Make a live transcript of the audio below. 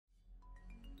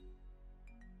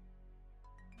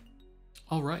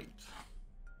All right.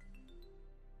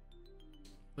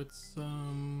 Let's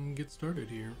get started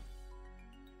here.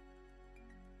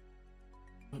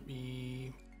 Let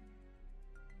me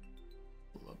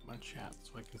pull up my chat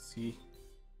so I can see.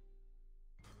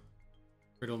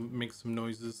 It'll make some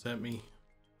noises at me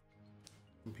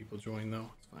when people join, though.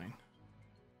 It's fine.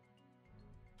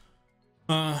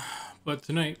 But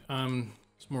tonight, some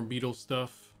more Beetle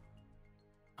stuff.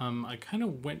 I kind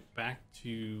of went back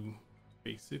to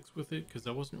basics with it because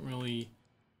I wasn't really.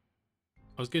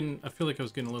 I feel like I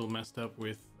was getting a little messed up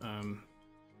with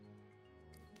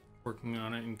working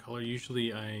on it in color.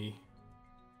 Usually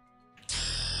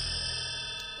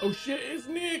oh shit, it's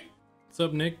Nick! What's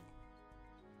up, Nick?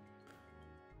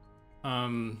 I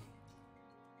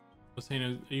was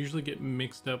saying I usually get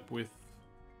mixed up with,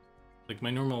 like, my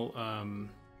normal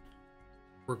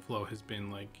workflow has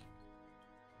been like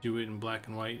do it in black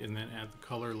and white and then add the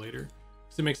color later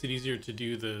because it makes it easier to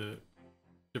do the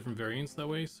different variants that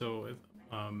way. So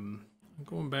I'm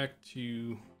going back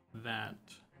to that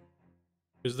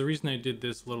because the reason I did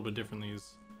this a little bit differently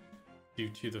is due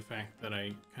to the fact that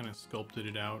I kind of sculpted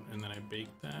it out and then I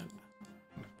baked that,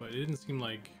 but it didn't seem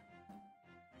like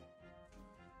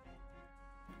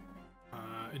a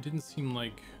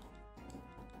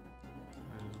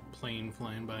plane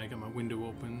flying by. I got my window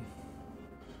open.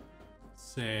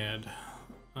 Sad.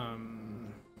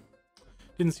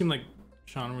 Didn't seem like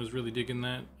Sean was really digging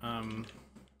that. Kind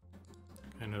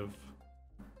of.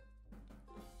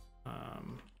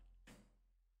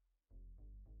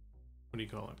 What do you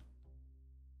call it?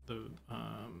 The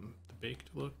baked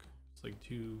look. It's like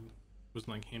wasn't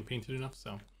like hand painted enough.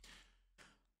 So,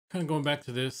 kind of going back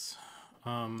to this.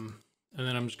 And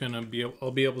then I'm just gonna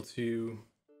I'll be able to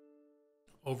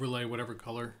overlay whatever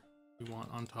color we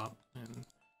want on top, and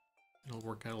it'll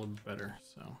work out a little bit better.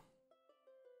 So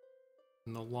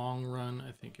in the long run,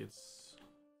 I think it's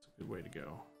a good way to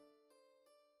go.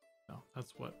 So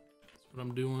that's what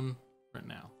I'm doing right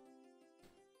now.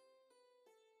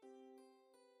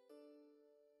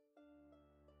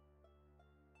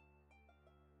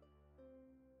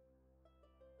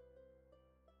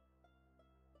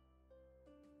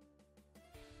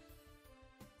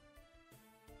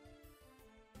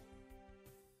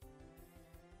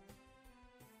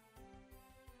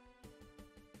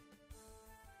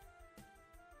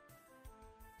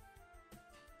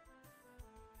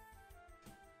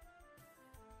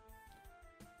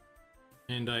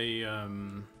 And I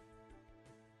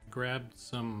grabbed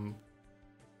some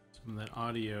of that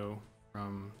audio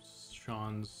from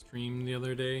Sean's stream the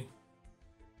other day.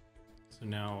 So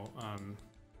now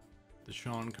the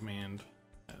Sean command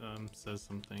says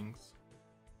some things.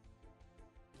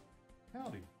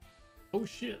 Howdy. Oh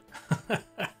shit.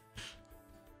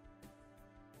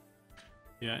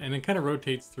 Yeah, and it kind of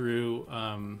rotates through.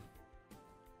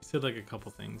 He said like a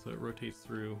couple things, so it rotates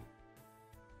through.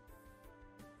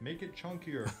 Make it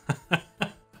chunkier.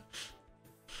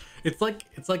 It's like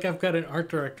I've got an art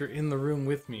director in the room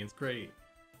with me. It's great.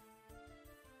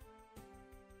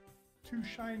 Too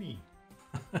shiny.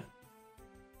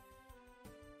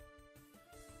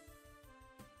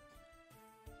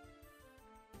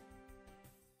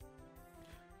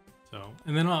 So,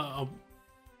 and then I'll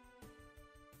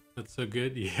that's so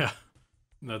good. Yeah,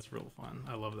 that's real fun.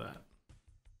 I love that.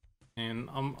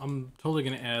 And I'm totally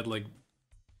gonna add like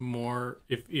more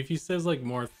if he says like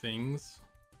more things,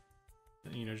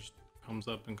 you know, just comes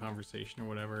up in conversation or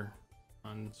whatever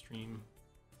on stream.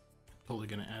 Totally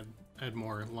gonna add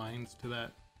more lines to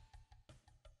that.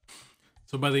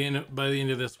 So by the end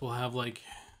of this, we'll have like,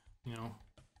 you know,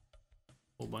 a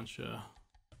whole bunch of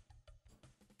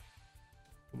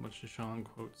Sean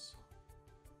quotes.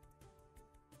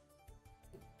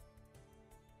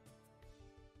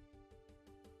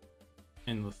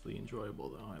 Endlessly enjoyable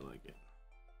though. I like it.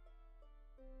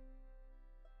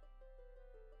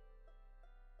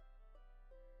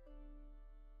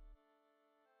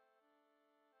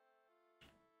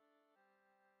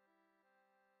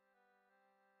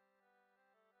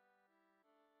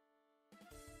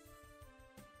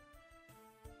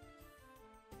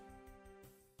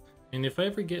 And if I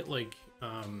ever get like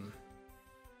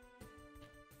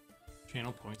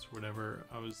channel points or whatever,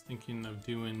 I was thinking of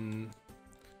doing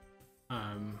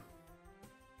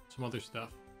some other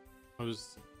stuff. I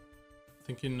was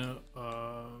thinking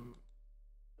I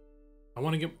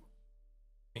want to get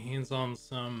my hands on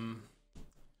some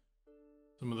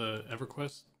of the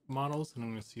EverQuest models, and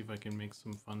I'm going to see if I can make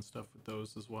some fun stuff with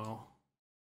those as well.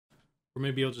 Or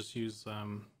maybe I'll just use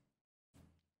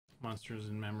Monsters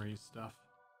and Memories stuff.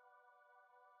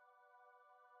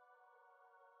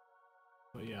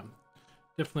 But yeah,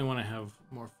 definitely want to have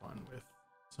more fun with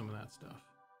some of that stuff.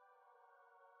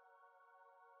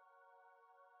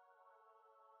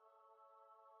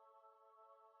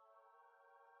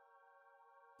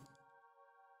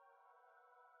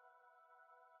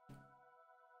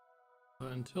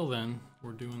 But until then,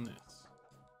 we're doing this.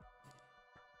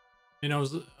 And I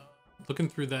was looking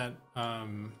through that.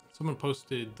 Someone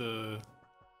posted the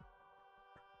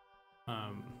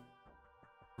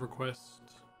EverQuest,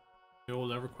 the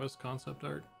old EverQuest concept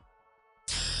art.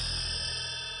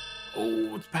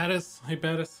 Oh, it's Pattis. Hey,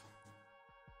 Pattis.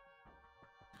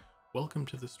 Welcome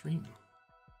to the stream.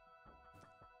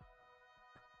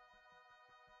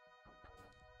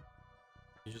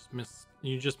 You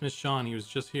just missed Sean. He was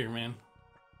just here, man.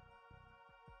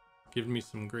 Giving me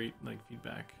some great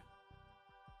feedback.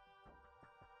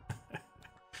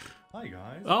 Hi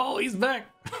guys. Oh, he's back.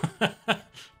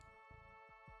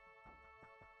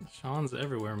 Sean's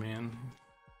everywhere, man.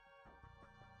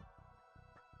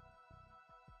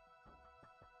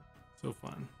 So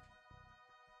fun.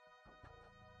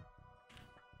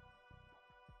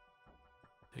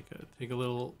 Take a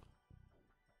little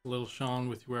Sean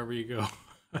with you wherever you go.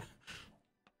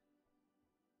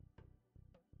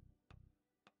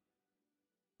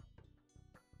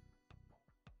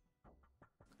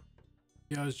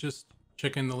 Yeah, I was just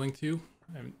checking the link to you.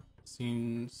 I haven't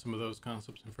seen some of those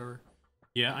concepts in forever.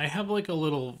 Yeah, I have like a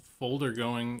little folder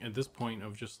going at this point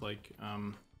of just like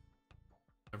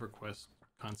EverQuest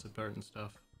concept art and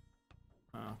stuff.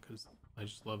 Because I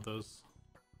just love those.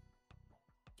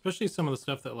 Especially some of the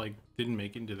stuff that like didn't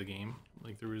make it into the game.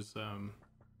 Like there was some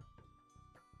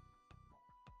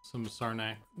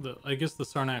Sarnak. I guess the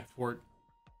Sarnak fort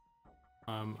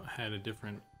had a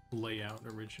different layout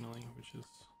originally, which is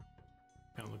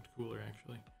kind of looked cooler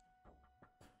actually.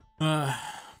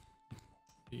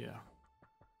 Yeah.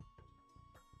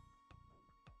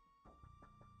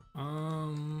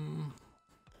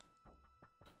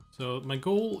 So my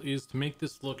goal is to make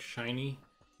this look shiny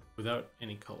without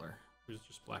any color. It's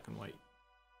just black and white.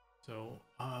 So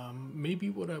maybe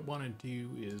what I want to do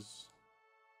is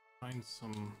find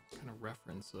some kind of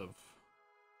reference of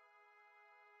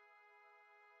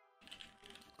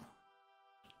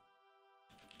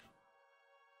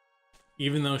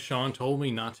even though Sean told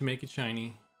me not to make it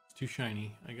shiny, it's too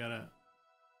shiny. I gotta,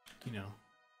 you know.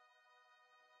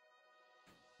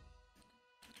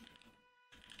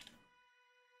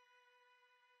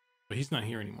 But he's not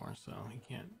here anymore, so he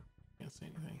can't say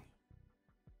anything.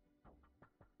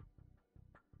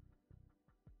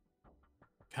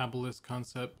 Kabbalist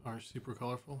concept are super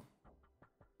colorful.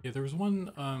 Yeah, there was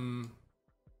one. I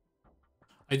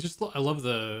love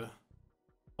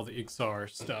all the Ixar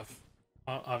stuff,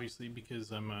 obviously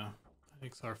because I'm a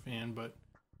Ixar fan. But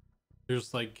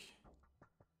there's like,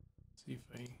 let's see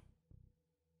if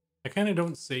I kind of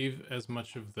don't save as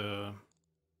much of the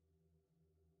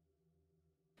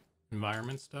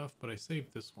environment stuff, but I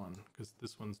saved this one because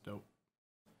this one's dope.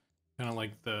 Kind of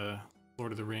like the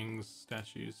Lord of the Rings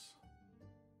statues.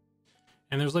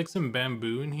 And there's like some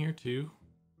bamboo in here too.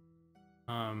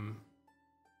 And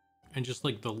just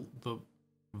like the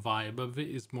vibe of it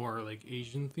is more like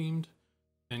Asian themed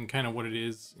than kind of what it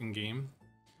is in game.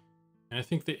 And I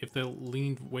think that if they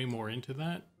leaned way more into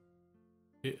that,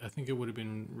 I think it would have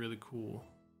been really cool.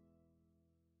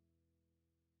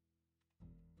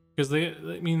 Because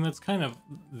I mean, that's kind of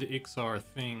the Ixar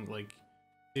thing. Like,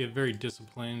 they have very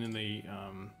disciplined and they,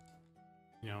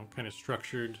 you know, kind of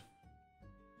structured.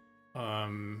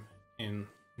 And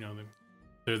you know,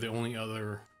 they're the only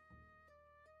other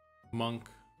monk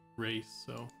race,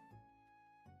 so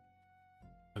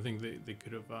I think they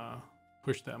could have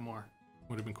pushed that more.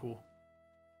 Would have been cool.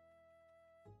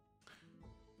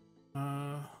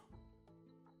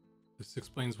 This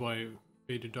explains why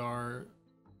Vedadar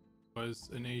was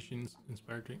an Asian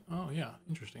inspired drink. Oh yeah,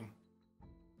 interesting.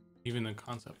 Even the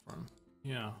concept for him.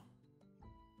 Yeah.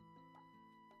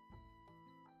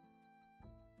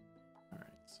 Alright,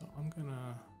 so I'm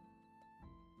gonna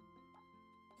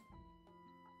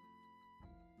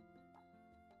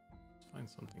find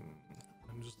something.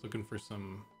 I'm just looking for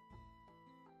some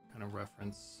kind of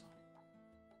reference.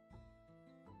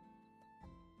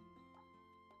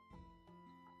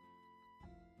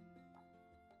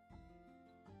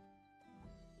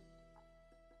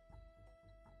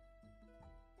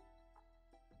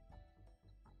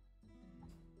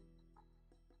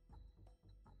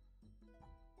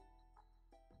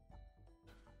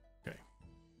 Okay.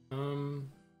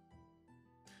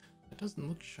 It doesn't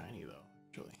look shiny though,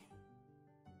 actually.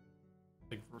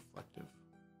 Like reflective.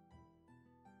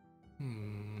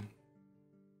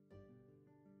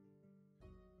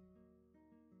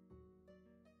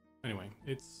 Anyway,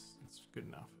 it's good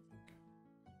enough, I think.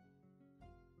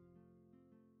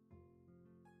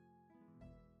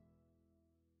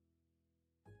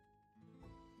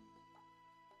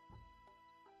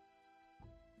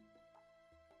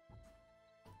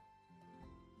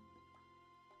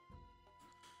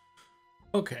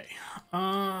 Okay.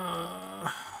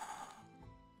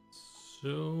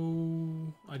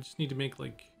 So I just need to make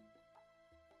like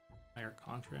higher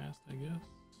contrast, I guess.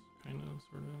 Kind of,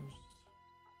 sort of.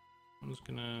 I'm just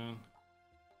gonna.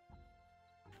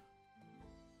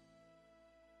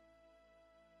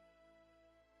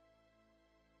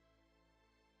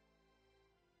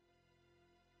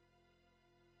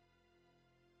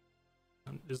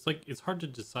 It's like it's hard to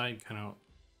decide. Kind of.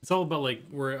 It's all about like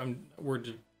where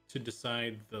to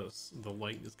decide the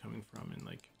light is coming from, and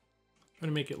like try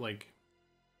to make it like,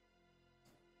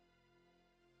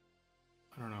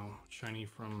 I don't know, shiny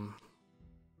from.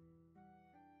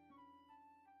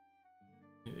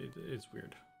 It's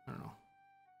weird. I don't know.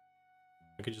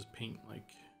 I could just paint like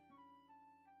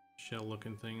shell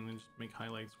looking thing and then just make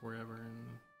highlights wherever,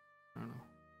 and I don't know.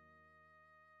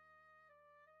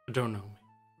 I don't know.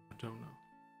 I don't know.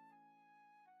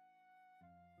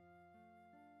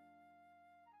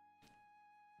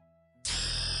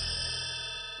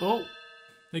 Oh,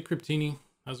 hey Cryptini,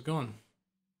 how's it going?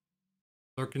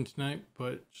 Lurking tonight,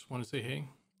 but just want to say hey.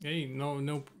 Hey,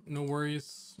 no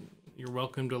worries. You're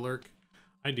welcome to lurk.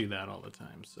 I do that all the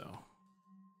time, so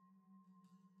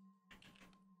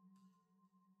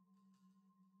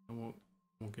I won't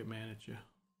get mad at you.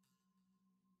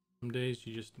 Some days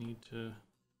you just need to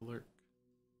lurk.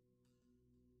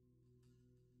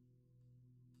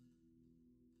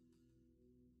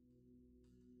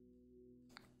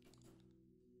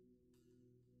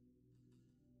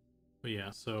 But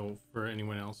yeah, so for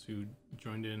anyone else who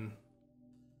joined in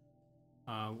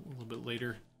a little bit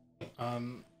later,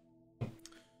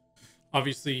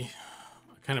 obviously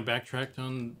I kind of backtracked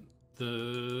on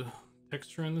the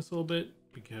texture in this a little bit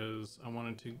because I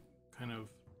wanted to kind of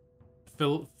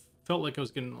felt like I was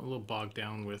getting a little bogged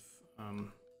down with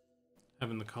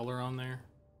having the color on there.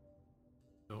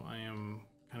 So I am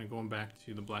kind of going back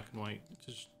to the black and white,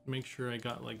 just make sure I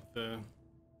got like the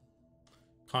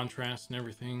contrast and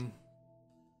everything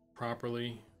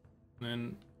properly. And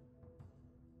then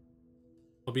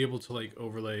I'll be able to like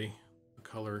overlay the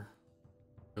color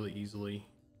really easily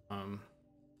on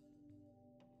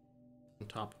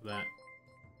top of that.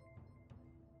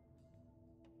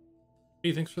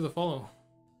 Hey, thanks for the follow,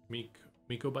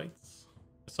 Miko Bites.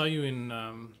 I saw you in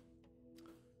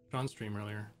Sean's stream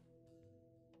earlier.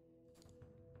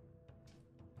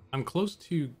 I'm close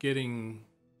to getting.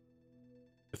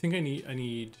 I think I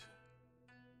need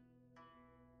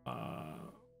a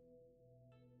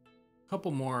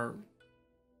couple more.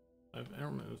 I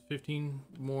don't know, 15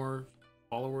 more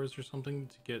followers or something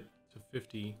to get to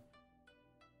 50,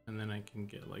 and then I can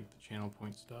get like the channel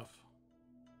point stuff.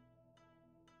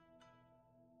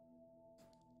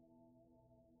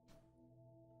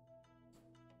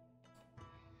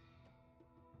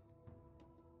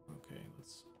 Okay,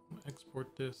 let's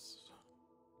export this.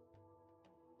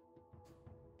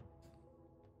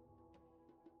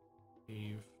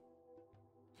 Save.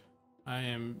 I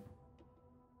am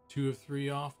 2 of 3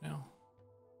 off now.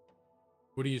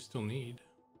 What do you still need?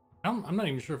 I'm not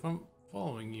even sure if I'm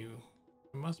following you.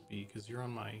 It must be because you're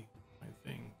on my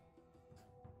thing.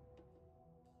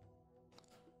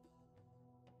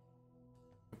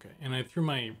 Okay, and I threw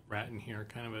my rat in here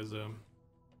kind of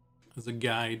as a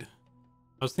guide.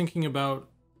 I was thinking about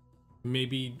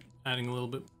maybe adding a little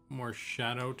bit more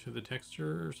shadow to the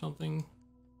texture or something.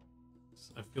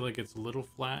 I feel like it's a little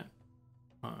flat.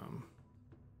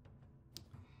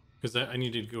 Because I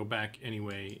needed to go back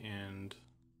anyway, and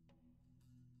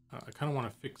I kind of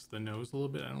want to fix the nose a little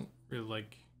bit. I don't really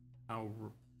like how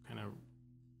kind of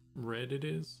red it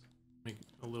is. Make it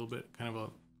a little bit kind of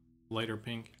a lighter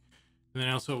pink. And then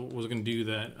I also was going to do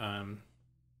that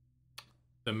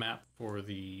the map for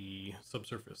the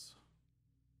subsurface.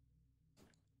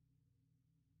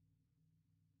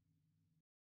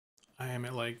 I am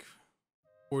at like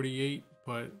 48,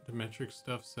 but the metric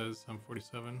stuff says I'm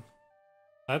 47.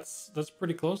 That's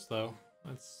pretty close though.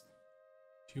 That's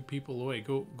 2 people away.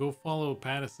 Go follow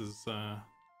Pattis's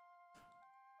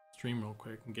stream real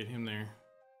quick and get him there.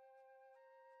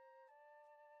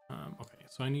 Okay,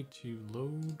 so I need to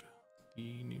load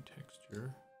the new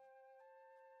texture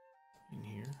in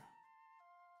here.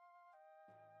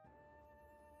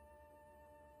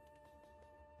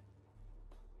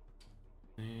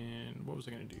 And what was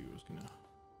I gonna do? I was gonna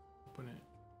open it.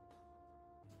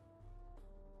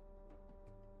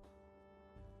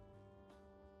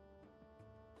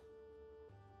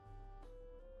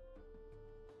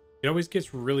 It always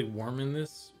gets really warm in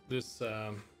this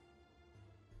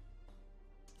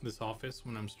office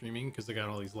when I'm streaming because I got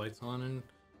all these lights on and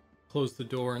closed the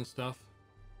door and stuff.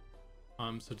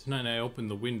 So tonight I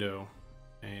opened the window,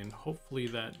 and hopefully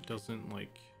that doesn't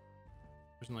like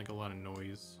There's like a lot of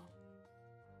noise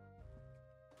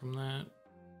from that.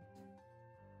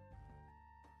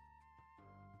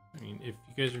 I mean, if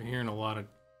you guys are hearing a lot of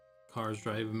cars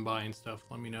driving by and stuff,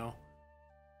 let me know.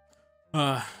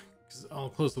 'Cause I'll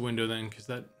close the window then, because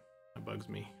that bugs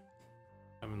me.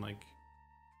 Having like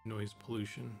noise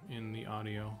pollution in the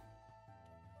audio.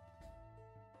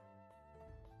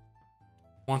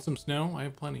 Want some snow? I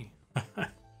have plenty.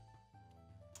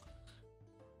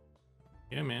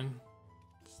 Yeah, man.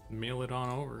 Just mail it on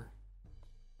over.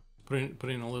 Put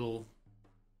in a little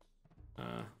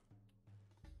what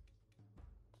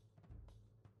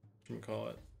do you call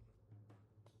it?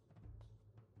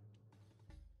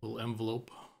 Little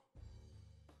envelope.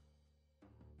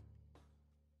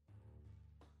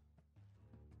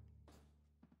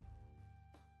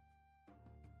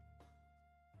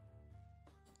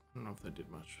 I don't know if that did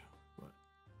much, but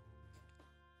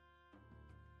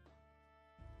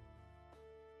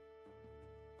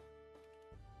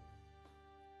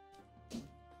you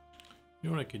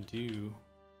know what I could do?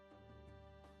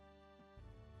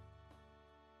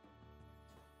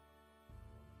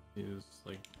 Is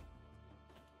like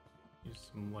use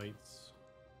some lights.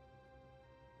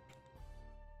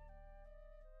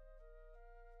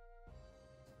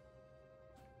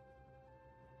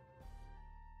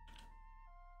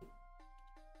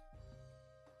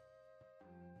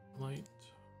 Light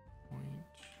point.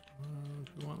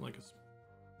 Do we want like a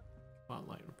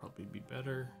spotlight? Would probably be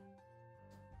better.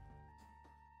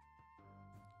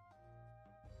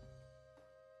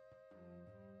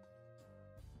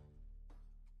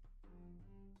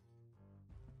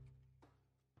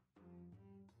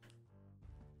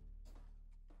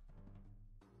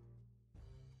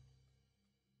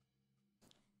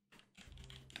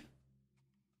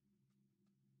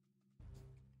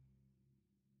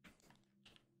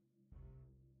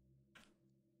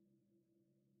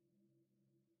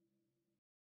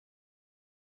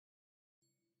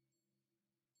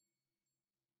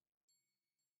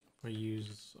 I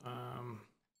use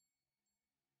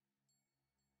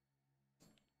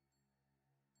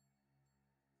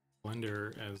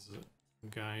Blender as a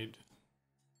guide.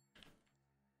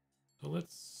 So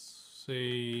let's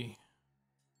say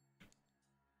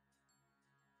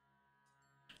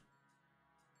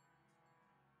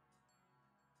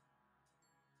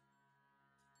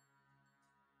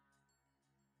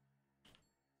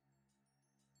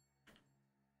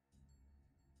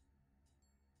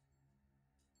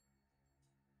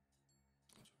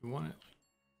we want it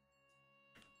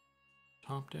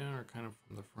top down or kind of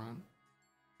from the front.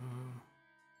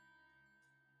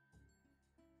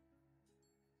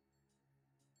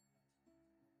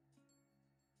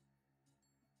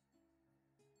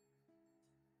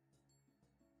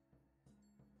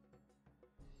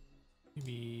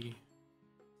 Maybe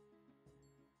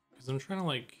because I'm trying to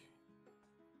like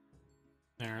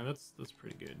there. That's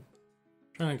pretty good.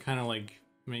 I'm trying to kind of like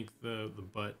make the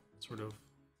butt sort of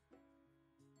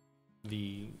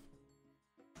the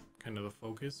kind of the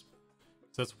focus.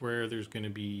 So that's where there's going to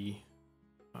be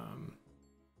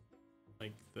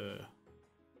like the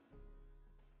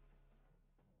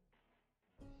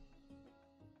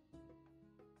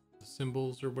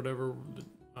symbols or whatever,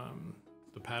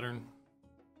 the pattern.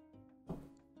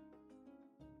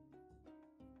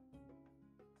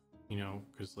 You know,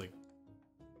 because like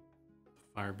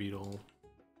the fire beetle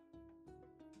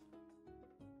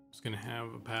is going to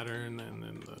have a pattern, and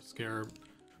then the scarab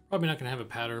probably not going to have a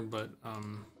pattern, but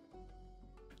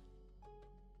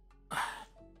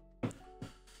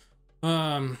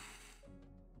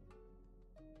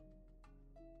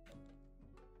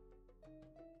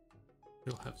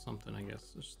you'll have something, I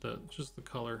guess. Just the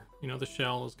color. You know, the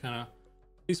shell is kind of, at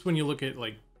least when you look at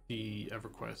like the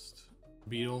EverQuest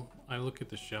Beetle, I look at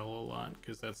the shell a lot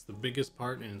because that's the biggest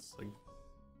part, and it's like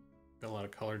got a lot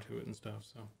of color to it and stuff.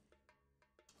 So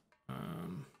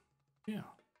yeah,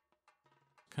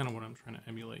 kind of what I'm trying to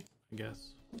emulate, I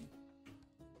guess.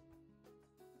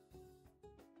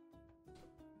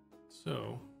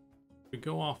 So we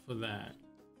go off of that.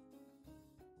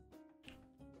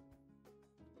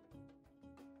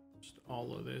 Just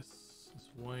all of this is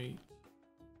white.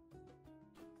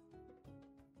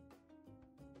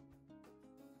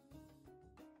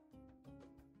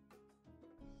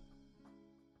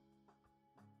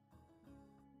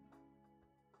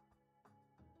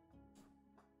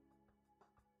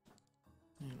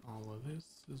 And all of this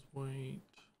is white.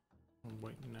 I'll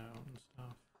whiten out and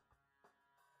stuff.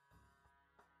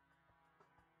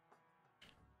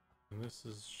 And this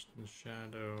is the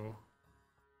shadow.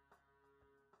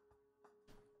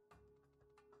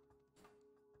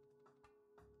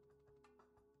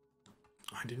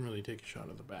 I didn't really take a shot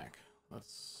of the back.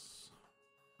 That's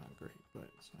not great, but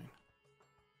it's fine.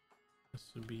 This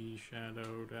would be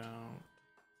shadowed out.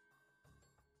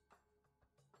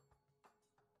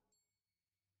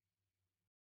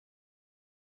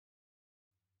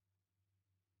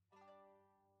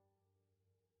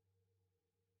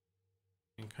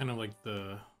 And kind of like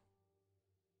the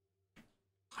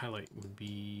highlight would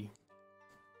be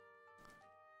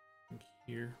like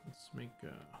here. Let's make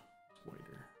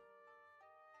whiter.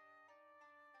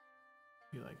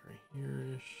 Be like right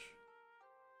here-ish.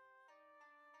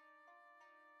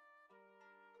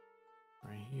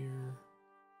 Right here.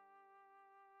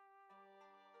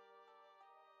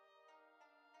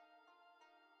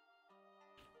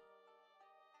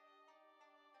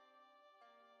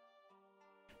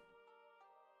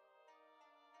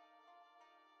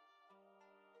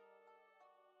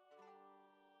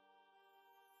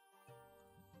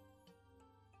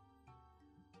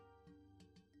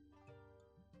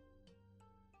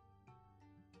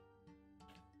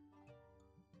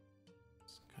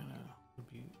 Kind of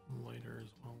would be lighter as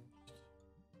well, just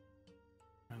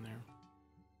around there.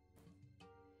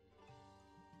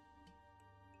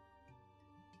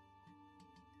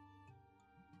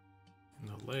 And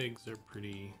the legs are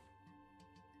pretty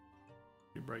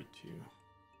bright too.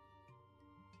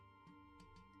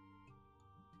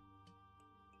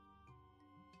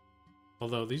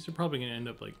 Although these are probably gonna end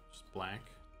up like just black,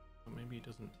 so maybe it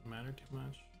doesn't matter too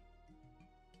much.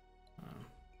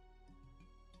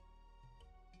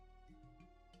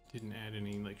 Didn't add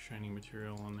any like shiny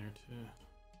material on there too.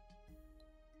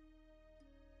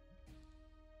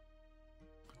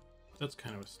 That's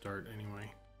kind of a start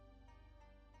anyway.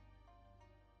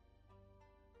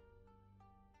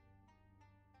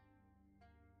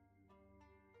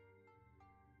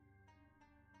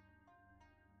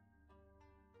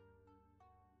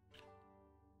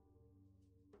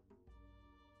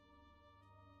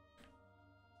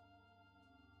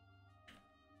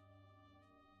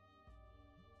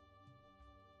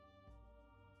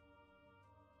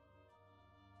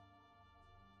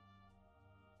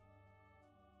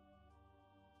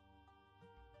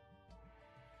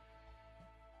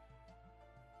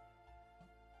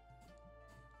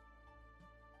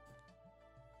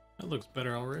 That looks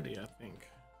better already, I think.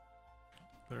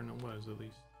 Better than it was, at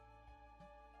least.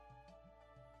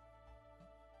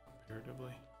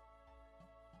 Comparatively.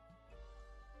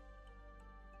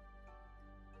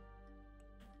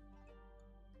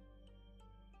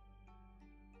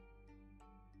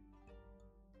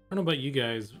 I don't know about you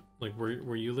guys, like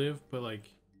where you live, but like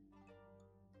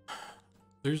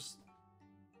there's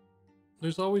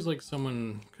always like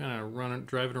someone kind of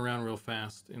driving around real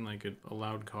fast in like a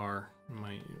loud car in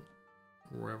my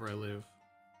wherever I live.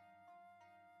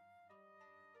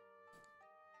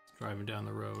 It's driving down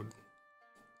the road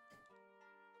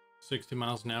 60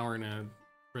 miles an hour in a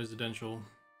residential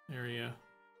area.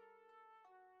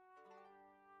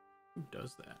 Who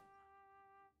does that?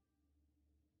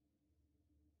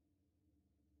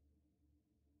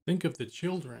 Think of the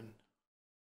children.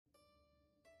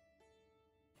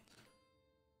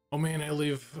 Oh man, I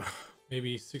live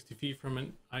maybe 60 feet from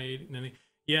an I-80.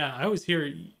 Yeah, I always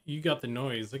hear you got the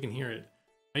noise. I can hear it.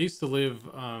 I used to live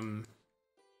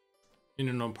in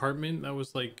an apartment that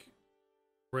was like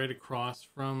right across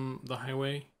from the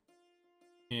highway,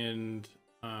 and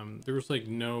there was like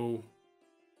no.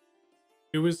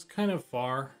 It was kind of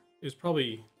far. It was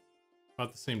probably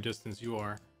about the same distance you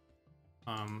are,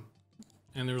 and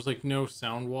there was like no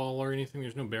sound wall or anything.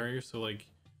 There's no barrier, so like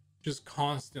just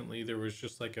constantly there was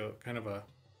just like a kind of a,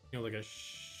 you know, like a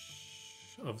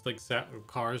of like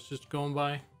cars just going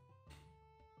by.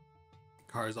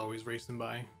 Cars always racing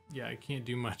by. Yeah, I can't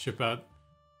do much about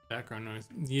background noise.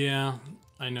 Yeah,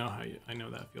 I know I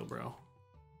know that feel, bro.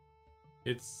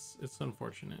 It's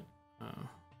unfortunate.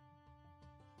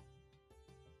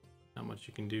 Not much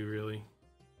you can do, really.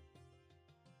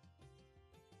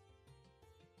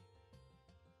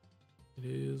 It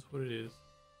is what it is.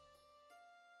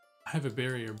 I have a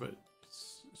barrier, but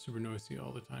it's super noisy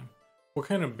all the time. What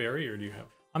kind of barrier do you have?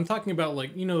 I'm talking about,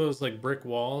 like, you know, those like brick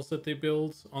walls that they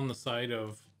build on the side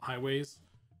of highways.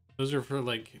 Those are for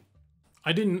like,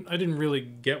 I didn't really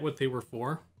get what they were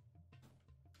for.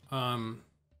 Because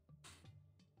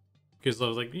I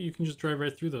was like, you can just drive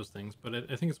right through those things, but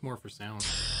I think it's more for sound.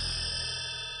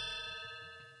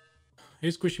 Hey,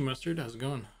 Squishy Mustard, how's it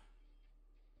going?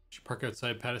 Should park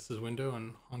outside Pattis's window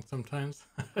and honk sometimes.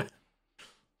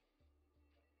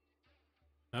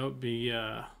 That would be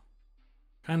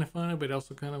kind of funny, but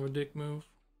also kind of a dick move.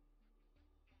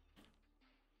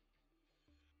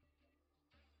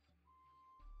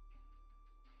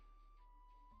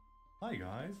 Hi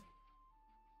guys.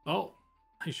 Oh,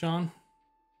 Hi, Sean.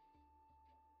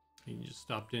 You just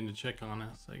stopped in to check on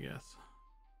us, I guess.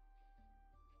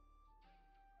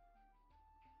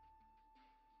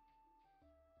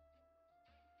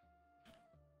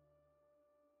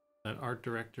 That art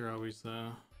director always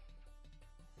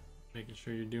making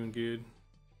sure you're doing good.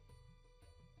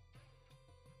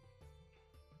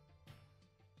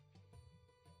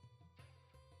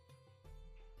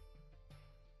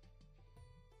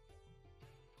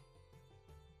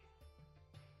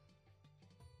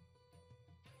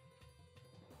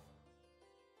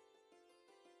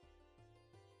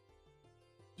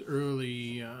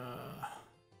 Early,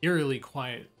 eerily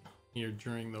quiet here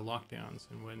during the lockdowns,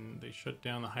 and when they shut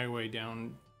down the highway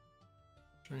down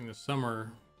during the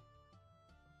summer,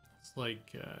 it's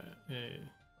like a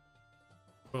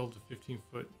 12 to 15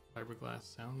 foot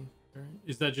fiberglass sound barrier.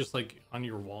 Is that just like on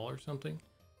your wall or something?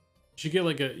 You should get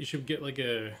like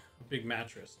a big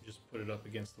mattress and just put it up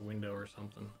against the window or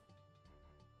something.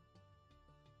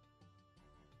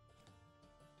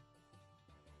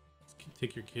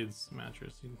 Take your kid's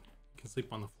mattress. You can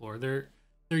sleep on the floor. They're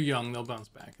young. They'll bounce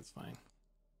back. It's fine.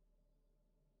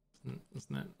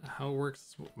 Isn't that how it works?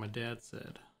 That's what my dad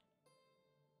said.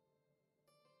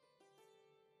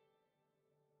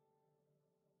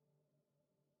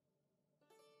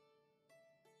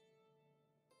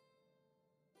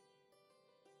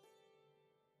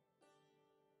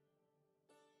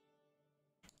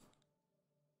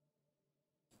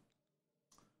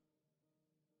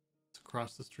 It's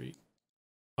across the street.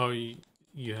 Oh,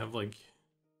 you have like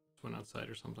one outside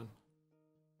or something.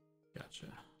 Gotcha.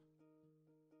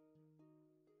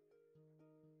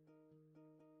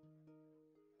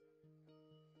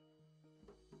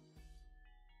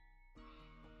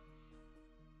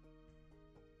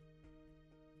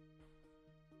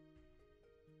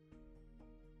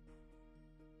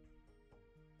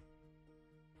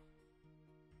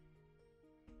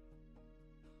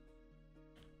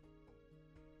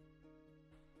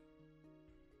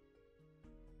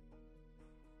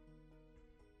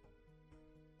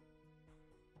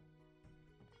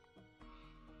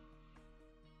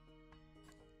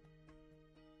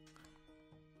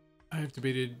 I've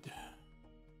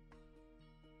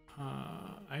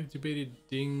debated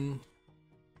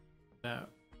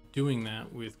doing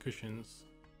that with cushions.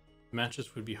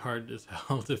 Mattress would be hard as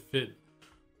hell to fit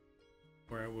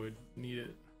where I would need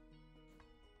it.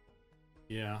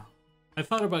 Yeah, I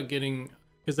thought about getting,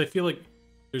 because I feel like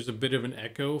there's a bit of an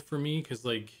echo for me, because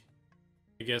like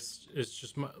I guess it's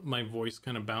just my voice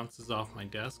kind of bounces off my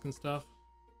desk and stuff.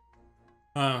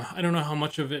 I don't know how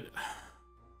much of it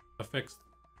affects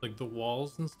like the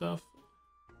walls and stuff.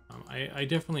 I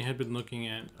definitely had been looking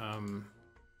at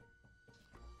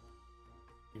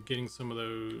getting some of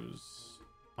those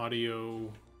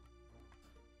audio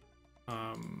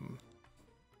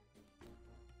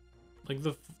like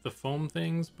the foam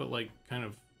things, but like kind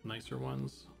of nicer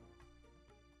ones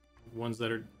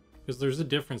that are, because there's a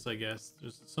difference, I guess.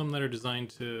 There's some that are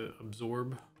designed to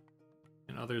absorb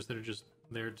and others that are just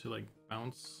there to like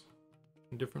bounce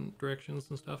in different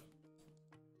directions and stuff.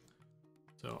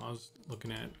 So I was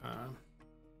looking at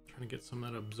trying to get some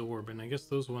that absorb, and I guess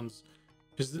those ones,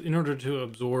 because in order to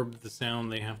absorb the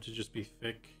sound, they have to just be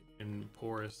thick and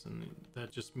porous, and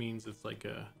that just means it's like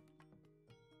a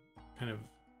kind of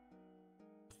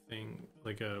thing,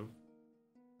 like a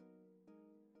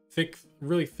thick,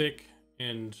 really thick,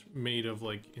 and made of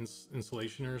like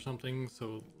insulation or something.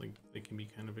 So like they can be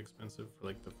kind of expensive for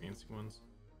like the fancy ones.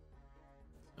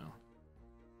 So.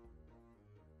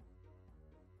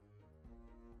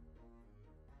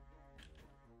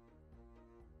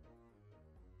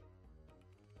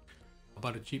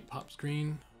 About a cheap pop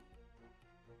screen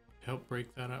to help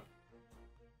break that up.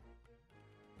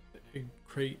 The egg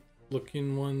crate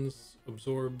looking ones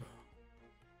absorb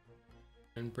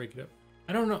and break it up.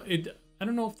 I don't know. I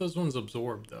don't know if those ones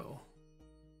absorb though.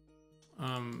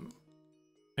 I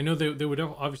know they would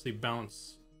obviously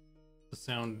bounce the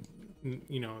sound.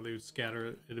 You know, they would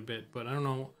scatter it a bit, but I don't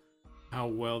know how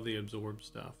well they absorb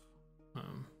stuff.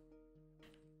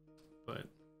 But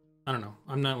I don't know.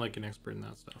 I'm not like an expert in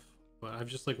that stuff. But I've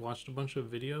just like watched a bunch of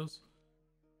videos,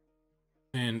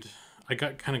 and I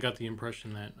kind of got the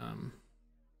impression that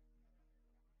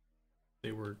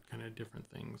they were kind of different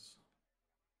things.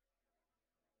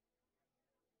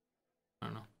 I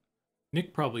don't know.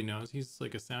 Nick probably knows. He's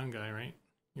like a sound guy, right?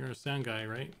 You're a sound guy,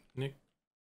 right, Nick?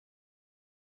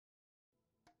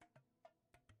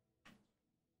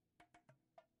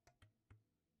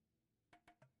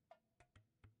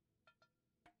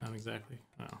 Not exactly.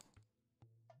 Oh.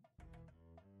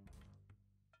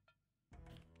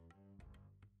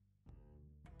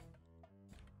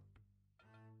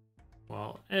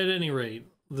 Well, at any rate,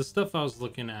 the stuff I was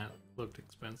looking at looked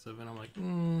expensive, and I'm like,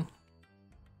 And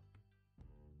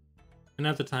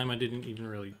at the time, I didn't even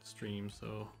really stream,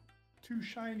 so. Too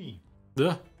shiny.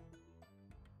 Duh.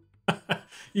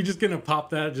 You just gonna pop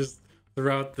that just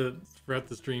throughout the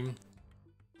stream?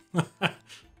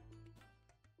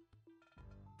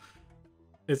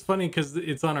 It's funny because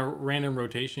it's on a random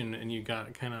rotation, and you got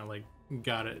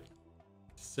it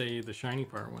say the shiny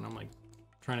part when I'm like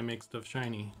trying to make stuff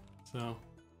shiny. So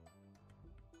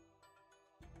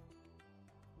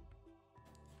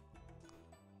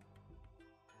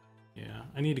yeah,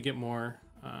 I need to get more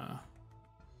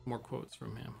quotes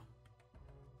from him.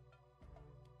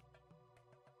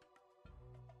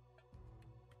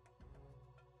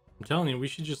 I'm telling you, we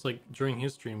should just like during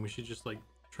his stream, we should just like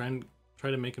try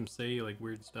to make him say like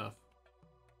weird stuff.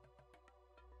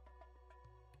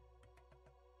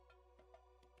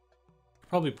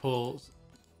 Probably pull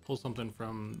something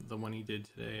from the one he did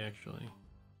today, actually.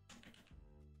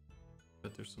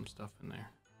 Bet there's some stuff in there.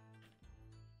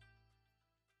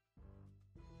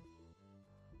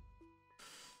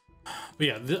 But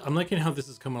yeah, I'm liking how this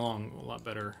is coming along a lot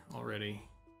better already.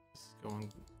 This is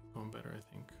going better, I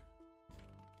think.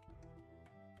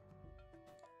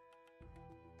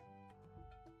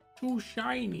 Too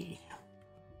shiny.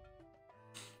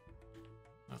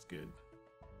 That's good.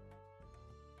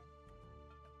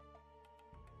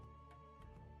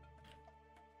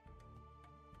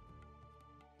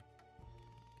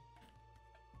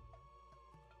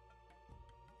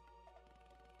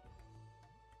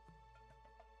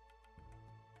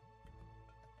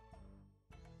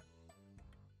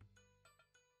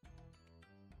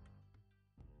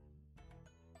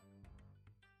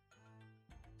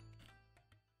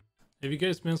 Have you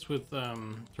guys messed with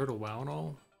Turtle WoW at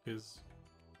all? Because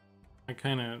I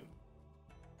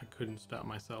couldn't stop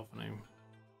myself, and I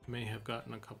may have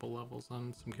gotten a couple levels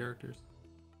on some characters.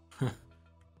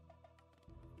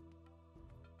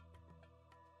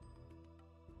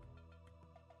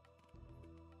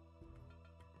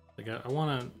 Like I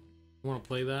wanna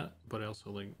play that, but I also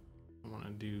like I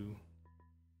wanna do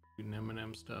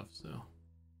M&M stuff, so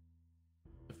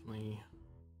definitely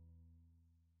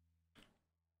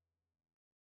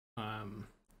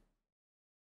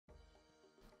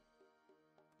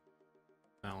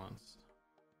balanced.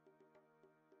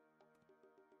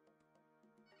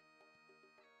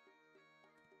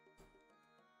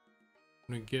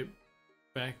 I'm gonna get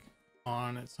back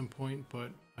on at some point,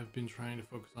 but I've been trying to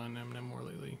focus on M&M more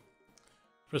lately,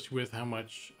 especially with how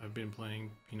much I've been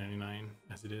playing P99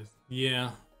 as it is.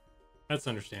 Yeah, that's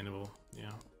understandable.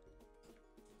 Yeah,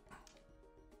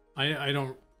 I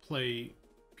don't play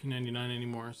P99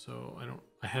 anymore, so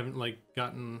I haven't like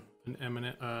gotten an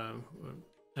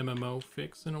MMO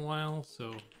fix in a while,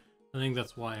 so I think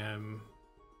that's why I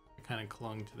kind of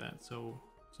clung to that so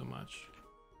much.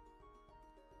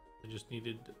 I just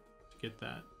needed to get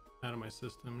that out of my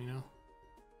system, you know.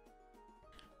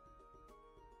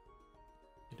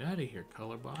 Get out of here,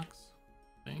 color box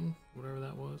thing, whatever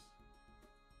that was.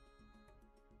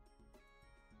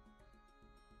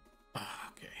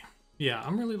 Okay. Yeah,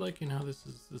 I'm really liking how this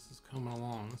is coming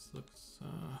along. This looks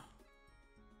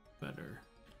better.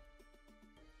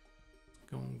 It's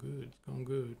going good. It's going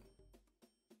good.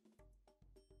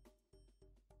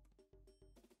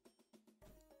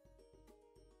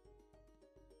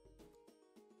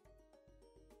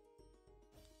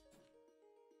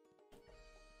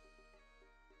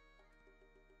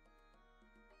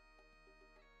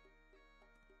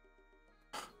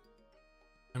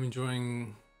 I'm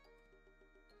enjoying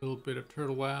a little bit of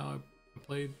Turtle WoW. I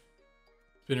played.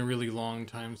 It's been a really long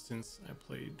time since I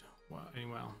played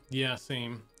WoW. Yeah,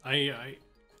 same. I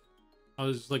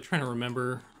was like trying to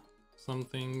remember some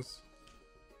things,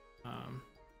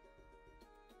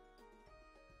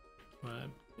 but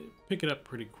pick it up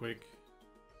pretty quick.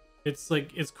 It's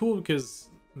like it's cool because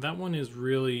that one is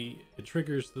really, it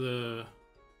triggers the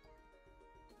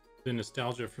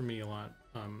nostalgia for me a lot,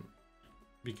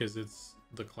 because it's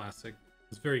the classic.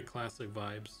 It's very classic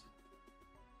vibes,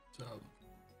 so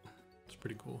it's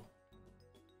pretty cool.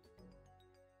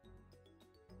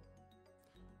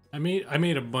 I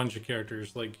made a bunch of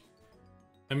characters. Like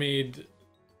I made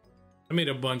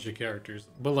a bunch of characters,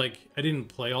 but like I didn't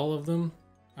play all of them.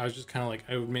 I was just kind of like,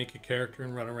 I would make a character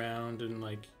and run around and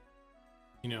like,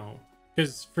 you know,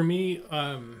 because for me,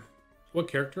 what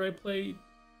character I play,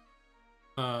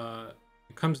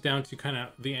 it comes down to kind of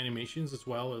the animations as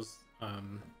well as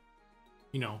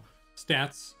you know,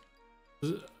 stats.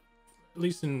 At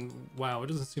least in WoW, it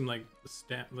doesn't seem like the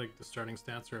starting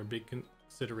stats are a big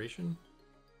consideration,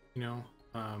 you know.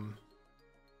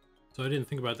 So I didn't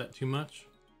think about that too much.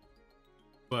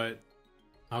 but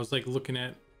I was like looking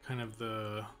at kind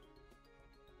of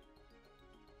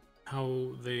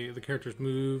how the characters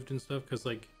moved and stuff, because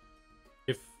like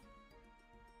if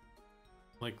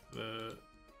like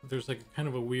there's like kind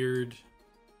of a weird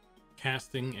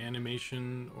casting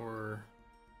animation, or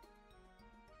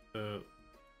the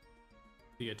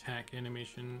attack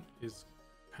animation is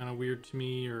kind of weird to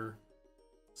me, or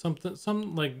some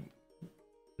like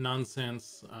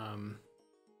nonsense.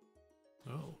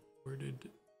 Oh, where did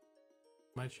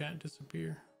my chat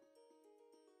disappear?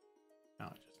 No,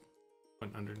 it just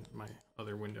went under my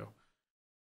other window.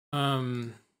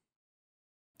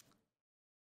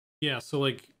 Yeah, so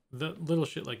like the little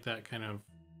shit like that kind of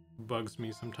bugs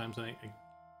me sometimes, and I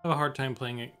have a hard time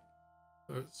playing a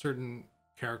certain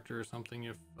character or something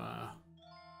if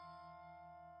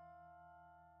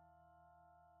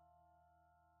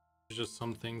there's just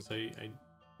some things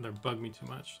that bug me too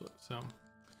much. So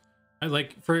I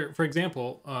like, for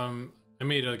example, I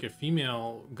made like a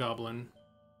female goblin,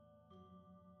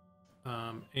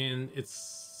 and it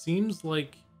seems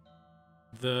like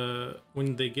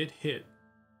when they get hit,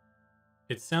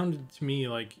 it sounded to me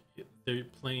like they're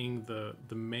playing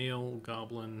the male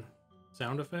goblin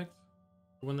sound effect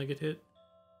when they get hit,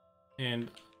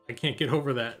 and I can't get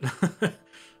over that.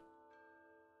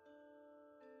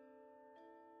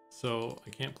 So I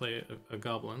can't play a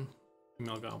goblin,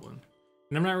 female goblin,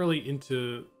 and I'm not really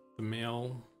into the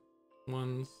male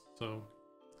ones, so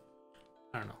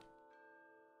I don't know.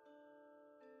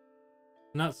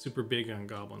 I'm not super big on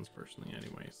goblins personally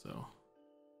anyway, so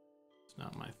it's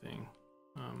not my thing.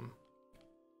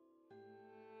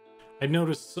 I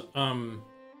noticed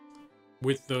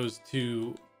with those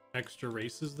two extra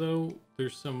races though,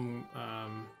 there's some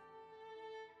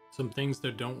things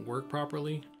that don't work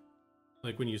properly.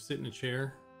 Like when you sit in a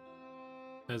chair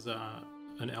as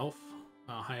an elf,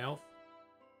 a high elf,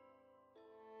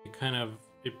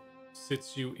 it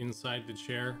sits you inside the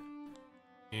chair,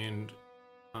 and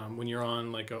when you're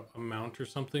on like a mount or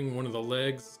something, one of the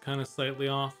legs is kind of slightly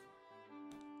off.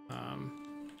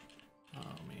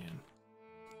 Oh man,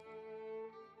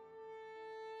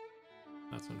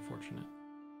 that's unfortunate.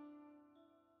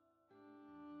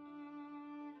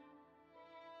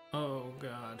 Oh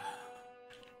god.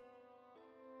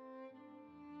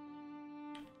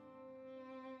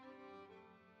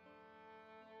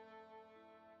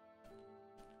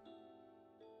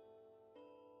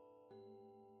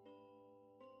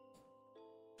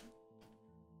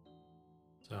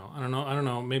 So I don't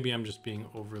know, maybe I'm just being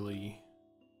overly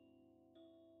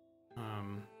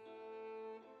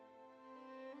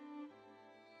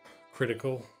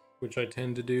critical, which I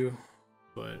tend to do,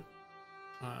 but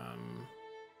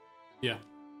yeah,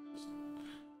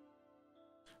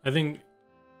 I think,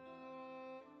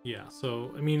 yeah,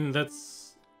 so I mean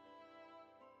that's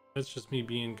just me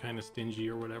being kind of stingy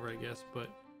or whatever, I guess, but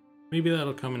maybe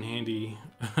that'll come in handy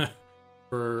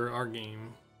for our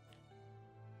game,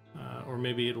 or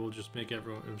maybe it will just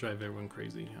it'll drive everyone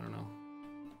crazy. I don't know.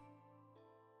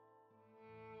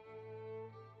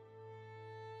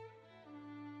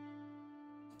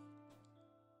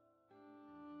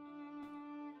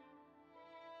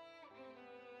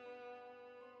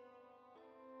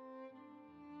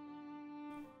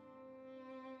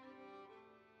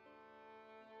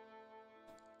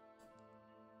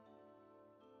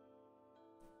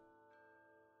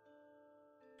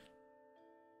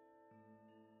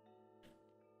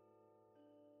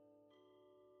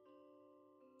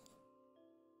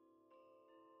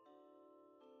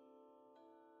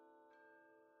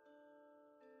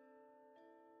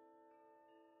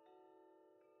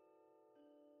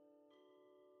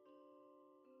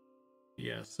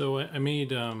 Yeah, so I made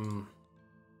that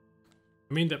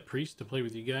priest to play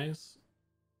with you guys,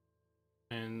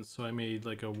 and so I made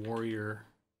like a warrior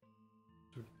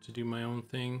to do my own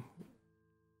thing,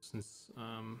 since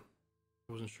I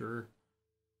wasn't sure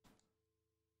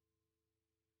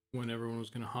when everyone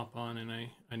was gonna hop on, and I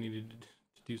needed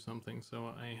to do something,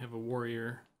 so I have a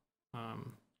warrior,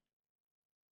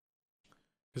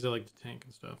 because I like to tank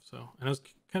and stuff. So, and I was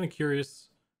kind of curious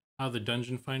how the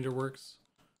dungeon finder works.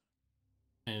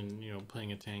 And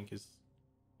playing a tank is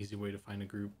an easy way to find a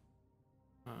group.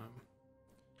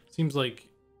 Seems like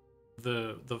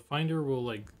the finder will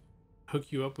like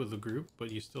hook you up with a group,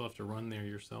 but you still have to run there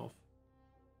yourself,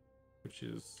 which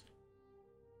is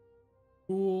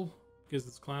cool because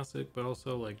it's classic, but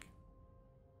also like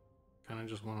kind of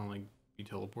just want to like be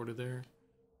teleported there.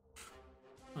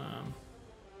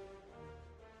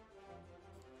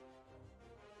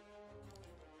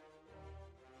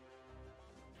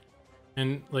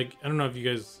 And like, I don't know if you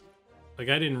guys, like,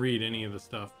 I didn't read any of the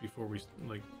stuff before we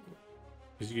like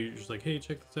because you're just like, hey,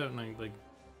 check this out, and I like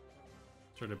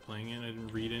started playing it. I didn't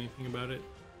read anything about it,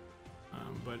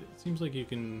 but it seems like you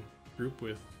can group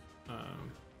with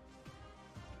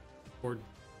board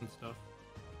and stuff.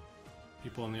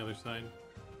 People on the other side,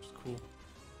 which is cool.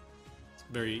 It's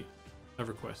very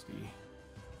EverQuest-y.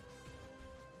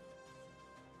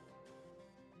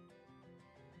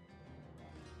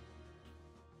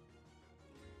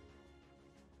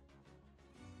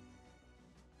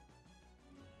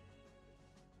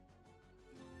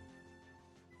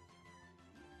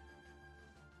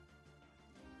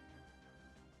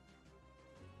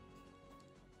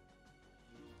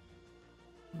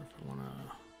 I wonder if I want to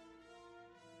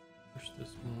push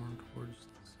this more towards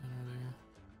the center there.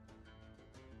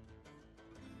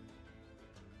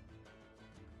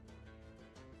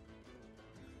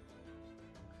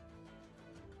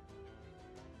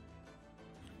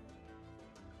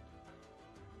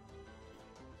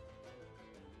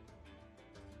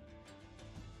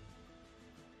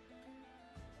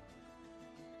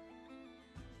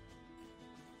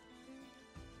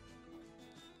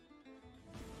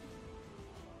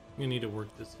 We need to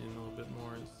work this in a little bit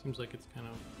more. It seems like it's kind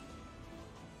of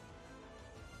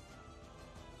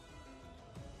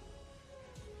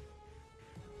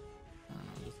I don't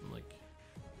know, it doesn't like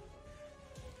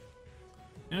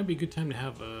now would be a good time to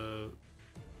have a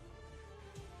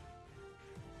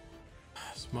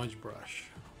smudge brush,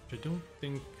 which I don't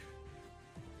think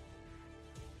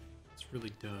this really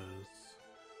does.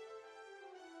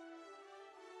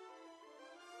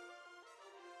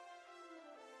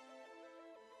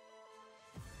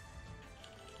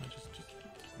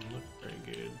 Doesn't look very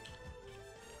good.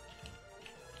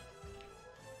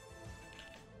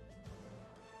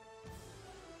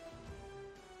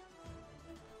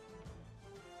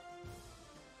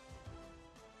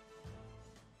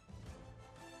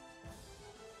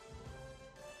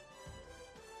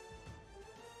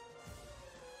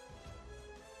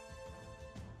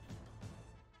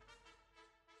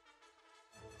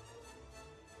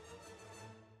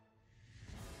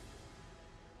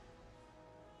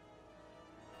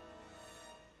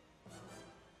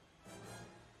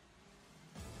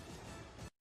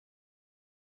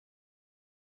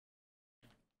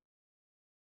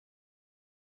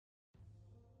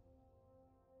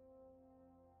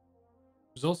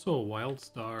 There's also a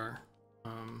WildStar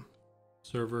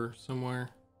server somewhere.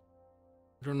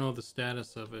 I don't know the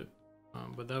status of it,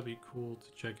 but that'd be cool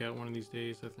to check out one of these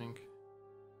days, I think.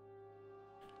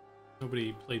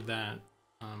 Nobody played that.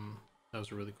 That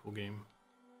was a really cool game.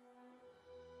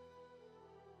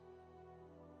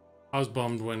 I was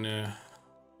bummed when it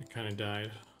kind of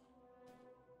died.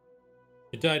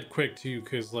 It died quick too,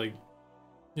 because like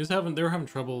they were having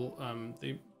trouble.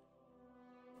 They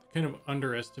kind of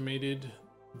underestimated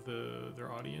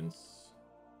their audience,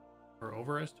 or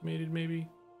overestimated maybe.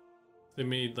 They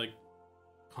made like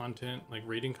content, like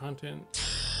rating content.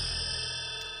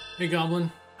 Hey Goblin,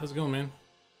 how's it going, man?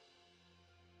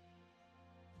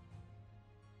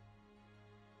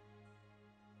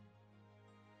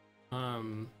 I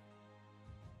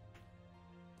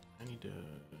need to.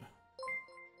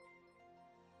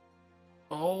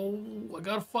 Oh, I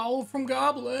got a follow from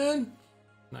Goblin.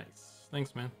 Nice,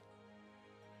 thanks, man.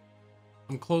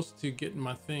 I'm close to getting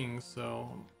my things, so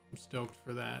I'm stoked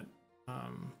for that.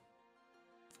 What's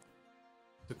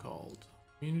it called?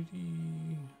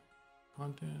 Community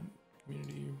content,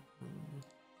 community room.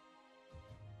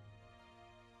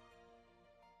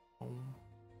 Home.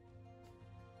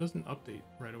 Doesn't update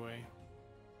right away.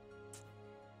 It's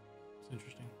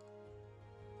interesting.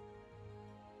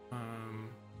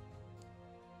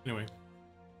 Anyway.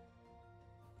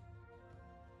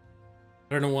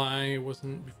 I don't know why it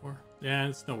wasn't before. Yeah,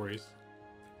 it's no worries.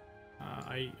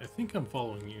 I think I'm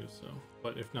following you, so,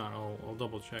 but if not, I'll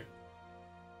double check.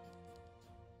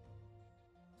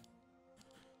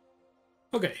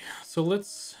 Okay, so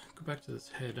let's go back to this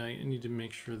head. I need to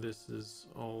make sure this is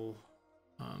all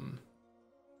up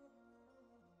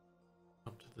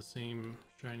to the same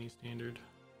shiny standard.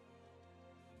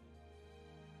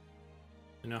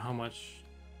 I know how much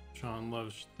Sean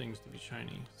loves things to be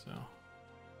shiny, so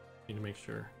need to make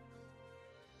sure.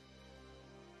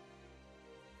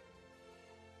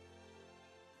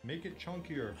 Make it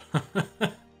chunkier.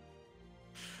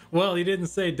 Well, he didn't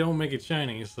say don't make it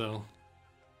shiny, so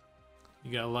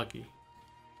you got lucky.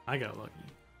 I got lucky.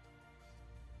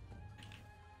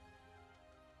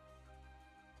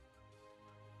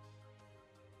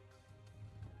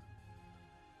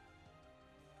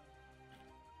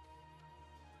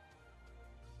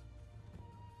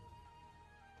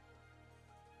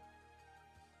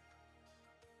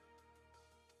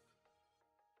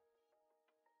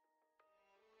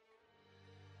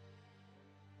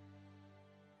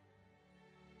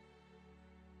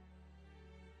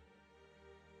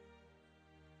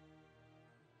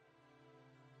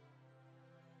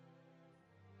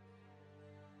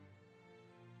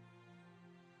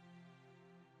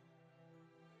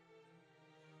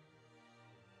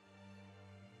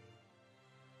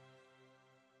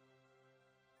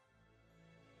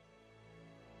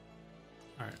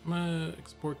 Alright, I'm gonna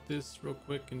export this real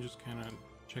quick and just kind of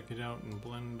check it out in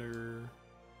Blender.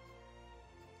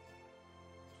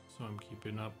 So I'm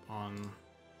keeping up on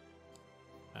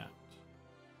that.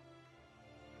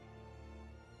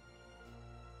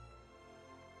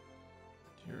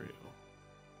 Material.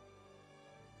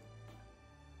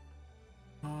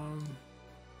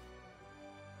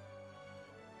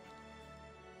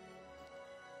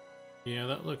 Yeah,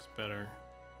 that looks better.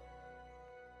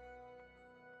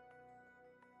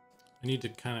 I need to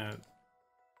kind of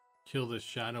kill this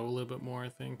shadow a little bit more, I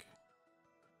think.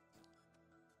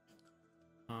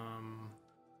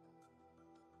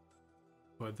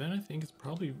 But then I think it's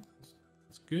probably,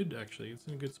 it's good actually. It's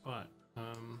in a good spot.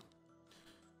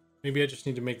 Maybe I just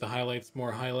need to make the highlights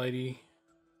more highlighty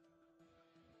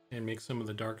and make some of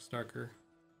the darks darker.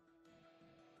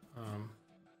 And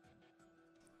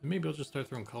maybe I'll just start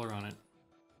throwing color on it.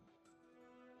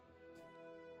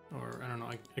 Or I don't know,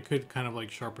 I could kind of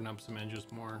like sharpen up some edges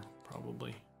more,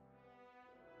 probably.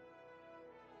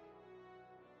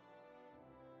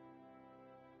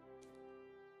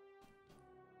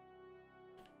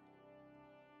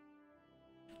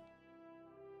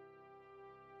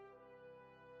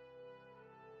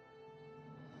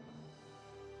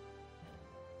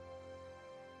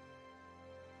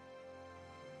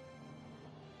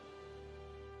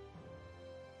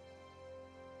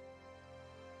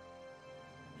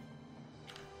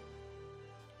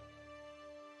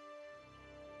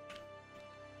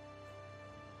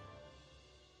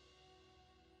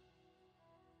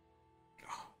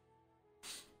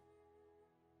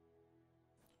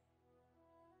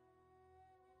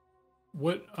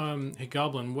 What, hey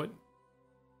Goblin, what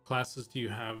classes do you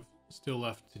have still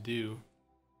left to do?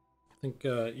 I think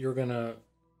you're gonna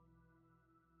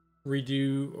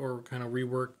redo or kind of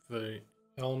rework the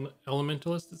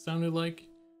Elementalist, it sounded like.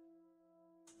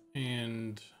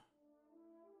 And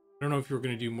I don't know if you were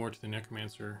gonna do more to the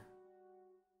Necromancer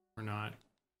or not. I'm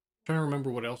trying to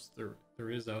remember what else there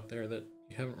is out there that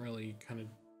you haven't really kind of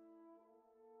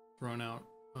thrown out.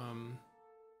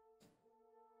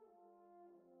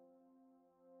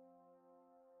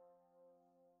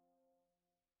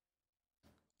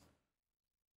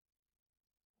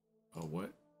 Oh,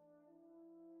 what?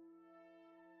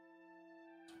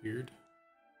 It's weird.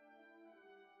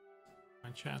 My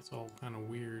chat's all kind of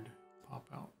weird. Pop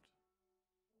out.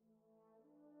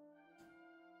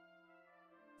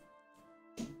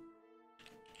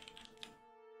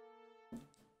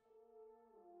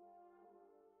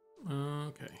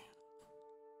 Okay.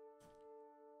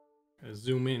 Gotta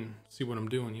zoom in, see what I'm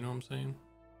doing, you know what I'm saying?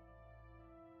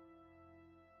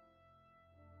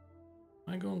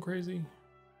 Am I going crazy?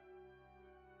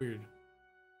 Weird.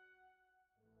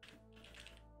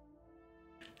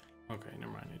 Okay,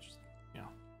 never mind. I just, yeah.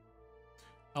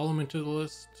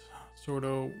 Elementalist sort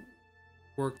of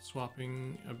worked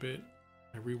swapping a bit.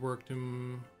 I reworked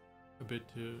him a bit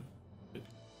to.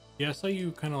 Yeah, I saw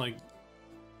you kind of like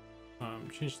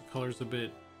changed the colors a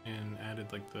bit and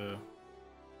added like the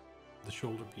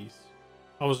shoulder piece.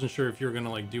 I wasn't sure if you were gonna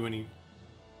like do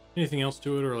anything else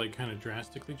to it or like kind of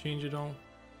drastically change it all.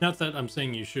 Not that I'm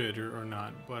saying you should or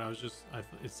not, but I was just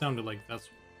it sounded like that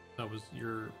was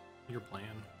your plan.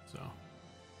 So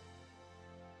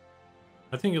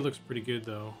I think it looks pretty good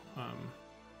though.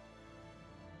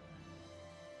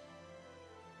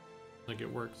 Like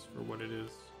it works for what it is.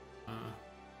 So.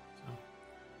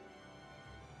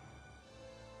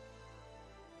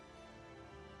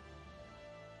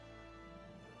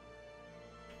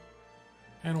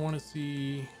 I don't want to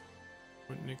see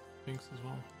what Nick thinks as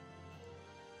well.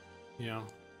 Yeah.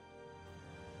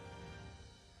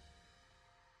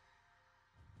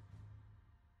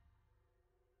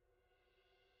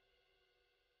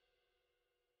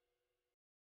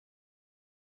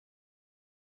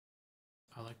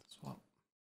 I like the swap.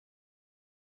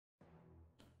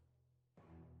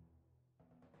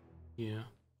 Yeah.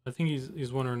 I think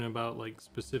he's wondering about like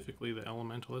specifically the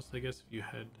Elementalist, I guess, if you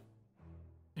had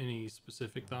any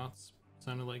specific thoughts,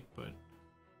 sounded like, but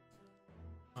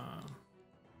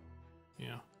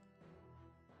yeah.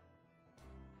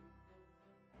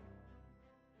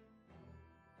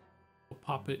 We'll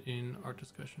pop it in our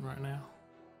discussion right now.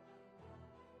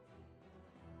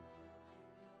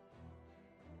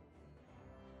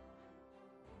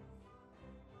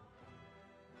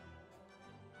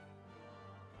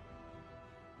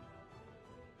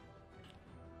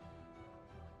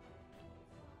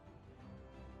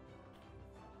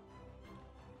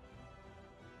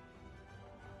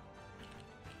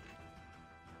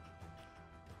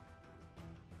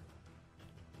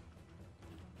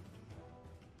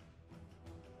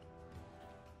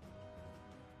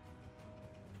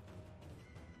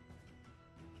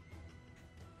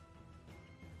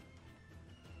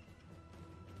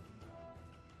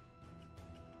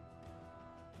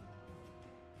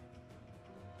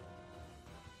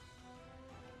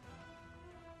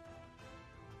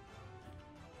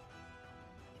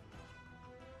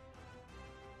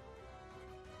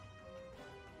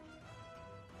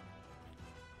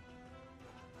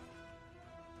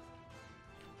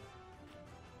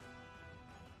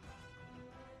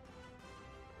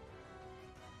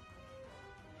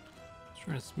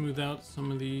 Trying to smooth out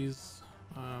some of these.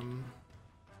 I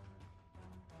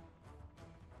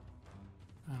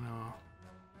don't know,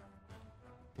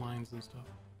 lines and stuff.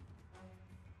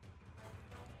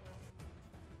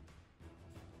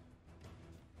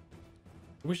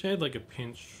 I wish I had like a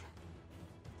pinch.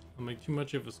 I'm like too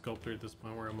much of a sculptor at this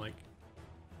point where I'm like,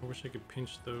 I wish I could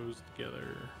pinch those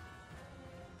together.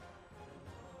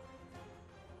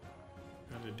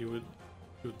 Gotta do it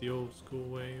the old school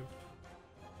way.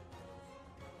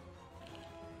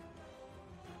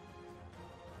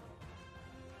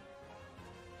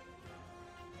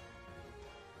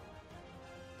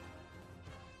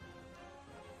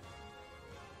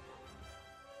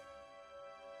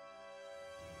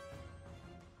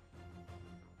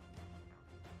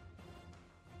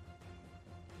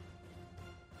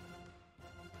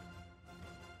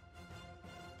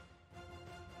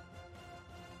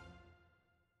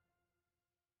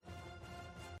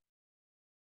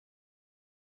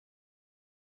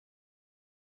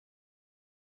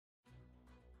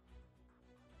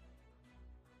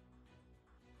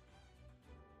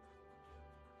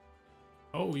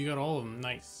 Oh, you got all of them.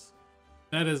 Nice.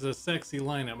 That is a sexy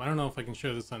lineup. I don't know if I can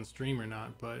show this on stream or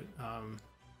not, but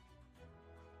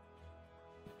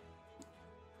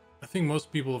I think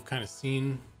most people have kind of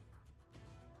seen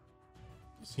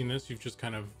this. You've just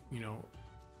kind of, you know,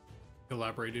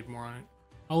 elaborated more on it.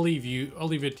 I'll leave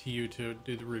it to you to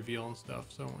do the reveal and stuff,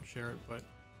 so I won't share it, but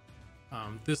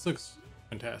this looks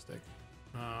fantastic.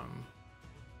 Yeah,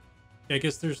 I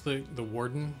guess there's the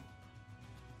warden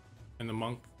and the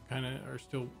monk kind of are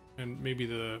still, and maybe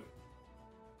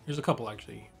there's a couple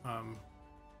actually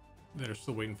that are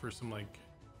still waiting for some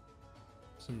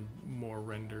more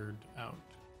rendered out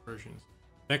versions.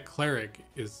 That cleric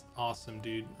is awesome,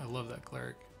 dude. I love that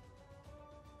cleric.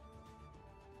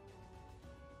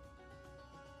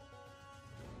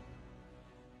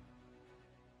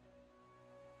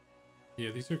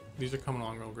 Yeah, these are coming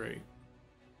along real great.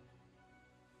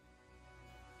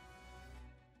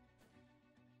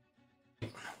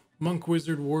 Monk,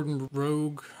 wizard, warden,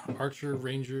 rogue, archer,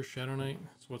 ranger, shadow knight.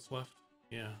 That's what's left.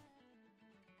 Yeah.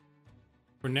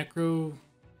 For necro,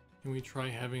 can we try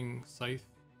having scythe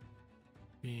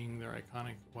being their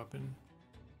iconic weapon?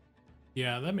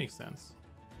 Yeah, that makes sense.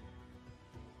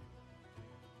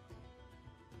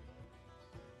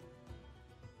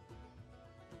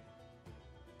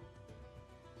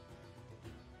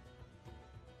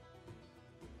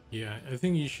 Yeah, I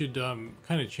think you should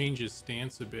kind of change his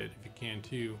stance a bit if you can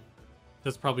too.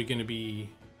 That's probably going to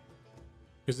be,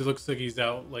 because it looks like he's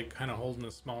out like kind of holding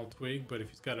a small twig, but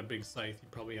if he's got a big scythe, you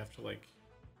probably have to like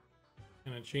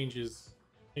kind of change his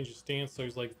stance so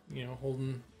he's like, you know,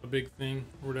 holding a big thing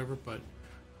or whatever. But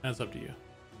that's up to you.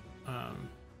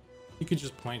 You could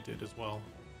just plant it as well,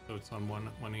 so it's on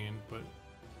one hand. But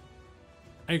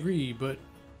I agree, but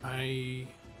I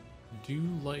do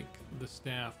like the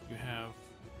staff you have.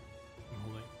 I'm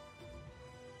holding.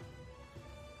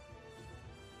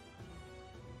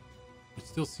 It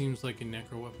still seems like a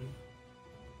necro weapon.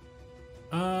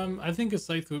 I think a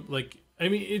scythe would, like, I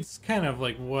mean, it's kind of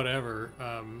like whatever.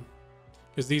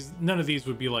 Because none of these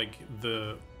would be like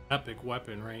the epic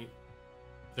weapon, right?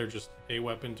 They're just a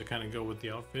weapon to kind of go with the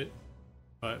outfit.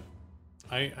 But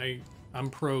I'm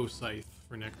pro scythe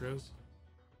for necros.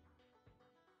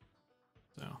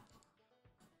 So.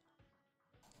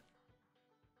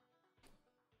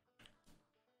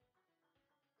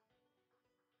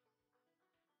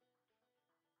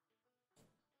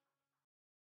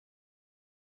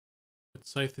 But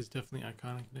scythe is definitely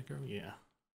iconic necro, yeah.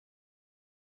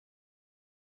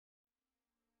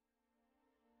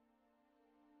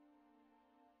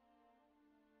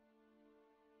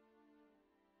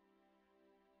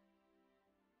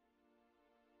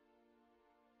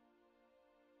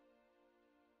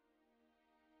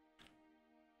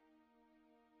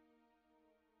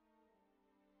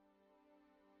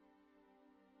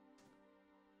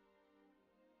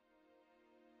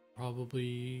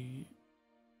 Probably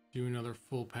do another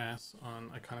full pass on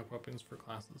iconic weapons for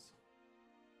classes.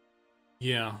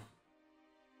 Yeah.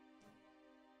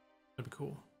 That'd be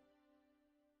cool.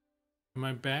 Am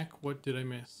I back? What did I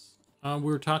miss? We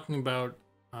were talking about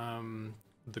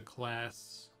the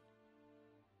class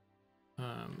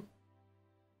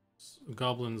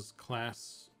Goblin's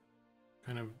class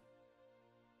kind of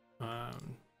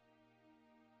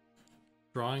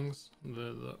drawings,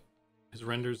 his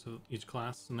renders of each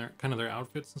class and their kind of their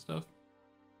outfits and stuff.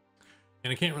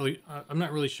 And I can't really, I'm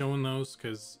not really showing those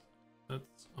because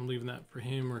I'm leaving that for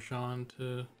him or Sean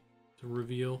to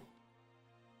reveal.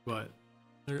 But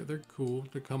they're cool.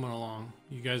 They're coming along.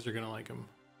 You guys are gonna like them.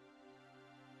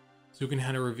 Zukan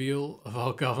had a reveal of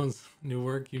all Goblin's new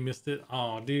work. You missed it.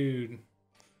 Oh, dude.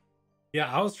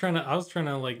 Yeah, I was trying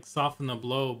to like soften the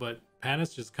blow, but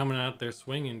Pat's just coming out there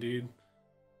swinging, dude.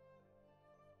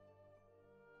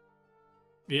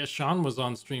 Yeah, Sean was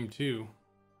on stream too.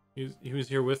 He was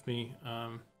here with me.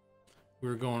 We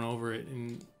were going over it,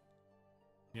 and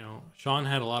you know, Sean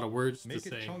had a lot of words Make to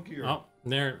it say. chunkier. Oh,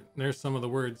 there's some of the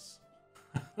words.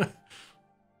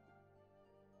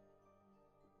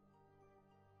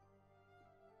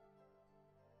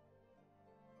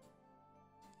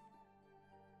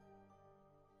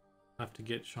 Have to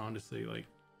get Sean to say like,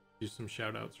 do some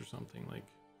shout outs or something like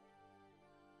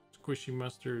squishy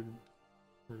mustard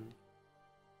or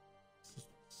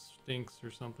stinks or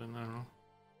something. I don't know.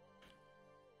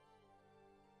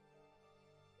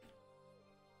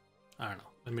 I don't know.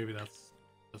 And maybe that's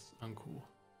uncool.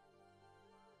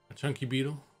 A chunky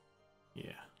beetle?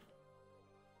 Yeah.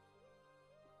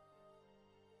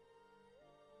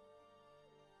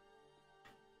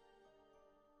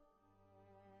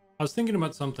 I was thinking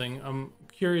about something. I'm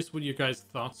curious what your guys'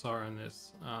 thoughts are on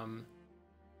this. I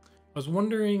was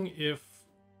wondering if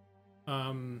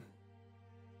how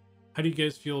do you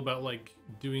guys feel about like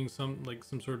doing some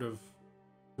sort of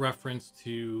reference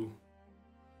to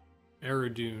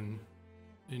Eridune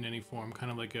in any form,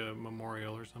 kind of like a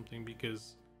memorial or something,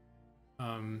 because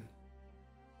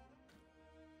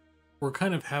we're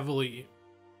kind of heavily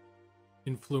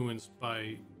influenced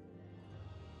by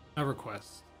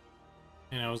EverQuest.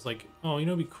 And I was like, oh, you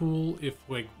know, it'd be cool if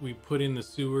like we put in the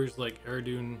sewers like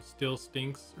Eridune still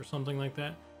stinks or something like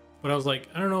that. But I was like,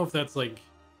 I don't know if that's like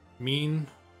mean,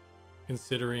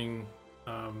 considering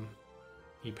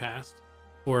he passed,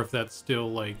 or if that's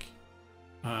still like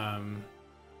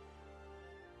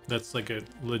that's like a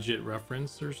legit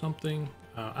reference or something.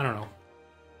 I don't know.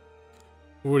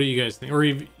 What do you guys think? Or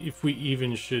if we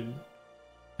even should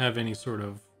have any sort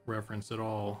of reference at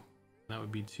all, that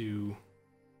would be too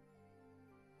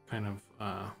kind of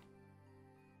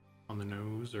on the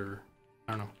nose, or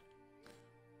I don't know.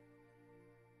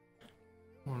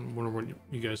 I wonder what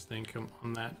you guys think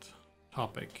on that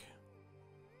topic.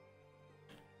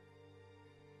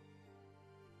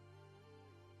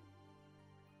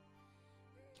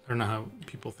 I don't know how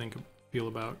people feel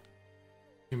about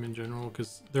him in general,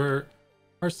 because there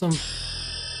are some.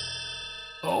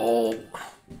 Oh,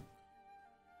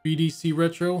 BDC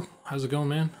Retro, how's it going,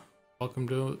 man? Welcome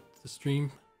to the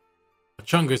stream. A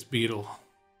Chungus Beetle.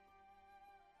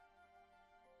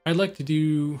 I'd like to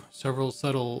do several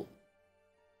subtle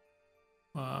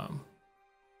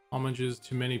homages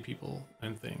to many people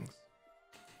and things.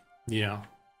 Yeah.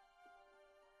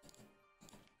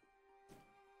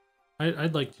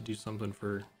 I'd like to do something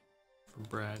for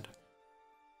Brad,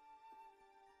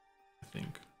 I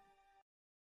think.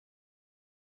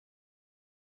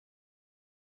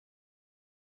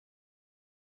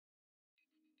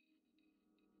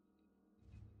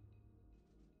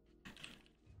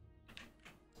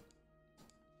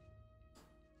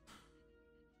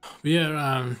 But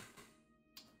yeah,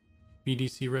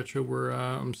 BDC Retro, where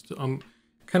I'm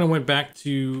kind of went back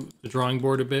to the drawing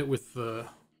board a bit with the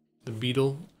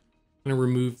Beetle. I'm gonna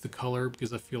remove the color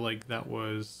because I feel like that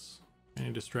was kind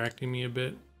of distracting me a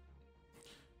bit.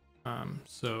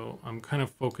 So I'm kind of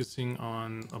focusing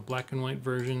on a black and white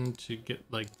version to get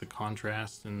like the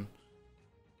contrast and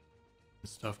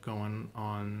stuff going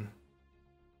on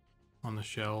the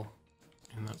shell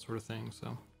and that sort of thing.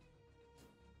 So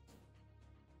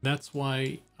that's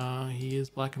why he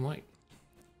is black and white.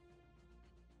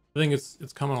 I think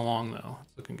it's coming along though.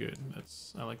 It's looking good.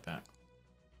 I like that.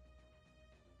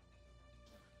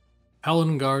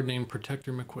 Paladin guard named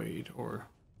Protector McQuaid, or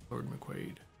Lord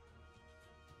McQuaid.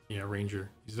 Yeah, Ranger.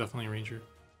 He's definitely a Ranger.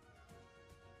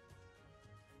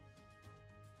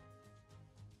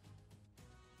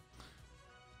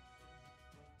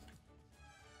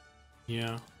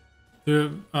 Yeah.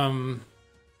 I'm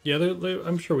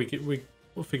sure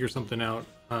we'll figure something out.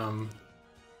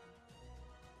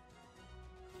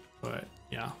 But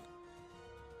yeah.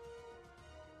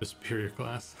 The superior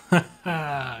class.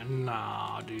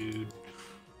 Nah, dude.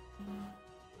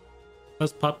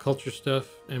 Less pop culture stuff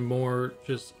and more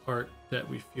just art that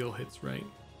we feel hits right.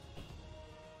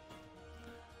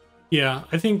 Yeah,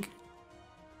 I think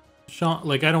Sean,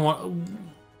 like, I don't want.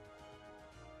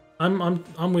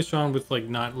 I'm with Sean with like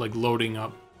not like loading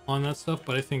up on that stuff,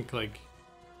 but I think like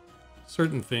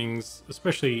certain things,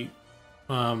 especially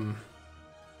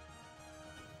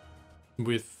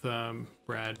with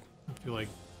Brad, I feel like,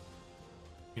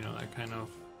 you know, that kind of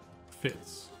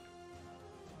fits.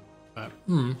 But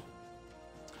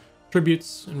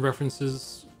tributes and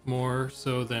references more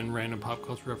so than random pop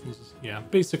culture references. Yeah,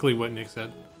 basically what Nick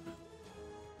said.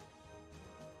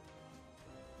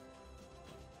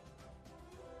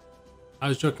 I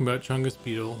was joking about Chungus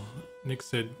Beetle. Nick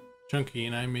said chunky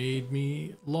and I made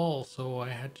me lol, so I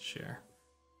had to share.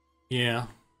 Yeah.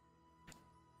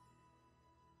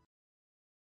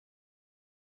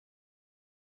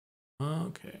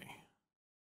 Okay.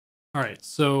 All right,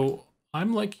 so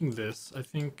I'm liking this. I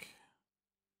think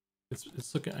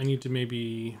it's looking. I need to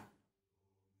maybe.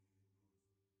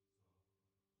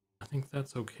 I think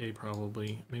that's okay.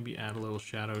 Probably maybe add a little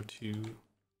shadow to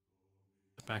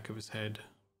the back of his head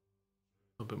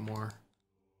a little bit more.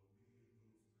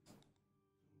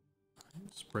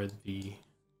 Spread the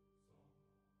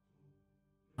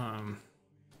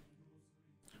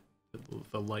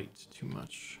the light too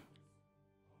much,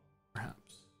 perhaps.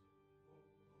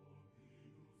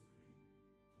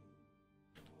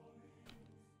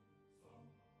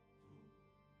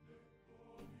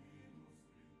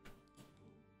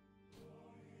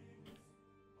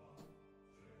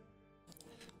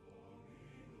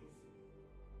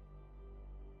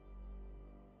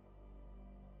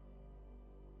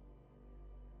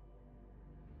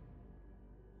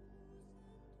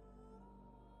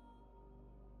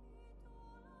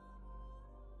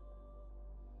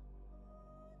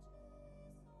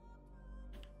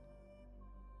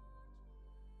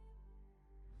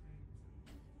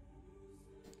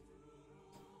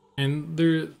 And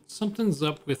there something's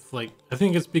up with, like, I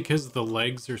think it's because the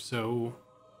legs are so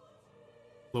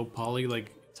low poly,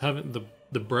 like it's having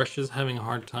the brush is having a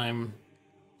hard time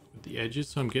with the edges,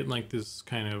 so I'm getting like this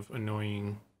kind of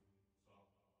annoying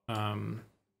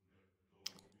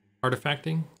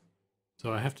artifacting.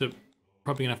 So I have to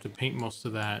probably gonna have to paint most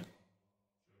of that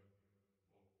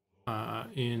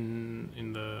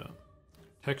in the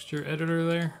texture editor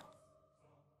there,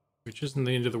 which isn't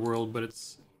the end of the world, but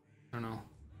it's, I don't know.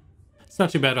 It's not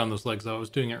too bad on those legs though. I was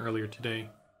doing it earlier today.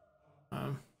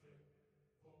 So,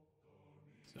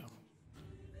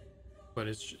 but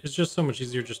it's just so much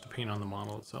easier just to paint on the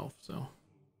model itself. So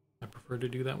I prefer to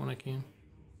do that when I can.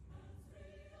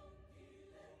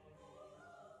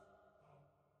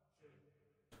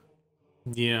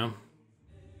 Yeah.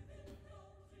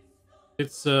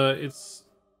 It's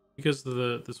because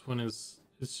this one is,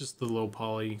 it's just the low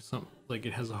poly. Some, like,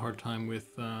 it has a hard time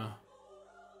with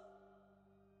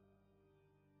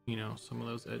you know, some of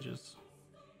those edges.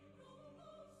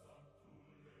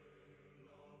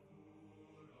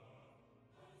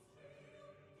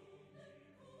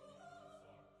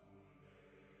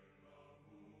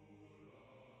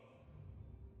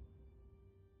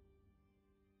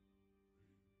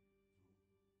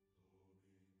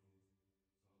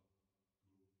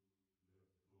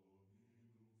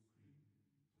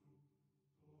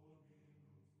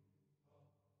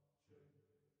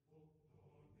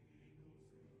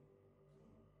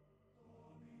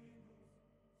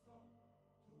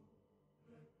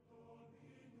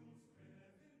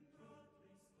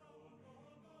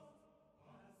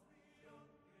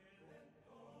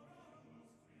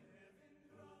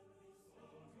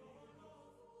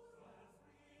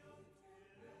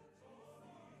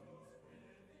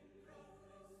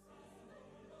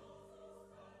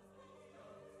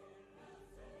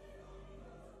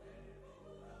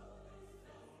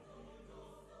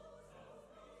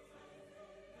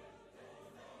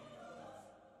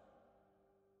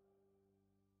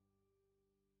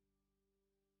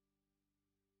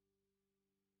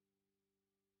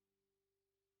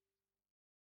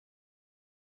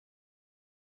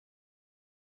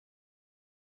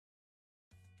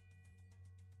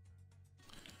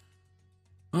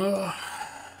 Uh,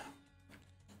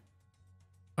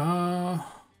 I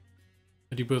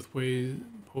do both ways,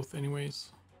 both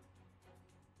anyways.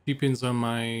 Depends on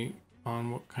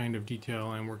what kind of detail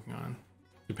I'm working on.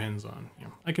 Depends on, yeah.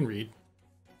 I can read.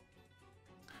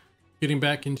 Getting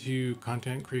back into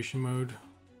content creation mode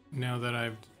now that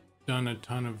I've done a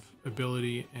ton of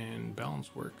ability and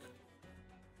balance work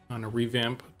on a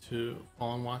revamp to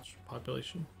Fallen Watch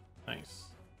population. Nice.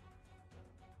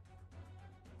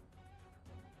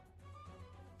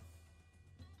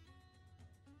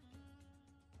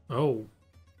 Oh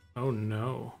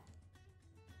no.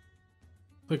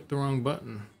 Clicked the wrong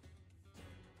button.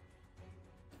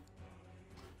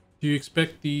 Do you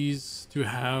expect these to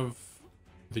have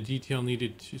the detail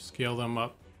needed to scale them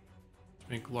up to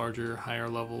make larger, higher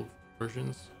level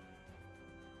versions?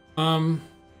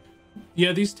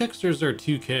 Yeah, these textures are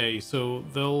 2K, so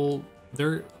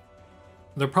they're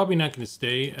probably not going to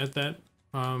stay at that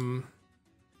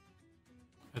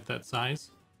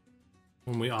size.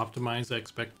 When we optimize, I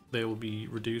expect they will be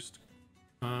reduced.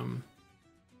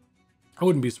 I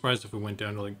wouldn't be surprised if we went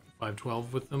down to like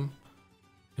 512 with them,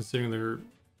 considering they're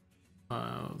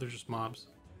just mobs.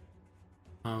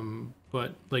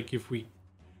 But like if we,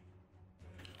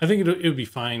 I think it would be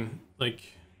fine. Like,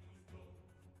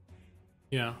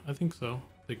 yeah, I think so.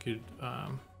 They could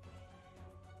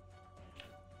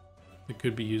it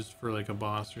could be used for like a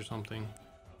boss or something.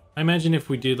 I imagine if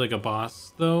we did like a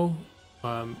boss though,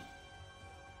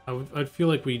 I'd feel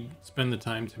like we'd spend the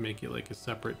time to make it like a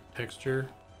separate texture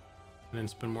and then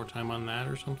spend more time on that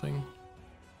or something.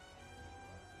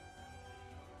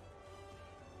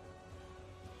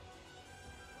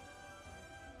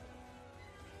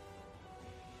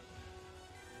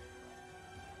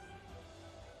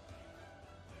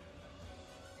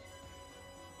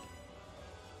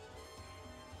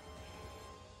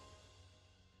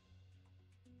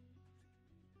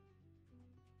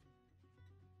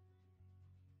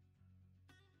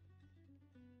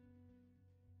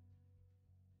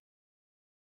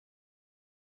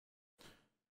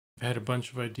 I've had a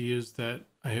bunch of ideas that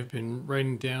I have been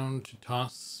writing down to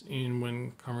toss in when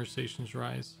conversations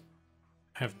rise.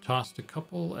 I have tossed a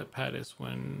couple at Pattis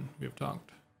when we have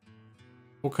talked.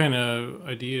 What kind of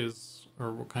ideas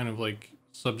or what kind of like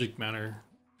subject matter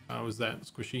was that,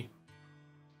 Squishy?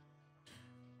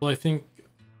 Well, I think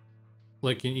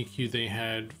like in EQ they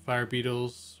had fire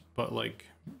beetles, but like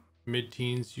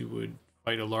mid-teens you would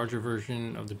fight a larger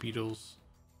version of the beetles.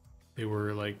 They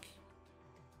were like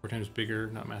 4 times bigger,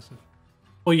 not massive.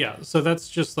 Well, yeah, so that's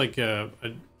just like you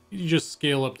just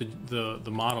scale up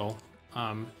the model,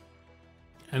 and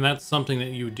that's something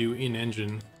that you would do in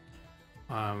engine.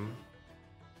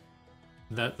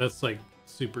 That's like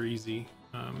super easy.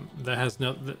 That has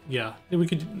no, yeah,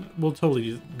 we'll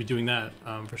totally be doing that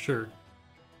for sure.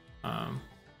 And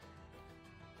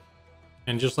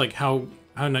just like how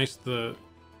nice the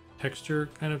texture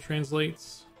kind of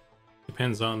translates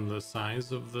depends on the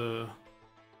size of the.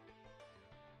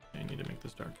 I need to make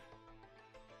this dark.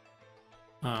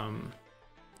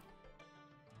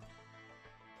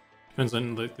 Depends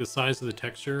on the size of the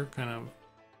texture, kind of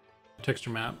texture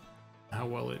map, how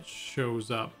well it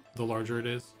shows up, the larger it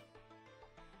is.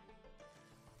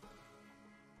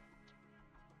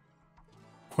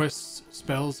 Quests,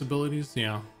 spells, abilities,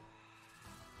 yeah.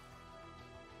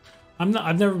 I've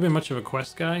never been much of a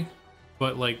quest guy,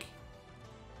 but like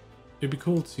it'd be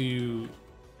cool to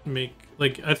make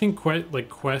like I think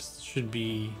quests should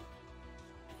be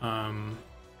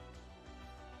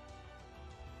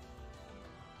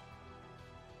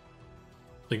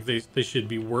like they should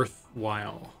be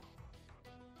worthwhile.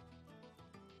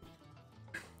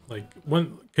 Like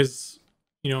because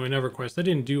you know in EverQuest I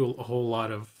didn't do a whole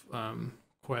lot of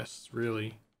quests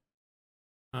really.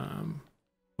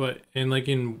 But in like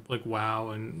WoW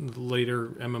and later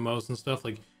MMOs and stuff,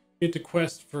 like you get to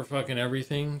quest for fucking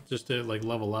everything just to like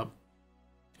level up.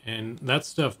 And that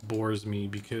stuff bores me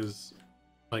because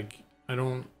like I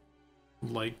don't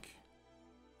like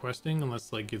questing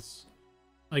unless like it's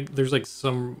like there's like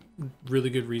some really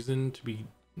good reason to be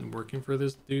working for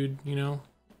this dude, you know?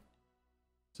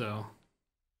 So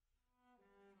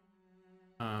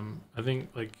I think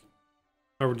like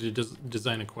if I were to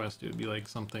design a quest, it would be like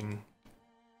something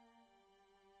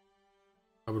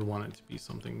I would want it to be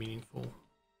something meaningful.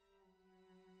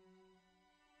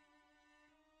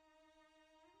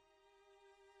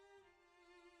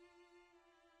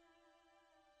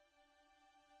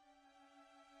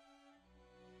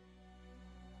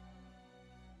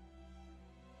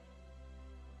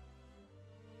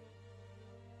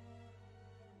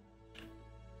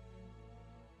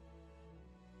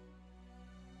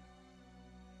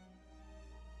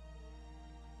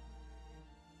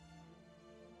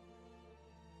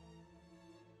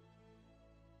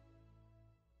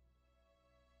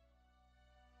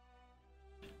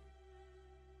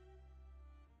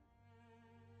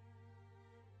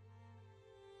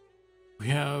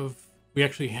 We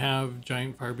actually have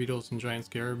giant fire beetles and giant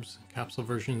scarabs capsule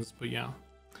versions, but yeah,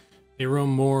 they roam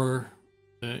more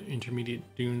the intermediate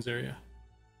dunes area.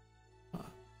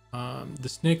 The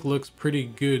snake looks pretty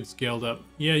good scaled up.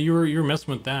 Yeah, you were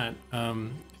messing with that.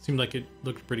 It seemed like it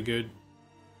looked pretty good.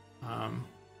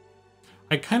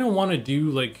 I kind of want to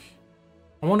do like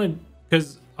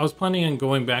because I was planning on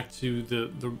going back to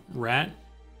the rat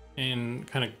and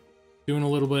kind of doing a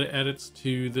little bit of edits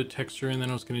to the texture, and then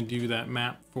I was going to do that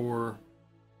map for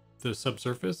the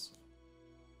subsurface,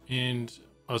 and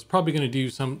I was probably going to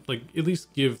do some like at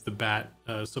least give the bat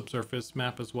a subsurface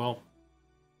map as well.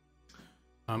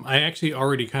 I actually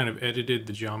already kind of edited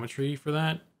the geometry for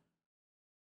that,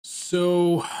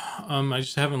 so I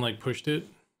just haven't like pushed it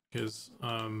because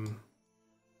I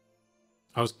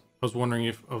was wondering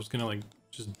if I was gonna like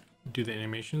just do the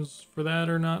animations for that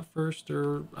or not first,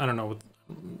 or I don't know.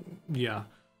 Yeah.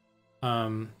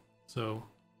 So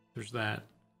there's that.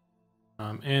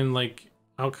 And like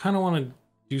I'll kind of want to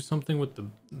do something with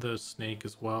the snake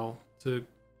as well. To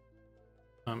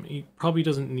he probably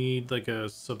doesn't need like a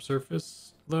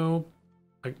subsurface though.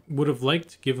 I would have liked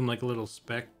to give him like a little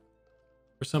speck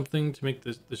or something to make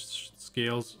the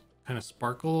scales kind of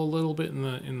sparkle a little bit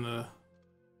in the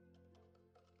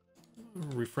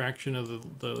refraction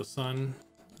of the sun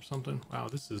or something. Wow,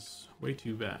 this is way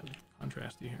too bad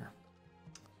contrasty here.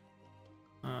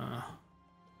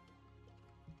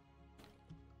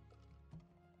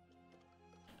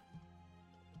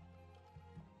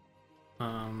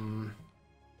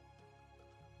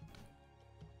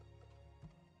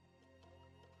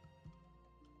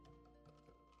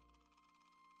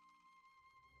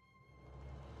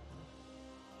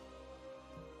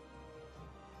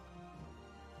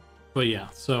 But yeah,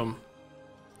 so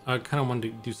I kind of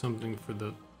wanted to do something for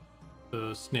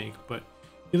the snake, but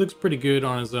he looks pretty good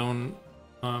on his own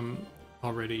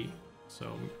already,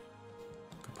 so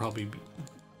could probably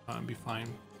be fine.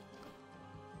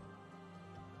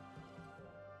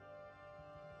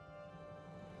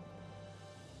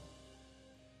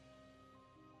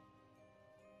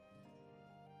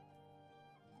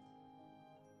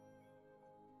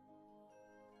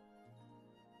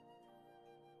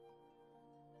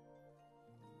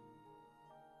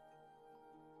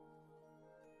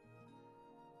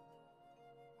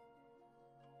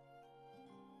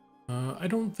 I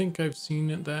don't think I've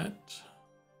seen that.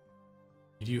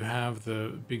 You have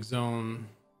the big zone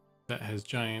that has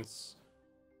giants.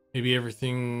 Maybe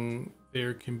everything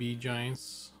there can be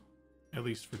giants, at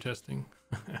least for testing.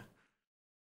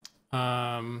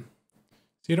 So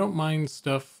you don't mind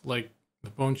stuff like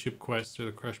the bone chip quest or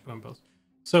the crushed bone bells.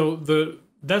 So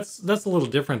that's a little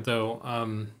different though.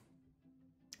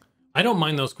 I don't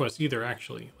mind those quests either,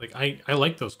 actually. Like I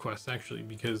like those quests actually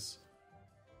because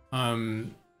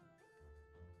kind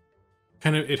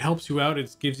of it helps you out.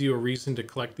 It gives you a reason to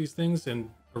collect these things and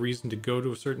a reason to go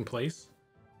to a certain place.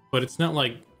 But it's not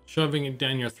like shoving it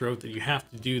down your throat that you have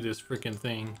to do this freaking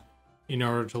thing in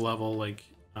order to level like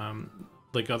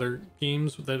other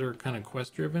games that are kind of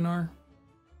quest driven are.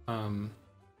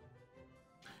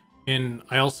 And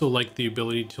I also like the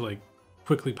ability to like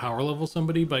quickly power level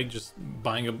somebody by just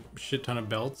buying a shit ton of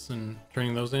belts and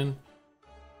turning those in.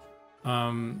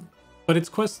 But it's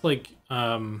quests like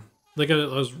I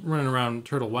was running around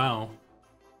Turtle WoW,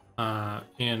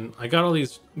 and I got all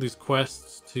these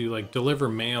quests to like deliver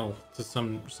mail to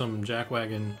some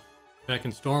jackwagon back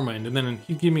in Stormwind, and then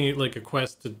he'd give me like a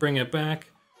quest to bring it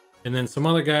back, and then some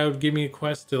other guy would give me a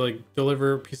quest to like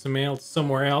deliver a piece of mail to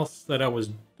somewhere else that it was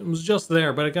just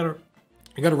there, but I gotta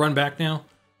run back now.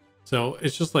 So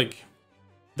it's just like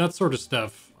that sort of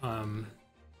stuff. I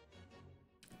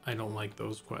don't like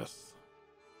those quests,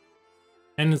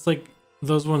 and it's like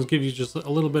those ones give you just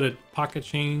a little bit of pocket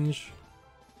change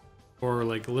or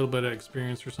like a little bit of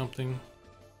experience or something.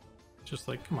 Just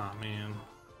like, come on, man.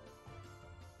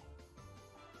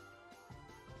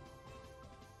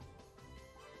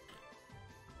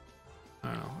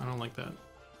 I don't know. I don't like that.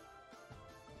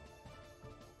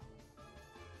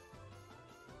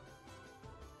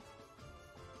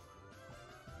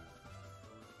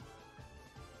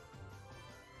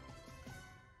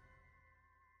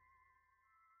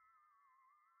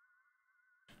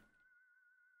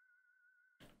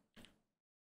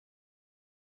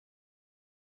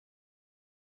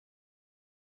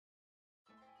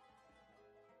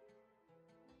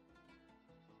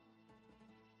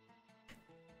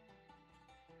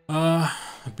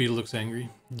 Beetle looks angry.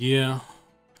 Yeah.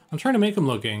 I'm trying to make him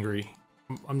look angry.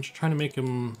 I'm just trying to make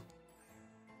him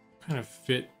kind of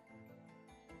fit.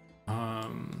 I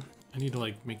need to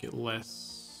like make it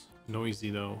less noisy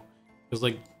though. Because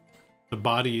like the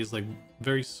body is like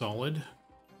very solid,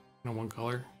 one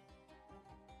color.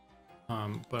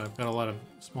 But I've got a lot of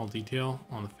small detail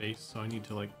on the face, so I need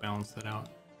to like balance that out.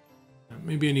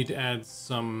 Maybe I need to add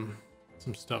some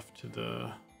stuff to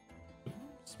the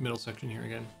middle section here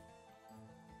again.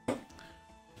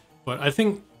 But I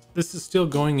think this is still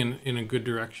going in a good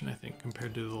direction, I think,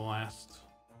 compared to the last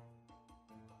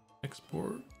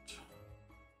export.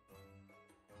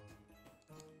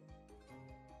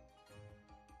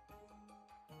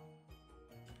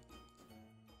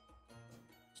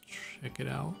 Let's check it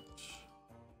out.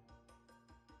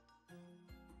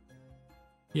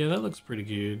 Yeah, that looks pretty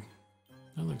good.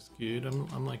 That looks good.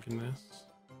 I'm liking this.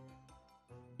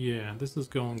 Yeah, this is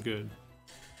going good.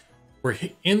 We're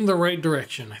in the right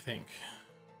direction, I think.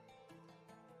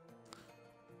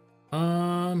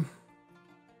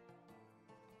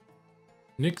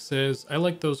 Nick says, I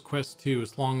like those quests too,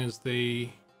 as long as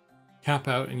they cap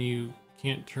out and you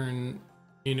can't turn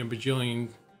in a bajillion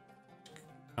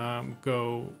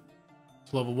go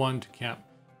to level 1 to cap.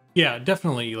 Yeah,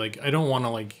 definitely. Like, I don't want to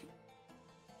like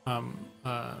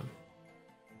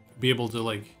be able to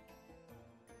like,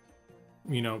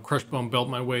 you know, crush bone belt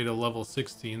my way to level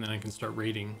 60 and then I can start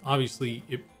raiding. Obviously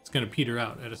it's going to peter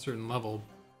out at a certain level.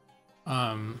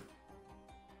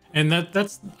 And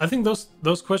that's I think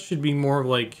those quests should be more of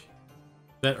like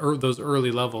that, those early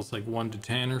levels, like 1 to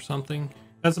 10 or something.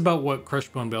 That's about what crush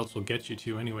bone belts will get you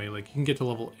to anyway. Like you can get to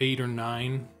level 8 or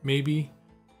 9 maybe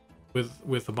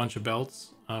with a bunch of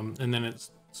belts, and then it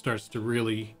starts to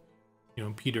really, you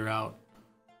know, peter out,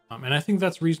 and I think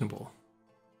that's reasonable.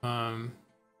 I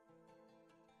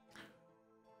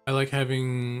like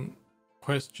having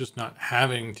quests, just not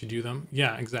having to do them.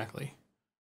 Yeah, exactly.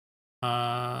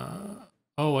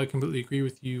 Oh, I completely agree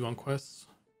with you on quests,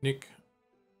 Nick.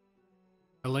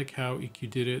 I like how EQ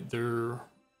did it. There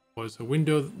was a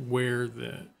window where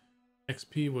the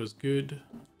XP was good,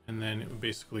 and then it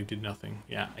basically did nothing.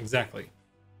 Yeah, exactly.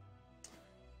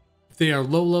 If they are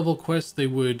low-level quests, they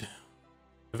would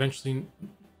eventually,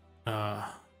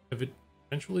 if it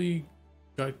eventually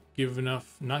not give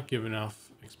enough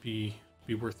XP to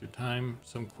be worth your time.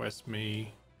 Some quests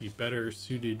may be better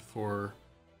suited for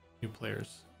new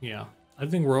players. Yeah, I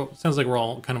think sounds like we're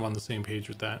all kind of on the same page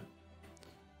with that.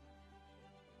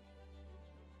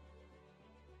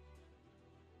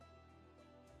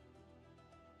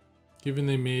 Given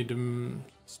they made them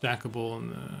stackable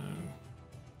and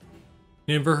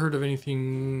never heard of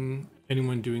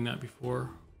anyone doing that before.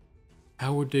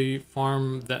 How would they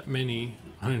farm that many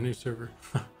on a new server?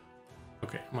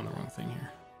 Okay, I'm on the wrong thing here.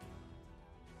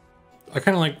 I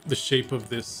kind of like the shape of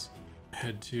this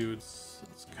head too. It's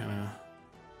kind of,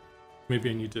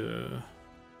 maybe I need to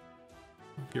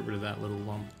get rid of that little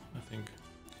lump, I think.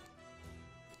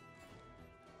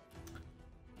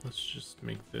 Let's just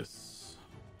make this.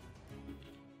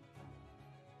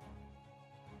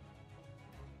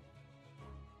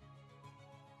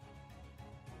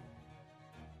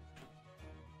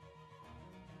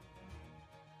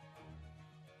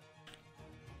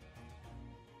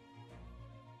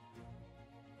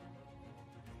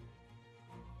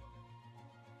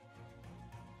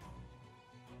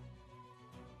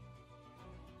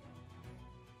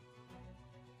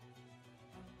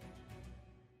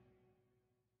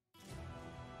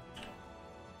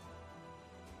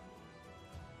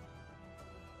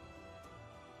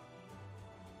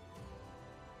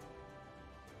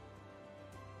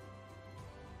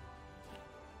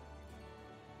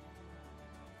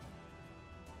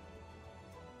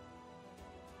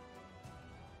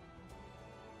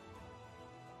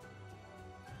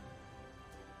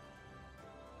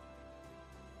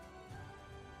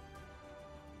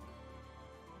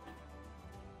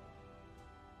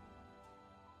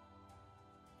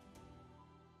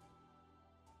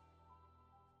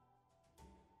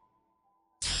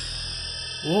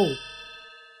 Whoa.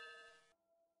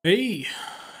 Hey.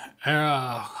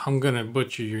 I'm gonna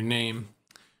butcher your name.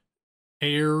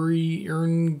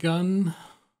 Gun.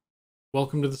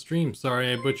 Welcome to the stream.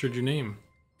 Sorry I butchered your name.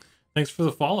 Thanks for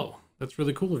the follow. That's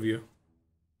really cool of you.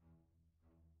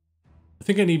 I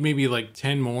think I need maybe like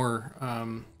 10 more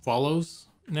follows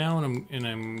now, and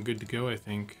I'm good to go. I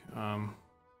think I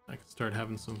can start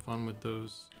having some fun with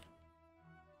those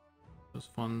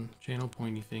fun channel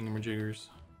pointy thingamajiggers.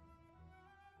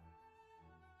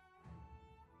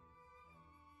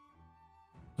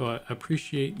 So I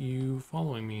appreciate you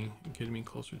following me and getting me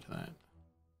closer to that.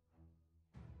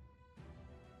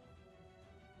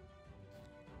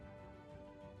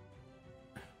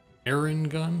 Gun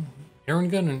and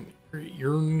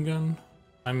Gun.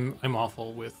 I'm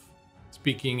awful with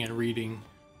speaking and reading.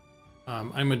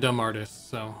 I'm a dumb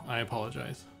artist, so I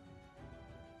apologize.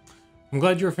 I'm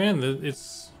glad you're a fan.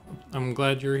 I'm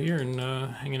glad you're here and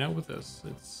hanging out with us.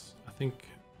 I think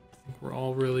we're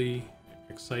all really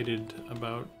excited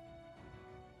about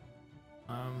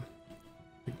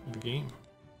the game.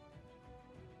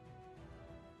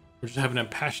 We're just having a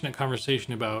passionate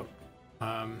conversation about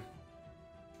how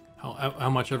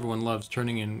much everyone loves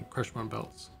turning in Crushbone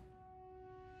belts.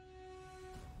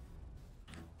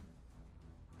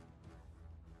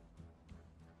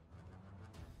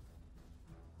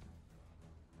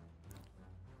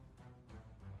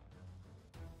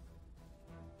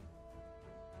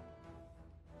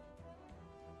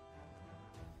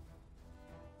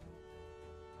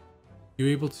 You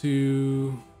able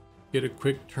to get a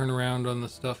quick turnaround on the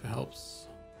stuff? It helps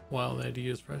while the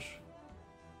idea is fresh.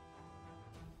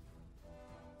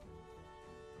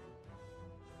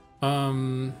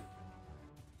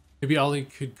 Maybe Ollie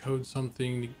could code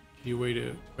something to give you a way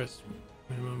to quest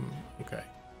minimum. Okay.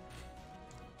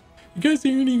 You guys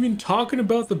aren't even talking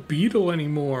about the Beetle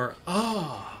anymore.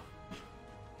 Ah.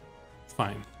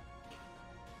 Fine.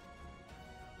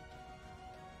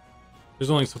 There's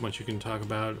only so much you can talk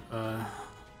about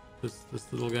this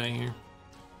little guy here.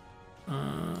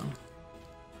 Let's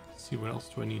see, what else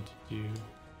do I need to do?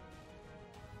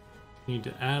 Need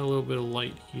to add a little bit of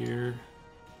light here.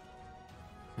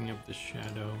 Bring up the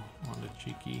shadow on the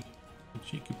cheeky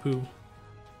poo.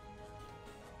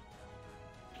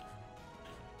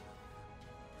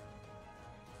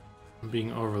 I'm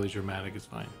being overly dramatic, it's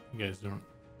fine. You guys don't.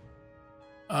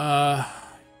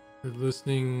 For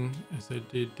listening as I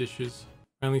did dishes.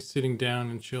 Finally sitting down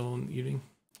and chill and eating.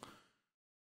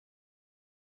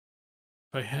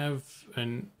 If I have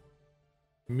an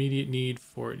immediate need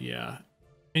for it, yeah.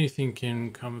 Anything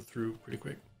can come through pretty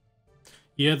quick.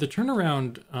 Yeah, the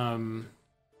turnaround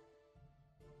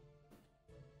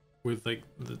with like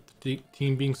the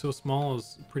team being so small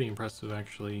is pretty impressive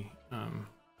actually.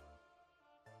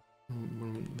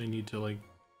 When they need to like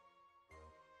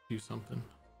do something.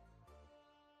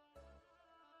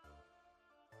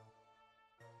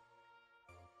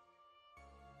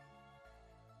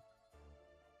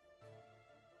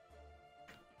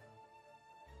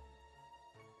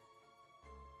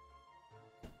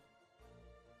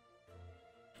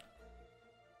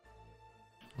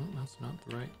 Oh, that's not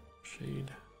the right shade.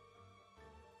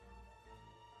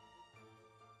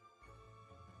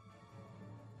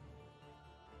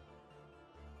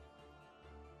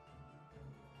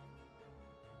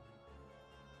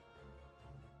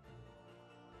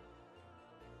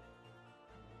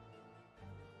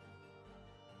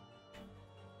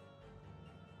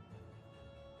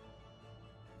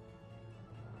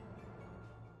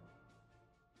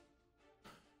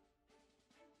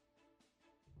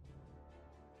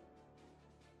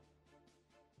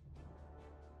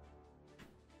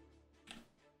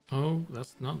 Oh,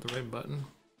 that's not the right button.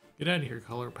 Get out of here,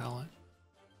 color palette.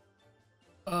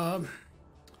 But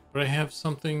I have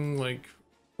something like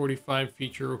 45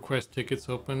 feature request tickets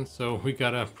open, so we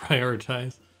gotta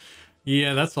prioritize.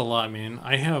 Yeah, that's a lot, man.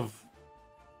 I have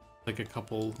like a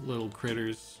couple little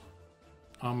critters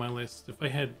on my list. If I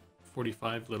had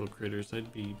 45 little critters,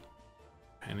 I'd be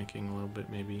panicking a little bit,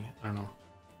 maybe. I don't know.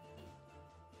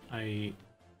 I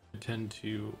tend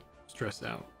to stress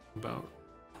out about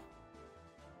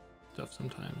stuff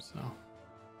sometimes, so.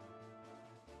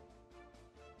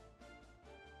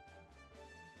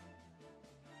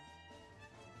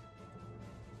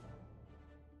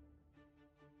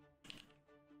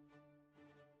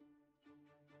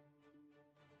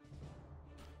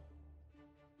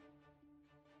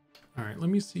 All right, let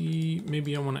me see.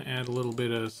 Maybe I want to add a little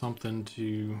bit of something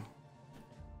to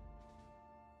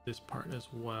this part as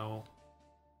well.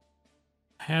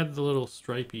 Had the little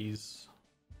stripies.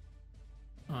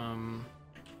 I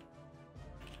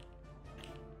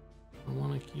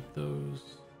want to keep those.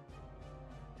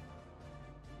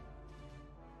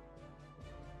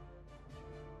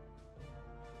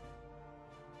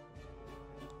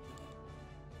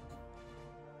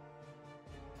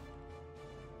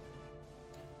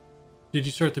 Did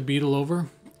you start the Beetle over?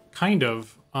 Kind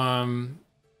of. I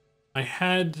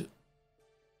had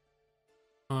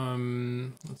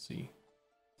let's see.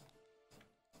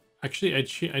 Actually, I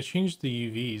changed the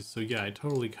UVs, so yeah, I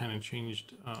totally kind of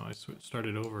changed. I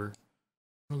started over.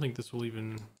 I don't think this will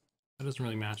even. That doesn't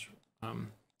really match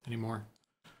anymore.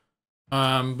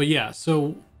 But yeah,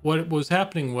 so what was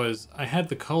happening was I had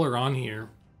the color on here,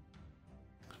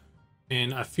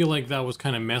 and I feel like that was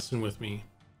kind of messing with me,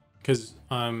 because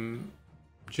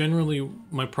generally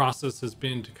my process has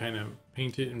been to kind of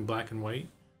paint it in black and white,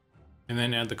 and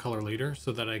then add the color later,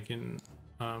 so that I can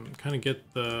kind of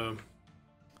get the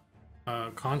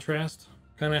contrast,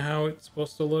 kind of how it's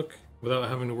supposed to look, without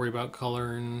having to worry about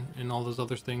color and all those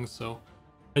other things. So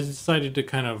I decided to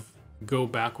kind of go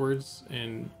backwards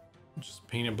and just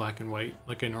paint it black and white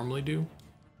like I normally do.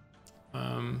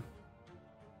 And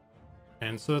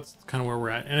so that's kind of where we're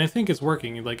at, and I think it's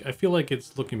working. Like, I feel like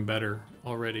it's looking better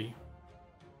already.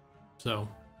 So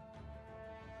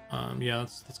yeah,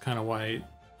 that's kind of why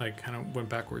I kind of went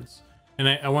backwards, and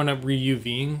I wound up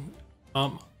re-UVing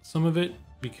some of it,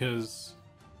 because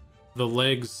the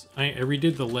legs, I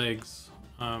redid the legs.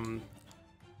 I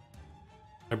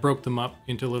broke them up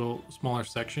into little smaller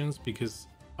sections, because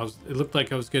it looked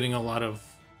like I was getting a lot of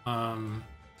kind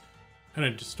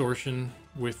of distortion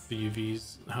with the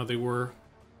UVs, how they were,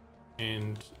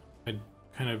 and I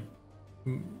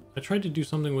tried to do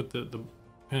something with the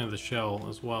kind of the shell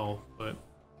as well, but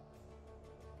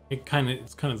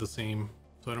it's kind of the same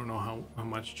so I don't know how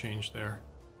much changed there.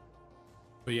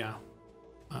 But yeah,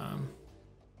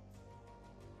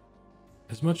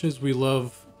 as much as we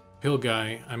love Pill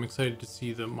Guy, I'm excited to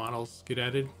see the models get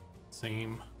added.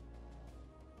 Same.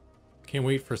 Can't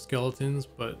wait for skeletons,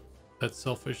 but that's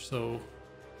selfish, so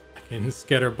I can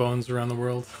scatter bones around the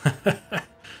world.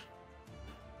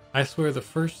 I swear the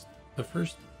first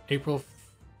April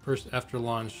 1st after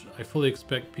launch, I fully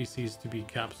expect PCs to be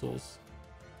capsules.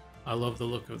 I love the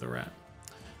look of the rat.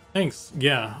 Thanks.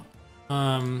 Yeah.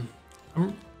 The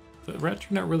rat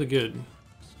turned out really good.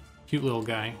 Cute little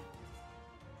guy.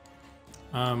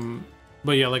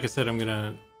 But yeah, like I said,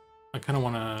 I kind of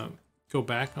want to go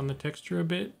back on the texture a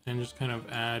bit and just kind of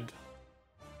add.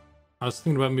 I was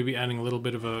thinking about maybe adding a little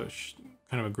bit of a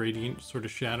kind of a gradient sort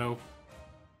of shadow.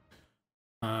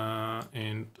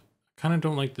 And kind of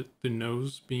don't like the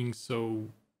nose being so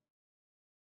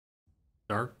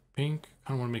dark pink.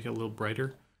 Kind of want to make it a little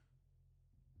brighter.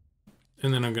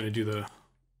 And then I'm going to do the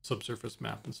subsurface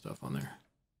map and stuff on there.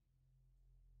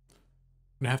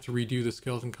 I'm going to have to redo the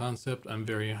skeleton concept. I'm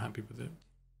very happy with it.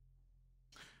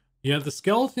 Yeah, the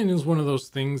skeleton is one of those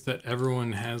things that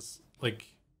everyone has, like,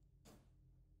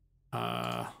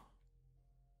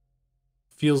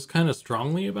 feels kind of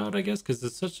strongly about, I guess, because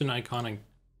it's such an iconic...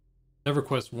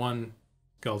 EverQuest 1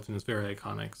 skeleton is very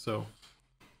iconic, so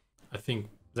I think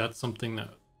that's something that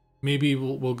maybe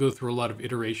we'll go through a lot of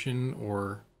iteration,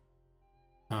 or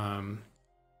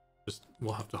just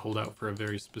we'll have to hold out for a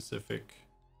very specific,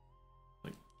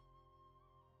 like,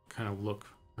 kind of look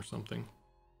or something.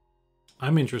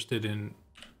 I'm interested in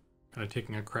kind of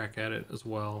taking a crack at it as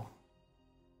well.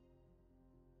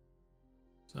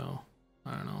 So,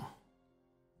 I don't know.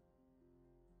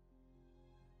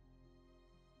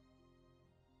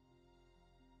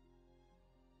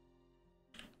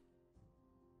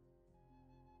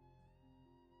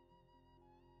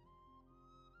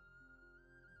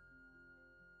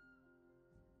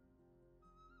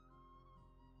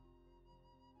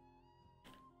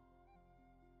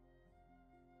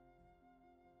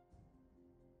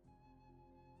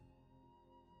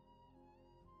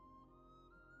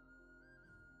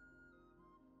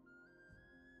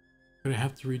 Gonna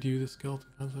have to redo the skeleton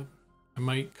concept. I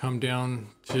might come down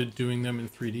to doing them in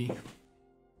 3D.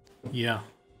 Yeah.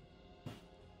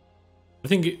 I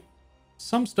think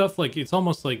some stuff, like, it's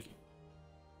almost like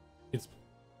it's,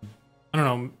 I don't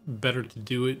know, better to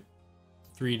do it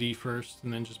 3D first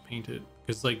and then just paint it.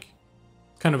 Because, like,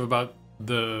 it's kind of about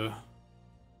the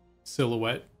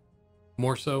silhouette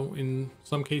more so in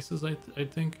some cases, I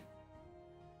think.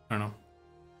 I don't know.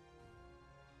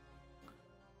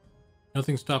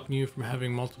 Nothing stopping you from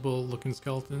having multiple looking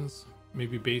skeletons,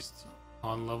 maybe based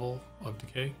on level of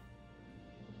decay.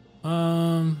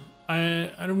 I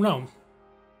don't know.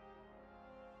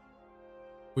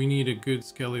 We need a good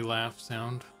skelly laugh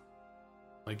sound,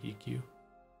 like EQ.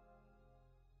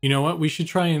 You know what? We should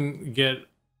try and get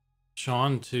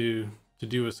Sean to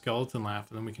do a skeleton laugh,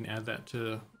 and then we can add that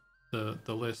to the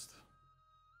list.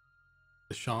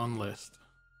 The Sean list.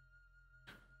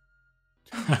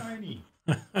 Too shiny.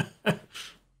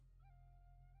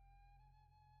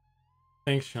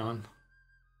 Thanks, Sean.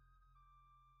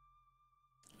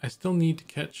 I still need to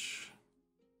catch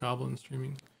Goblin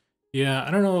streaming. Yeah,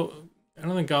 I don't know. I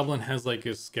don't think Goblin has like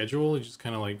a schedule. He just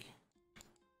kind of like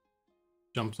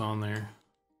jumps on there.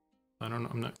 I don't know.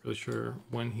 I'm not really sure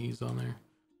when he's on there.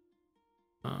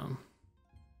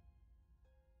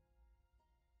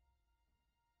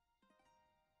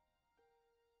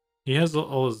 He has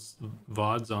all his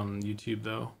VODs on YouTube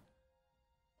though,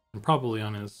 and probably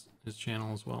on his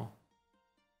channel as well.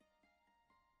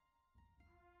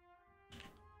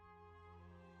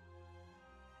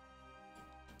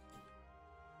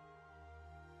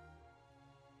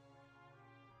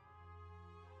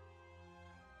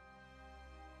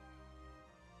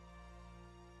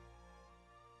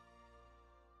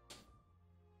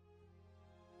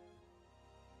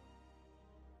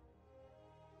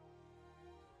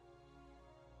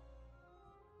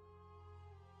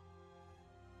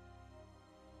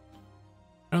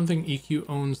 I don't think EQ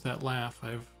owns that laugh.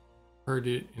 I've heard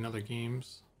it in other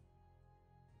games.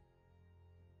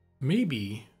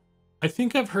 Maybe. I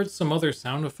think I've heard some other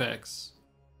sound effects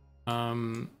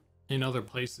in other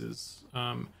places.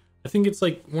 I think it's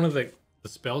like one of the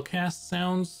spellcast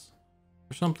sounds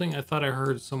or something. I thought I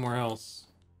heard somewhere else.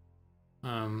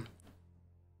 But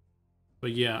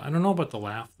yeah, I don't know about the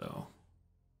laugh though.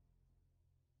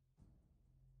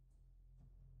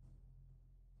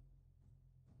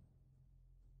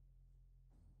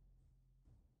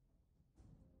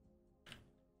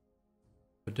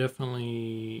 But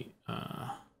definitely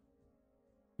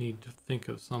need to think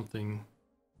of something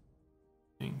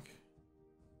think.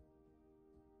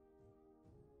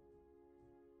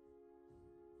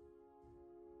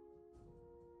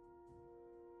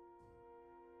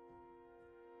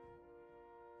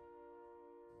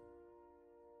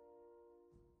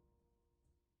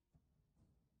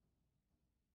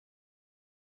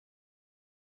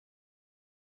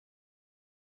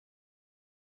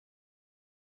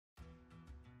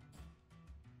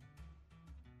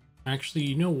 Actually,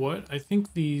 you know what? I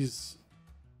think these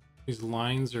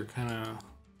lines are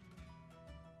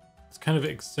it's kind of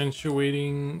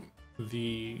accentuating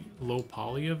the low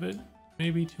poly of it,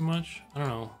 maybe too much. I don't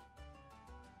know.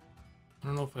 I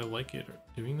don't know if I like it or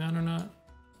doing that or not.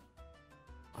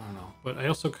 I don't know. But I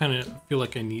also kind of feel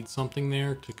like I need something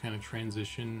there to kind of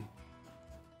transition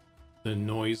the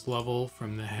noise level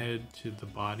from the head to the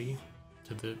body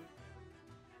to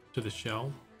the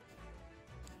shell.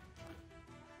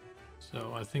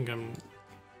 So I think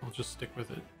I'll just stick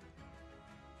with it.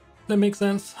 That makes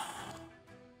sense.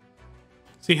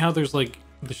 See how there's like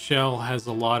the shell has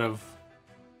a lot of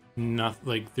nothing,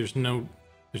 like there's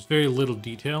very little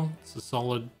detail. It's a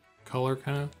solid color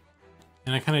kind of.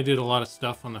 And I kind of did a lot of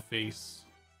stuff on the face,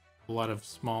 a lot of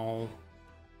small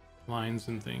lines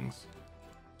and things.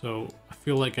 So I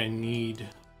feel like I need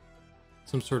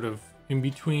some sort of in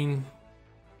between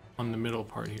on the middle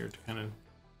part here to kind of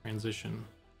transition.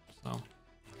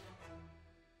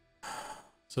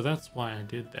 So that's why I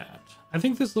did that. I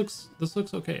think this looks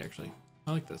okay actually.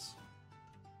 I like this.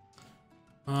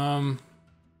 And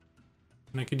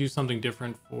I could do something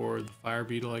different for the fire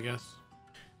beetle, I guess.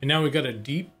 And now we got a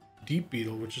deep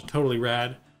beetle, which is totally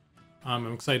rad.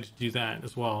 I'm excited to do that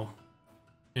as well.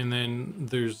 And then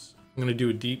I'm gonna do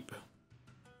a deep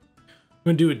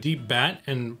bat,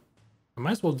 and I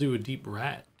might as well do a deep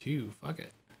rat too. Fuck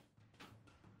it.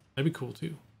 That'd be cool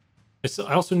too.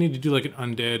 I also need to do like an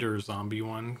undead or a zombie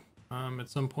one at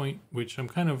some point, which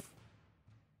I've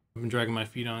been dragging my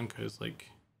feet on because like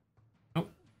I don't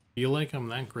feel like I'm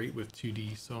that great with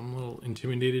 2D, so I'm a little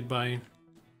intimidated by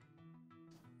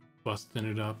busting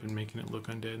it up and making it look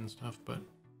undead and stuff. But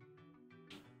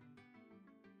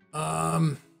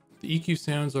the EQ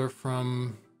sounds are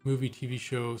from movie TV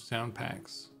show sound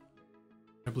packs.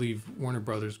 I believe Warner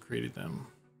Brothers created them.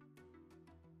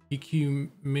 EQ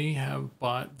may have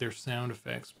bought their sound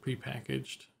effects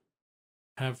prepackaged.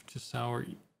 Have to scour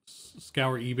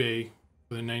eBay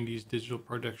for the 90s digital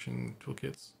production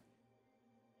toolkits.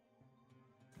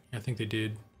 I think they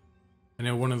did. I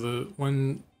know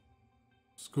one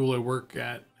school I work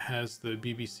at has the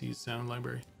BBC sound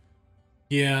library.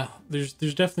 Yeah, there's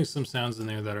definitely some sounds in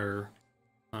there that are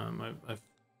I've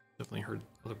definitely heard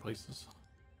other places.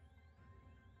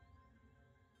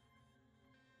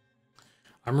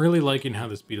 I'm really liking how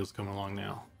this beetle's coming along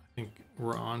now. I think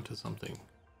we're on to something.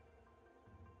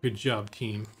 Good job,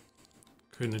 team.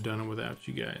 Couldn't have done it without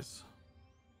you guys.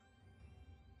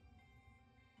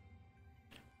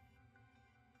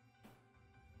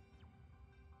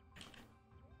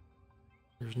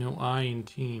 There's no I in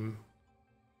team.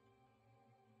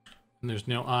 And there's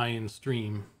no I in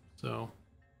stream, so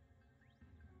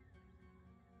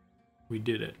we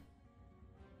did it.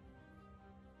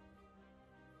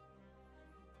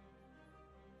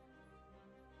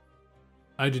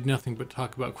 I did nothing but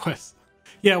talk about quests.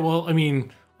 Yeah, well, I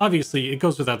mean, obviously, it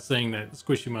goes without saying that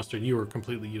Squishy Mustard, you were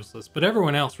completely useless, but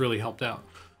everyone else really helped out.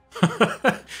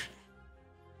 I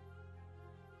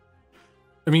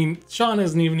mean, Sean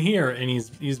isn't even here, and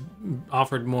he's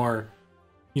offered more,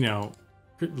 you know,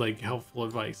 like helpful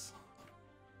advice.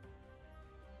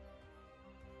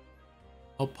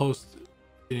 I'll post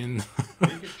in.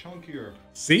 Make it chunkier.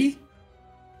 See?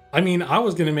 I mean, I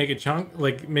was gonna make it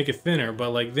make it thinner,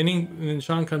 but like then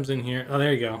Sean comes in here. Oh,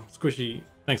 there you go, Squishy.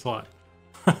 Thanks a lot.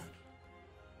 All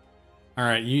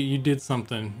right, you did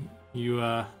something. You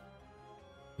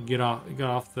got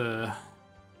off the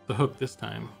hook this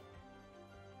time.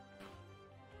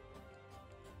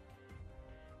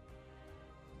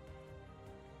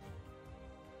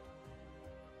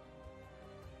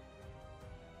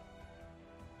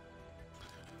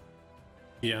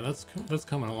 Yeah, that's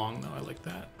coming along though. I like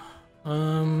that.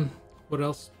 What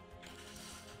else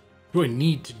do I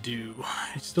need to do?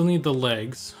 I still need the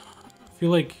legs. I feel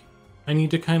like I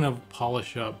need to kind of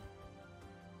polish up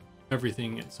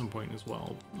everything at some point as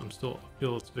well. I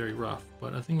feel it's very rough,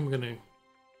 but I think I'm gonna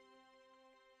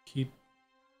keep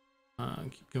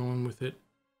going with it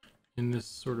in this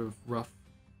sort of rough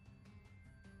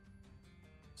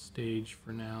stage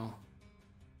for now.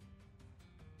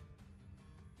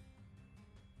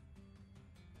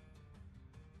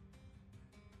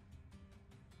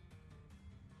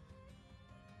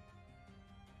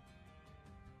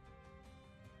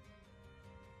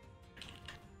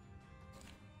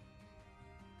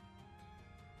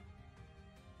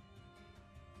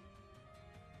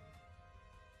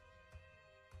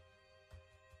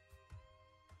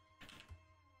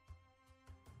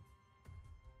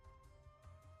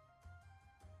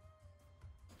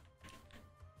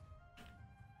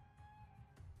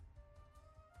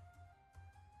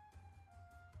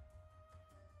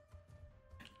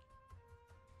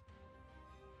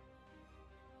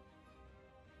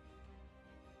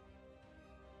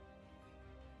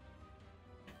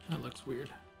 That looks weird.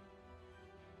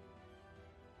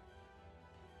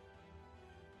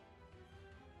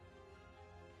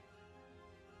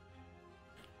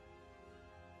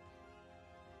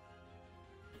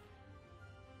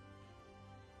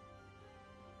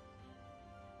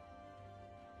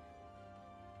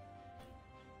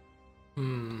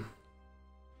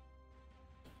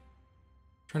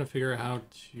 Trying to figure out how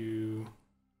to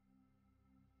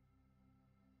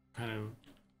kind of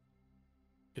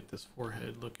get this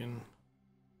forehead looking.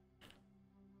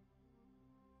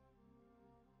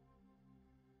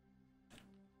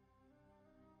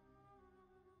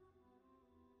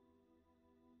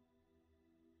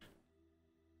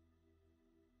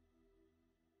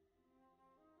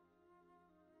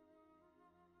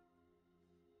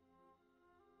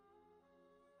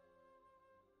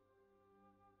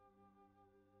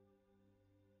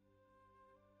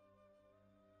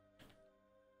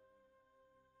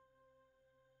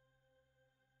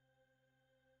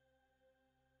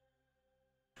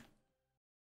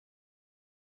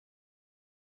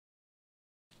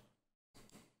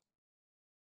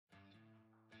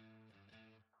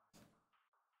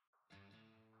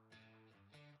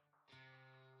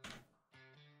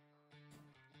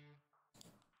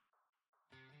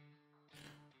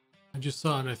 I just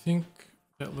saw it. I think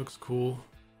that looks cool.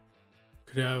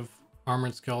 Could have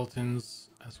armored skeletons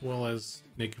as well as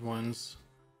naked ones.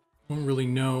 Won't really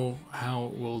know how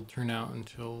it will turn out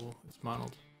until it's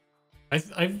modeled. I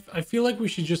feel like we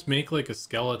should just make like a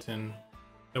skeleton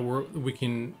that we're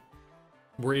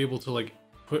able to like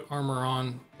put armor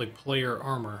on, like player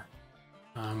armor.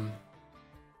 I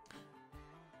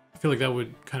feel like that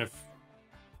would kind of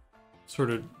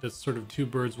that's sort of two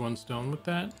birds, one stone with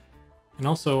that. And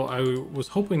also I was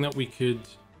hoping that we could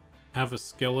have a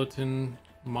skeleton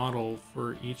model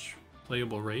for each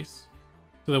playable race,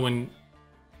 so that when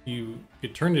you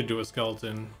get turned into a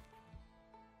skeleton,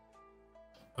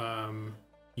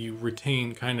 you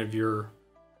retain kind of your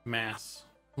mass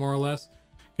more or less,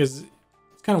 because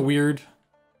it's kind of weird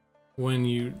when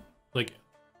you like,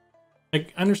 I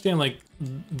understand like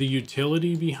the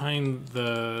utility behind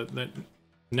that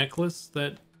necklace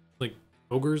that like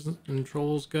ogres and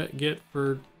trolls get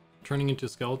for turning into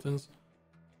skeletons,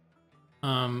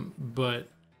 but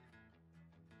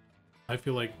I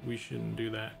feel like we shouldn't do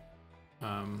that.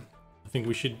 I think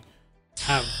we should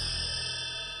have...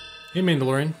 Hey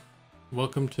Mandalorian,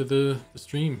 welcome to the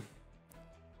stream.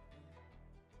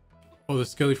 Oh, the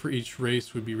skelly for each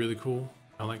race would be really cool.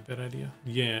 I like that idea.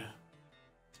 Yeah,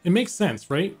 it makes sense,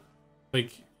 right?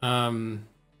 Like,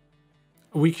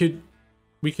 we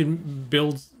could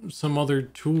build some other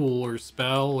tool or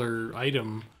spell or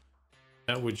item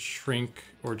that would shrink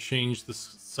or change the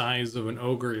size of an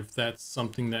ogre, if that's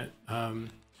something that I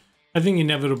think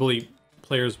inevitably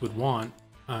players would want.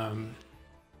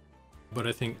 But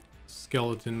I think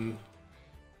skeleton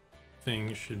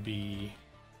thing should be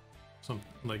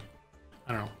something like,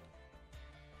 I don't know.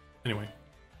 Anyway.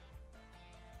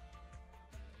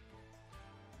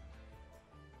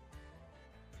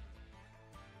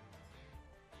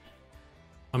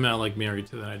 I'm not like married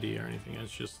to that idea or anything.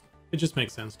 It just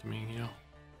makes sense to me, you know?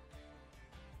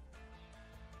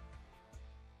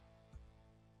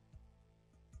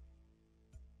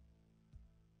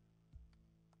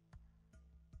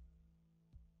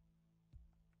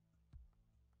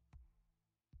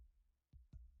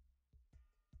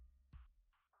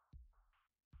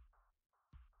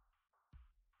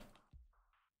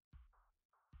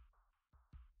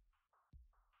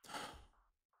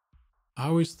 I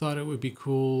always thought it would be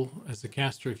cool as a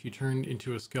caster if you turned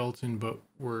into a skeleton but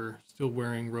were still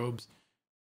wearing robes,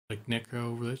 like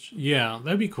Necro Lich. Yeah,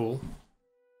 that'd be cool.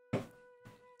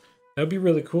 That'd be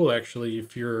really cool, actually,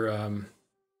 if you're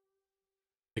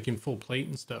like in full plate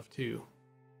and stuff too.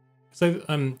 Because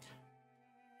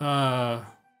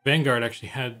Vanguard actually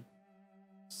had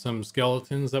some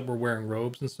skeletons that were wearing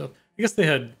robes and stuff. I guess they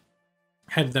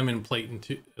had them in plate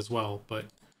and as well, but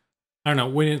I don't know,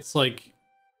 when it's like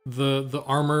the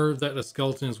armor that a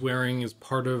skeleton is wearing is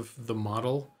part of the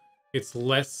model, it's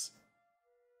less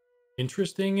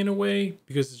interesting in a way,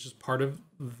 because it's just part of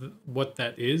what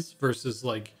that is, versus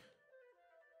like,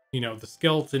 you know, the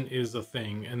skeleton is a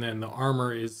thing and then the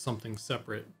armor is something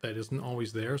separate that isn't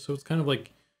always there. So it's kind of like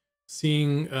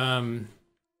seeing a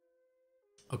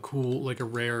cool, like a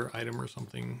rare item or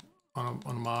something on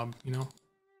a mob, you know?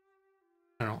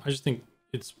 I don't know, I just think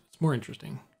it's more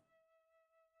interesting.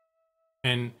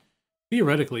 And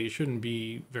theoretically, it shouldn't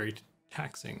be very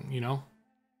taxing, you know?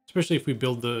 Especially if we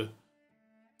build the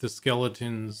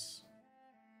skeletons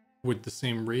with the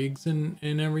same rigs and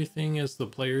everything as the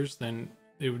players, then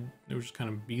it would just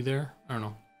kind of be there. I don't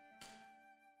know.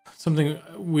 something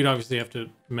we'd obviously have to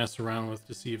mess around with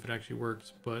to see if it actually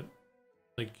works, but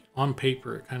like on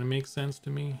paper it kind of makes sense to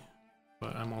me,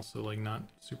 but I'm also like not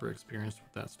super experienced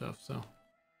with that stuff, so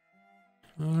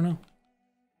I don't know.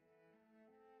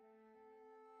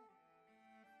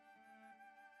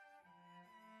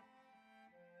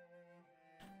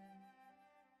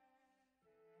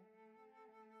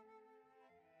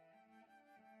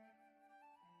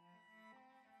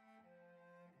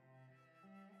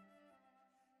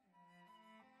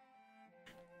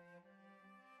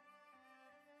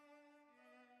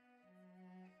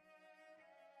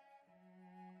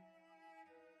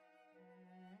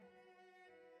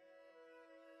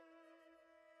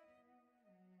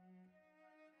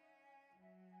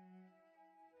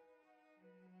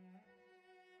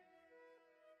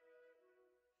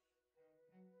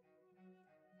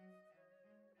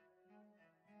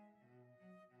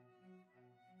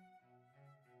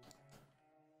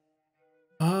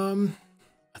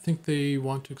 I think they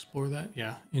want to explore that.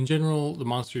 Yeah. In general, the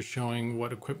monsters showing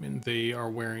what equipment they are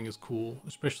wearing is cool,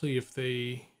 especially if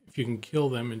you can kill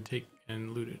them and take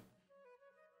and loot it.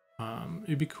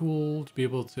 It'd be cool to be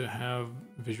able to have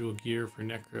visual gear for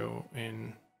Necro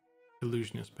and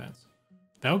Illusionist pets.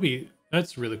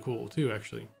 That's really cool too,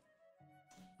 actually.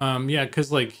 Yeah,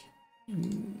 because like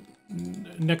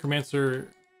Necromancer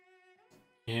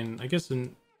and I guess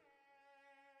in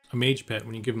a mage pet,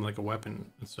 when you give them like a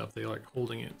weapon and stuff, they like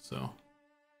holding it. So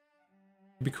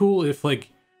it'd be cool if like,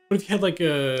 what if you had like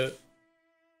a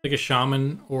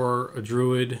shaman or a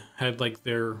druid had like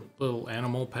their little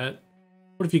animal pet?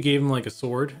 What if you gave them like a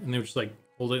sword and they would just like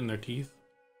hold it in their teeth?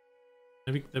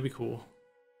 That'd be cool.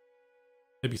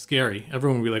 That'd be scary.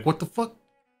 Everyone would be like, "What the fuck?"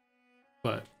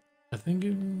 But I think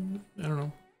I don't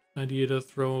know, idea to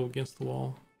throw against the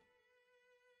wall.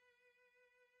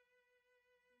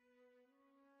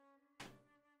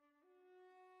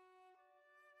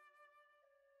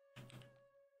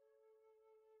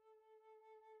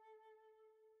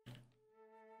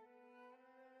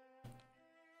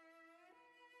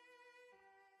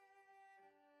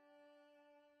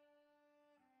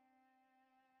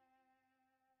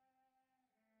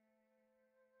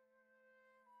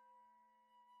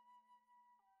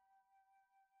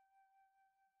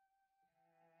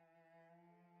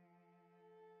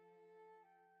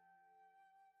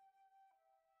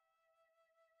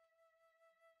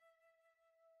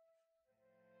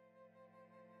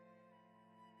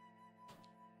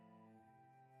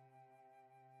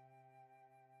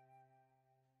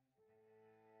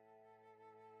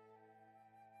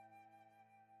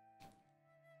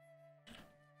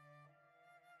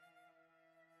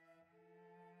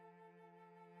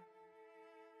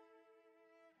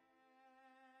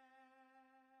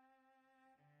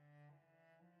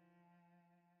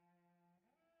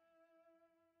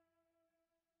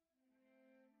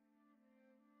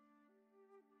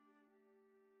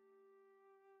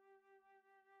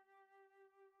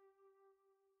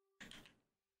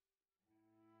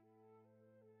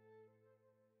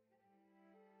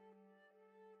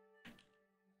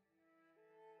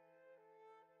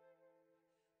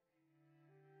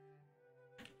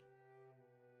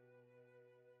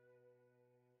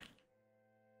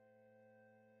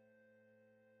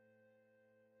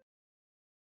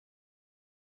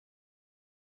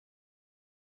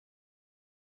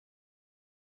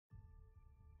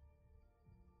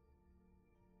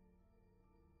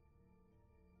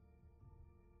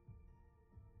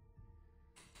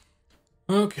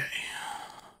 Okay.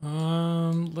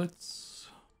 Let's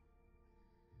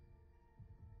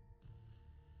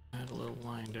add a little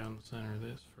line down the center of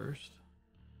this first.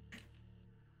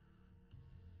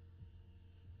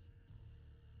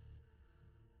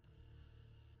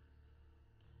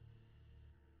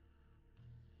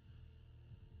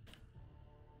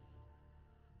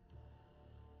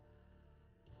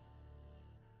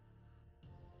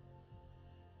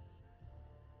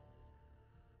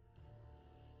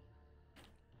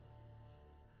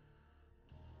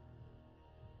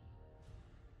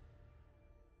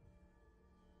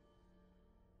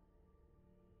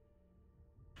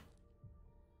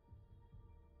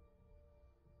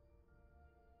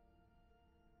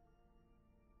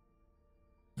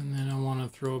 And then I want to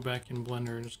throw it back in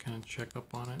Blender and just kind of check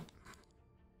up on it.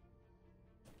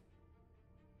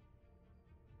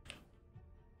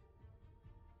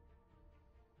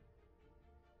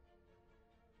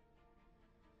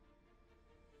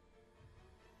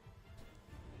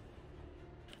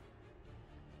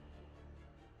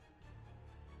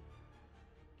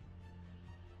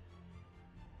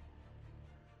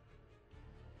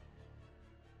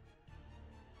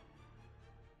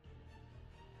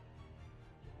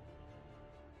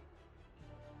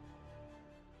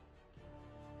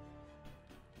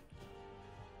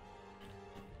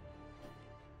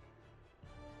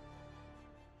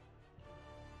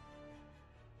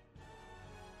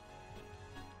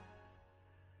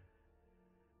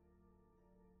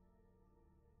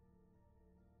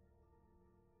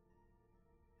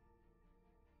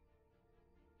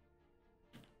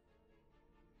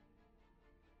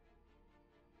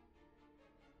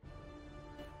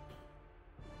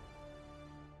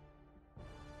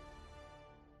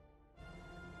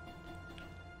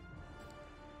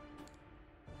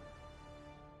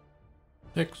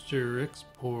 Texture,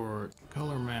 export,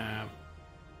 color map,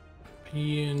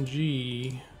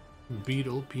 PNG,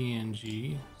 Beetle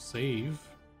PNG, save.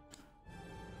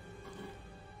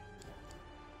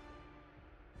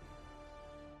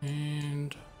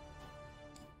 And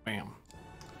bam.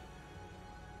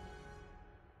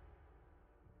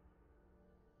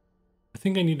 I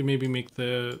think I need to maybe make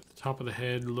the top of the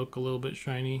head look a little bit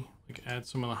shiny, like add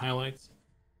some of the highlights.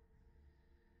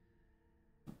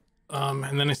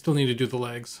 And then I still need to do the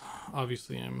legs.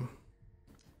 Obviously, I'm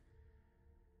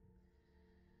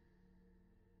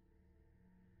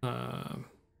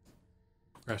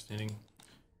procrastinating.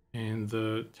 And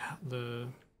the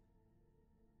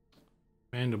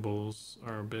mandibles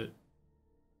are a bit.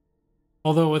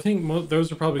 Although I think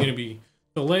those are probably going to be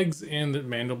the legs and the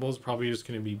mandibles probably just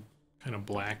going to be kind of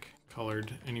black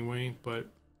colored anyway. But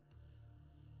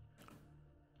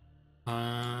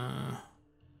I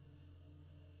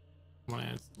want to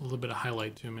add a little bit of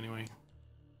highlight to him anyway.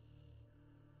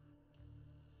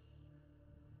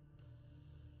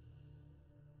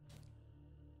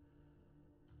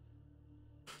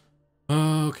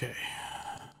 Okay.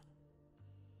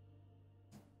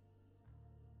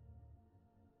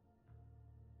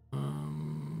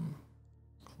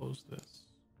 Close this.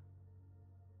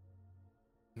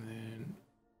 And then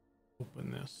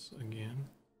open this again.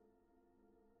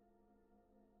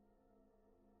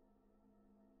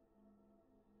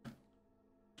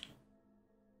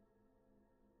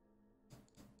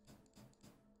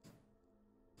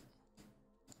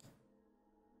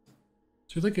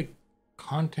 So like a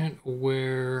content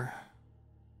aware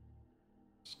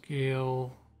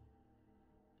scale.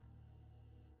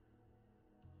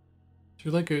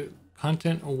 So like a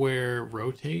content aware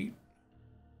rotate.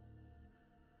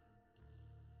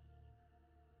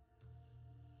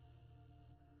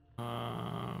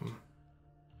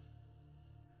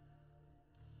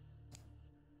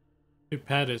 Hey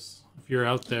Pattis, if you're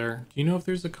out there, do you know if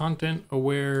there's a content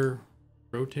aware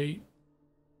rotate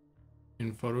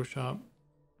in Photoshop?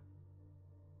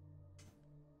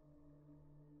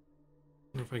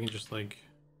 I wonder if I can just like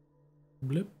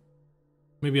blip.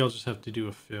 Maybe I'll just have to do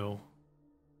a fill.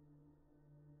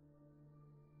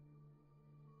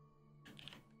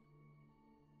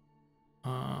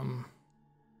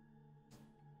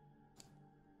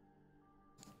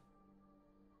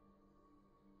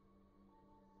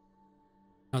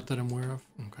 Not that I'm aware of.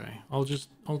 Okay, I'll just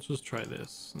try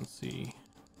this and see.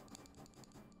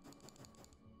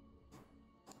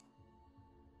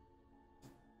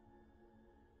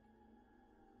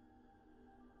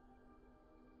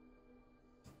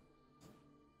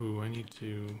 Ooh, I need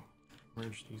to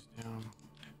merge these down.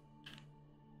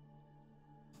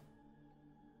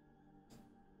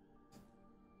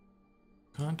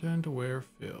 Content aware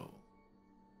fill.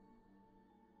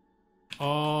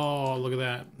 Oh, look at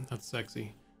that. That's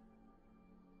sexy.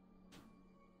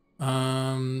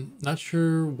 Not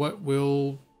sure what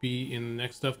will be in the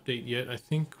next update yet. I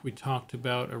think we talked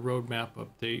about a roadmap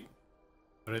update,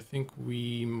 but I think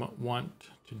we want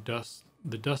to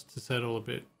the dust to settle a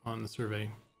bit on the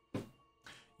survey.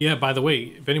 Yeah, by the way,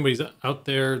 if anybody's out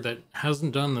there that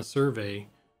hasn't done the survey,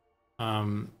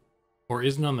 or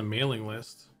isn't on the mailing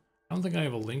list, I don't think I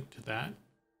have a link to that.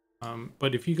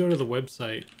 But if you go to the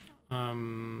website,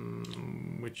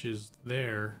 which is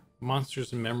there,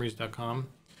 monstersandmemories.com,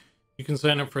 you can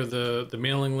sign up for the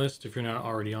mailing list if you're not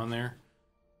already on there.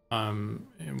 And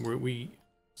we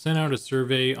sent out a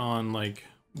survey on like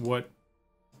what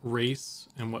race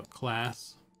and what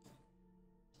class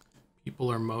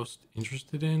people are most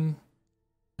interested in,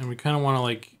 and we kind of want to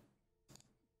like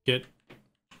get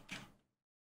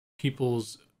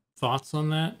people's thoughts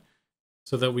on that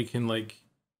so that we can, like,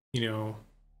 you know,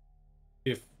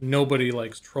 if nobody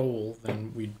likes troll,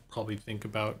 then we'd probably think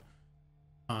about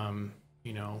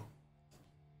you know,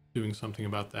 doing something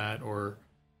about that. Or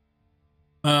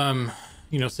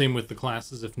you know, same with the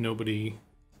classes. If nobody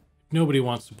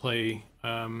wants to play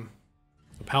a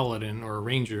paladin or a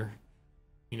ranger,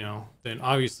 you know, then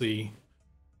obviously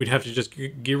we'd have to just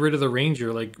get rid of the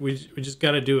ranger. Like we just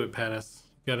got to do it, Pattis.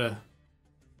 Gotta.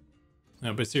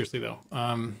 No, but seriously though,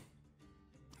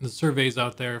 the survey's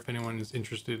out there if anyone is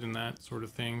interested in that sort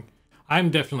of thing. I'm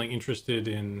definitely interested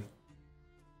in,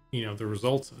 you know, the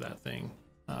results of that thing.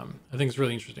 I think it's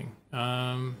really interesting.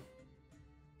 I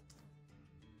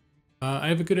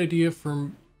have a good idea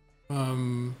for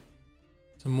some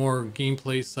more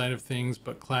gameplay side of things,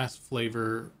 but class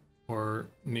flavor or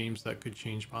names that could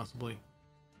change possibly.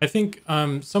 I think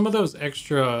some of those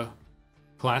extra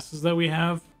classes that we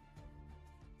have,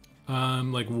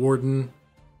 like Warden,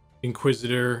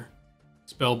 Inquisitor,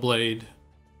 Spellblade,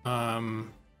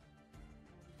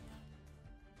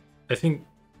 I think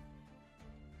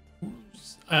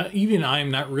even I'm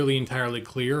not really entirely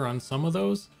clear on some of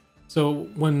those. So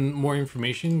when more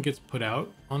information gets put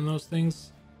out on those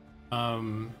things,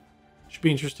 should be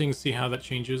interesting to see how that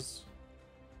changes.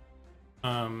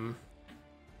 You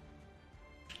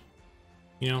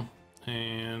know,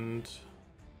 and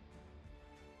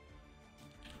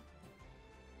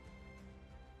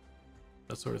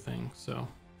that sort of thing. So.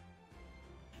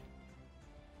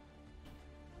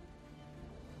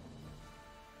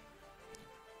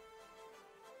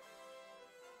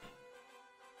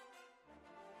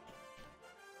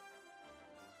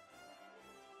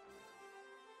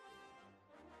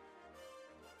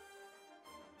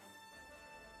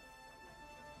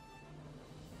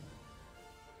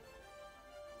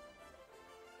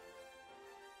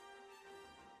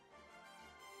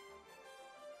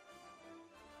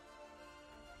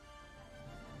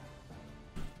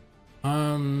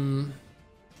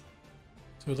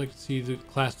 So I'd like to see the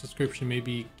class description,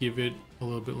 maybe give it a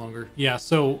little bit longer. Yeah,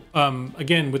 so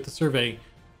again, with the survey,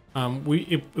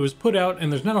 it was put out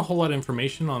and there's not a whole lot of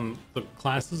information on the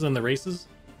classes and the races.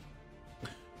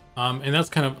 And that's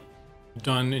kind of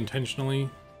done intentionally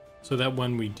so that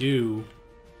when we do,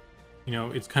 you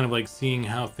know, it's kind of like seeing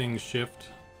how things shift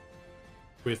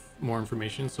with more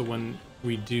information. So when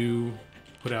we do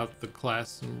put out the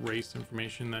class and race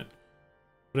information, that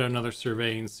put out another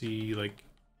survey and see, like,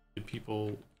 did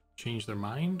people change their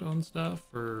mind on stuff,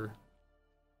 or,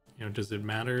 you know, does it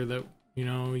matter that, you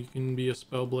know, you can be a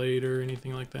spellblade or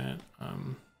anything like that?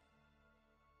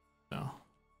 So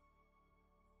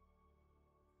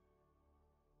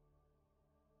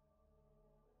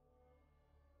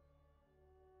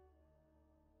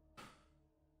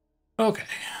okay,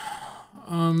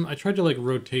 I tried to like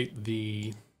rotate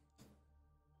the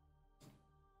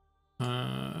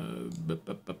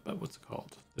what's it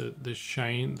called, the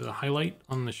shine, the highlight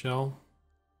on the shell,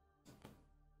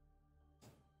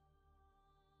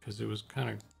 because it was kind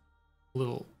of a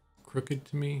little crooked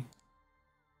to me.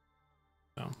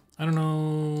 So I don't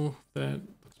know if that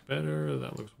looks better or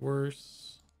that looks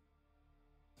worse.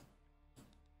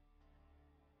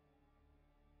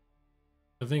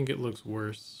 I think it looks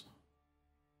worse.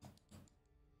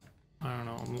 I don't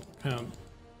know, I'm kind of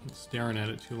staring at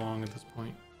it too long at this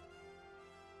point.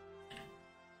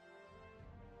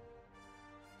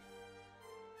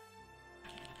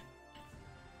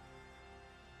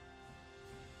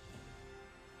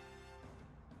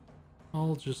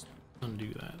 I'll just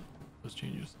undo that, those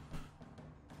changes.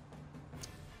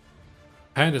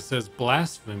 Panda says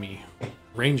blasphemy.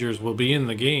 Rangers will be in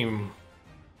the game.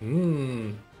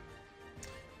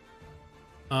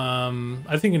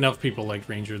 I think enough people liked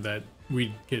Ranger that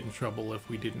we'd get in trouble if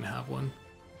we didn't have one.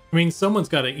 I mean, someone's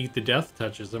got to eat the death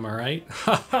touches, am I right?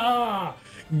 Ha!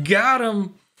 Got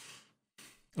him!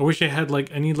 I wish I had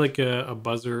like, I need like a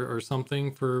buzzer or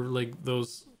something for like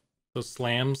those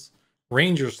slams.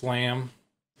 Ranger slam.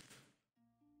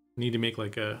 Need to make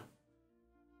like a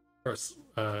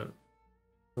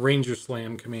Ranger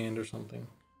slam command or something.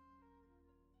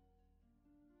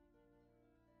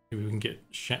 Maybe we can get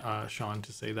Sean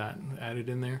to say that and add it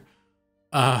in there.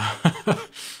 I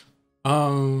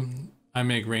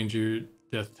make Ranger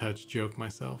death touch joke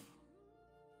myself.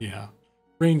 Yeah,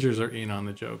 Rangers are in on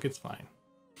the joke. It's fine.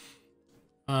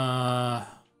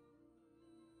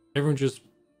 Everyone just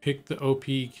picked the OP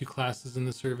EQ classes in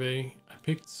the survey. I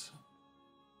picked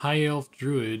High Elf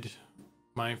Druid.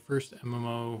 My first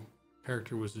MMO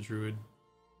character was a Druid.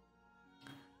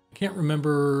 I can't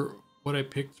remember what I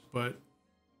picked, but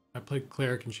I played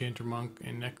Cleric, Enchanter, Monk,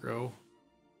 and Necro.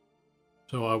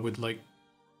 So I would like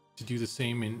to do the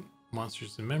same in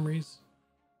Monsters and Memories.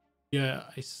 Yeah,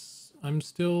 I'm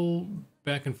still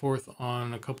back and forth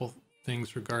on a couple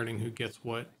things regarding who gets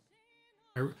what.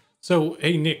 So,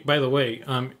 hey, Nick, by the way,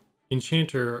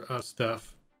 Enchanter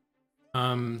stuff.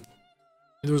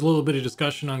 There was a little bit of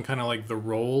discussion on kind of like the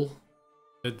role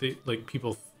that they, like,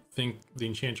 people think the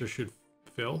Enchanter should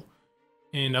fill.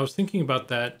 And I was thinking about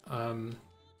that.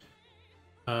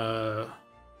 I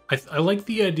like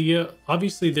the idea.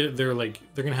 Obviously, they're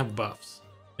gonna have buffs.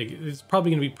 Like, it's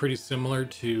probably gonna be pretty similar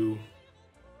to,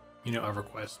 you know,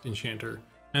 EverQuest Enchanter,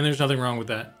 and there's nothing wrong with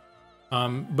that.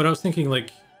 But I was thinking, like,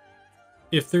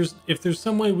 if there's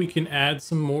some way we can add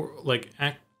some more, like,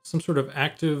 some sort of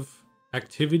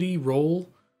activity role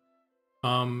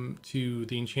to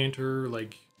the Enchanter,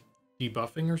 like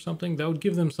debuffing or something, that would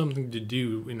give them something to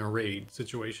do in a raid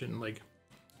situation. Like,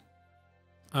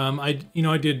 I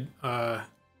did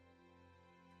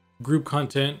group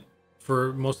content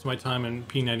for most of my time in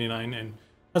P99, and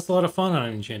that's a lot of fun on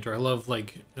Enchanter. I love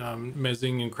like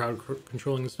mezzing and crowd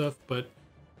controlling and stuff, but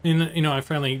And you know, I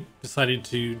finally decided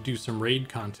to do some raid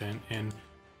content, and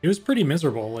it was pretty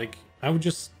miserable. Like I would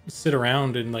just sit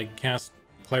around and like cast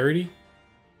clarity,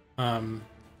 um,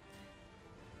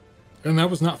 and that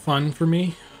was not fun for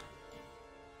me.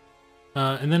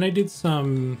 And then I did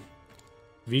some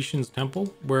Vishen's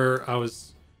Temple where I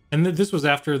was, and this was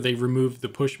after they removed the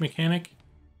push mechanic.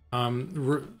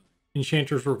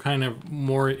 Enchanters were kind of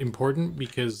more important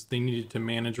because they needed to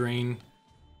mana drain,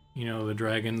 you know, the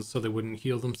dragons so they wouldn't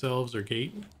heal themselves or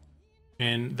gate.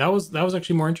 And that was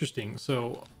actually more interesting.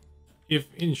 So if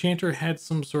Enchanter had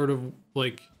some sort of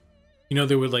like, you know,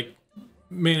 they would like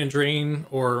mana drain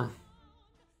or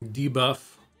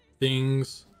debuff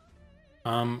things,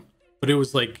 but it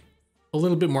was like a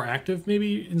little bit more active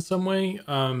maybe in some way.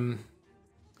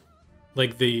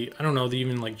 Like I don't know, they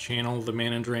even like channel the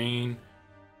mana drain,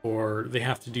 or they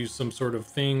have to do some sort of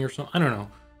thing or something. I don't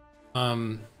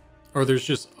know. Or there's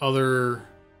just other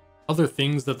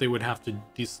things that they would have to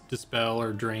dispel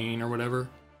or drain or whatever.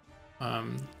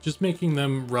 Just making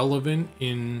them relevant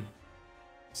in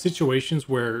situations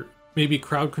where maybe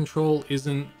crowd control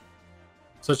isn't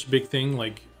such a big thing.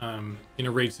 Like in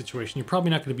a raid situation, you're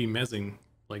probably not going to be mezzing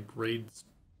like raid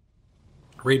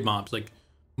mobs. Like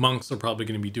monks are probably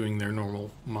going to be doing their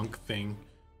normal monk thing,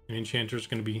 and enchanters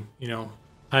going to be, you know,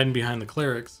 hiding behind the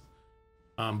clerics.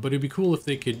 But it'd be cool if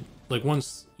they could, like,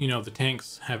 once, you know, the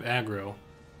tanks have aggro,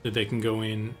 that they can go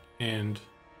in and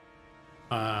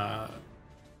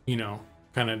you know,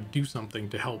 kind of do something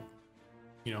to help,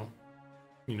 you know,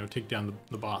 take down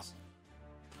the boss.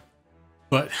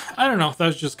 But I don't know, that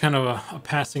was just kind of a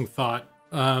passing thought.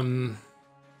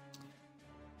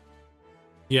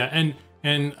 Yeah,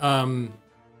 and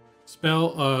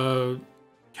spell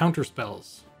counter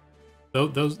spells.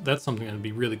 Those that's something that'd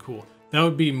be really cool. That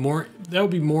would be more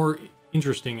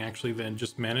interesting actually than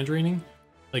just mana draining.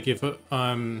 Like if like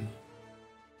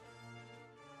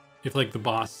the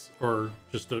boss or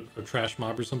just a trash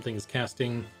mob or something is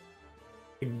casting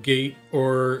a gate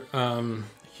or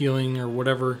healing or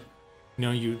whatever, you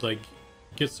know, you'd like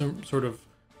get some sort of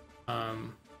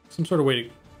way to,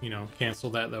 you know, cancel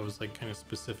that was like kind of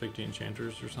specific to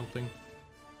enchanters or something.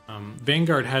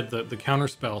 Vanguard had the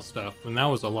counterspell stuff, and that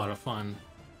was a lot of fun.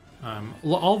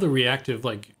 All the reactive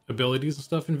like abilities and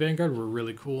stuff in Vanguard were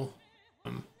really cool.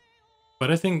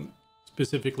 But I think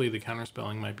specifically the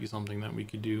counterspelling might be something that we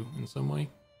could do in some way.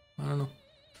 I don't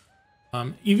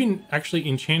know. Even actually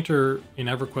Enchanter in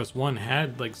EverQuest 1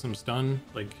 had like some stun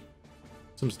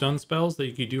spells that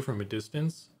you could do from a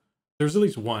distance. There's at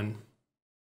least one.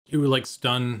 It would like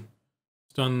stun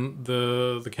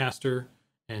the caster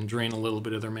and drain a little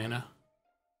bit of their mana,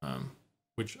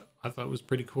 which I thought was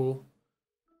pretty cool.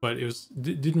 But it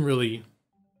didn't really,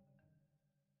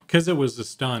 because it was a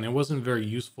stun, it wasn't very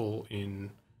useful in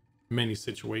many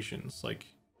situations. Like,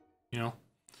 you know,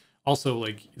 also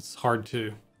like it's hard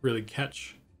to really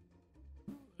catch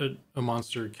a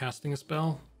monster casting a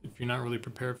spell if you're not really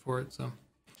prepared for it. So,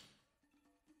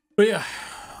 but yeah,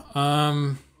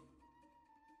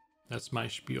 that's my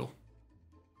spiel.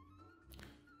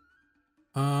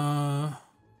 Let's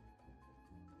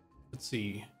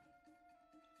see.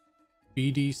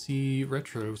 BDC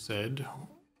Retro said,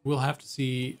 we'll have to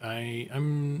see.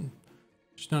 I'm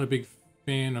just not a big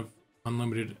fan of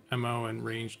unlimited MO and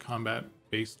ranged combat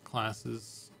based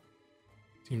classes.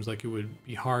 Seems like it would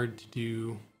be hard to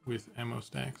do with MO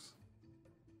stacks.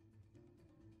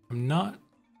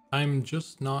 I'm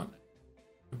just not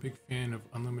a big fan of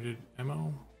unlimited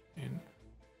MO. And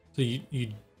so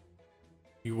you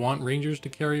want rangers to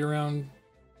carry around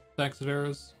stacks of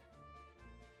arrows?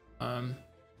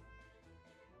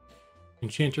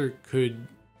 Enchanter could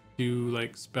do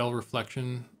like spell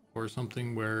reflection or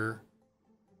something where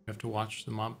you have to watch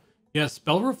the mob. Yeah,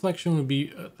 spell reflection would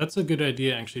be that's a good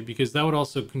idea actually, because that would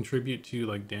also contribute to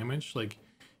like damage. Like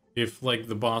if like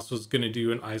the boss was gonna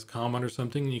do an ice common or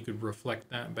something, you could reflect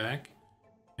that back,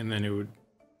 and then it would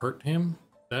hurt him.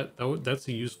 That's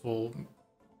a useful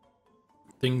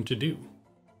thing to do.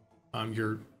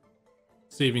 You're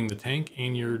saving the tank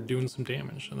and you're doing some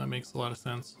damage, and that makes a lot of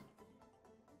sense.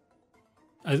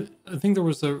 I think there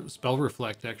was a spell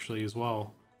reflect actually as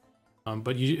well,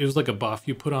 but it was like a buff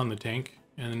you put on the tank,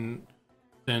 and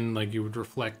then like you would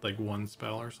reflect like one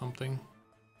spell or something.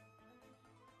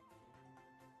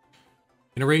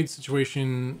 In a raid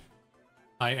situation,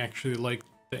 I actually like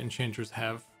that enchanters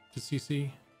have to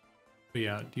CC. But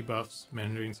yeah, debuffs,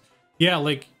 mana drains. Yeah,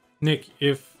 like Nick,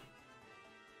 if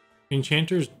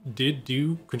enchanters did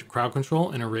do crowd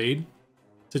control in a raid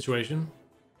situation,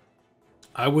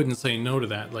 I wouldn't say no to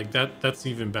that. Like that's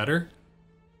even better.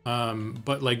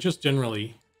 But like just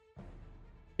generally,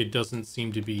 it doesn't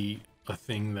seem to be a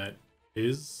thing that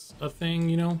is a thing,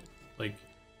 you know? Like,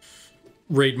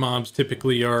 raid mobs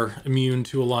typically are immune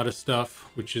to a lot of stuff,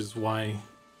 which is why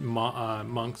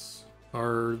monks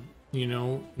are, you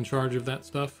know, in charge of that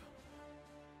stuff.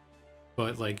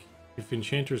 But like, if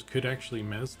enchanters could actually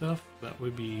mez stuff,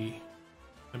 that'd be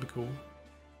cool.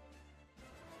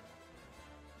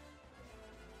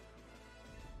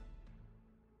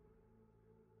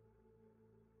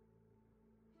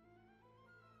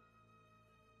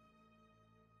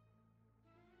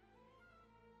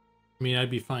 I mean,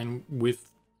 I'd be fine with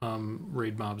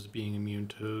raid mobs being immune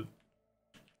to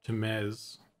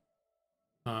mez.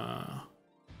 I'm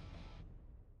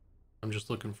just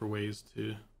looking for ways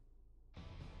to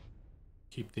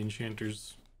keep the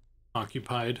enchanters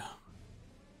occupied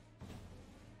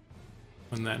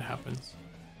when that happens.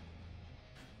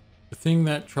 The thing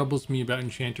that troubles me about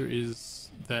enchanter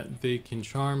is that they can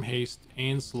charm, haste,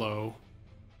 and slow,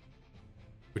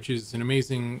 which is an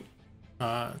amazing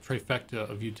trifecta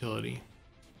of utility.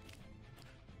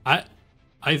 I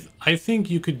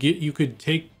think you could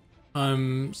take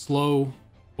slow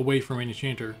away from an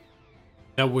enchanter.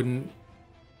 That wouldn't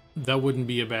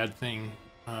be a bad thing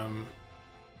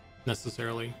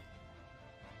necessarily,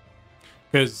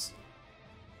 because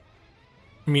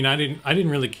I mean I didn't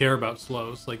really care about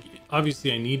slows. Like,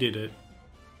 obviously I needed it,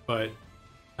 but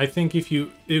I think if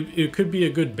it could be a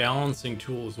good balancing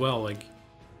tool as well. Like,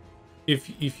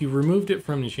 if you removed it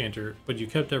from the enchanter but you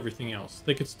kept everything else,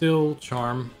 they could still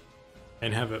charm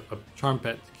and have a charm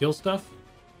pet to kill stuff,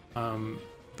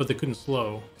 but they couldn't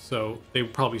slow, so they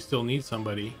would probably still need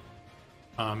somebody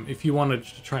if you wanted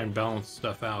to try and balance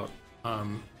stuff out.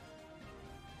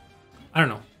 I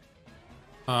don't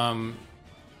know.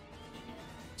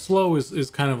 Slow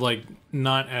is kind of like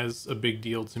not as a big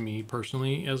deal to me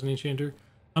personally as an enchanter.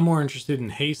 I'm more interested in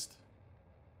haste.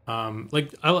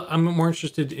 Like, I'm more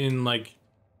interested in, like,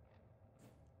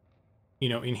 you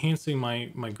know, enhancing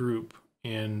my group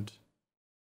and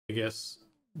I guess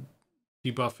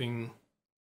debuffing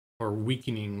or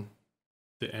weakening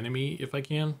the enemy if I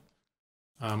can.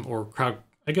 Or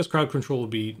I guess crowd control would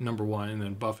be number 1, and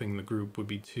then buffing the group would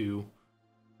be 2.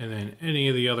 And then any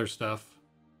of the other stuff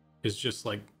is just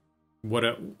like what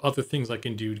other things I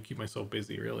can do to keep myself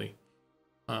busy, really.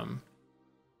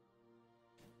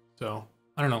 So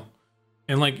I don't know.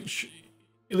 And like,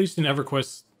 at least in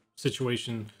EverQuest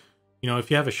situation, you know,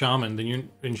 if you have a shaman, then your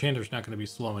enchanter's not going to be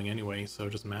slowing anyway, so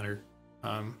it doesn't matter.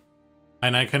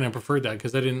 And I kind of preferred that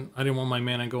because I didn't want my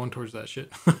mana going towards that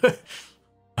shit.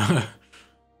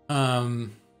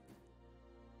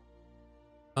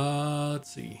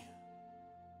 Let's see.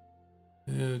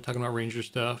 Talking about ranger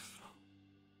stuff.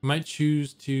 I might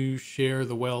choose to share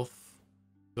the wealth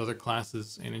with other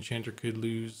classes, and enchanter could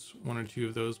lose 1 or 2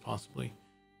 of those possibly.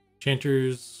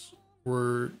 Enchanters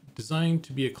were designed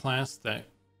to be a class that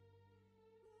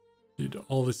did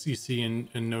all the CC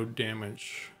and no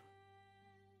damage,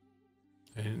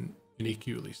 and an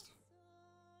EQ at least.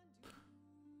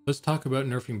 Let's talk about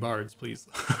nerfing bards, please.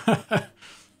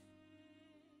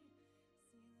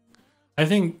 I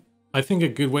think a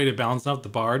good way to balance out the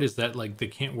bard is that, like, they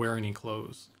can't wear any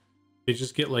clothes. They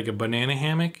just get like a banana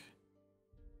hammock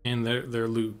and their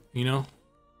loot, you know?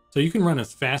 So you can run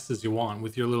as fast as you want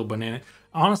with your little banana.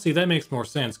 Honestly, that makes more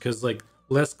sense because, like,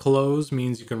 less clothes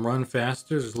means you can run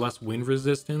faster. There's less wind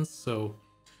resistance. So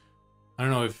I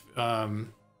don't know if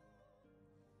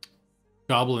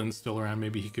Goblin's still around.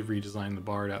 Maybe he could redesign the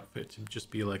bard outfit to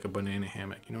just be like a banana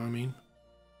hammock. You know what I mean?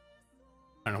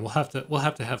 I don't know. We'll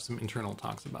have to have some internal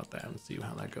talks about that and see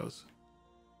how that goes.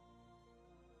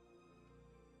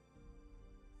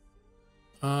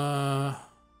 I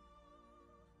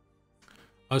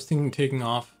was thinking taking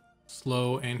off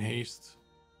slow and haste.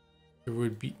 There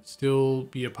would still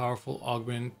be a powerful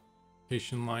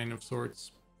augmentation line of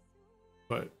sorts,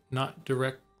 but not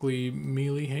directly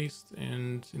melee haste,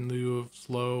 and in lieu of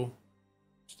slow,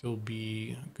 still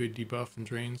be a good debuff and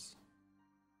drains.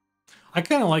 I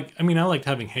kind of like, I mean, I liked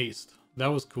having haste. That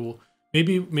was cool.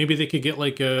 Maybe they could get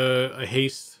like a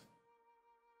haste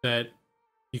that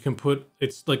you can put,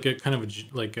 it's like a kind of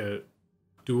like a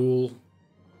dual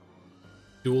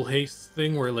haste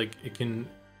thing where, like, it can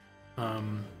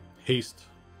haste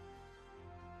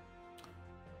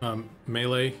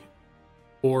melee,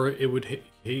 or it would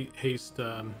haste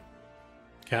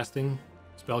casting,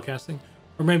 spell casting,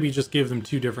 or maybe just give them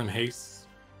 2 different hastes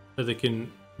that they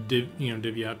can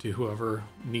divvy out to whoever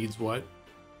needs what,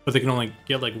 but they can only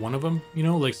get like 1 of them, you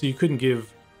know, like, so you couldn't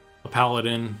give a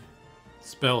paladin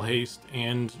spell haste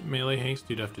and melee haste.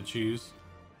 You'd have to choose.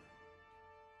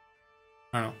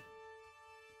 I don't know.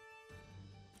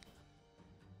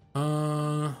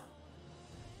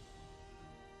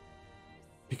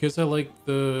 because I like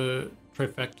the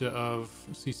trifecta of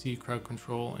CC, crowd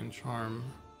control, and charm,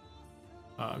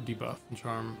 debuff and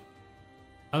charm.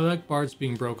 I like bards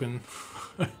being broken,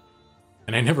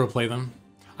 and I never play them.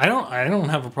 I don't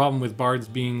have a problem with bards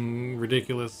being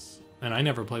ridiculous, and I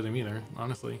never play them either,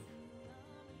 honestly.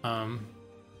 I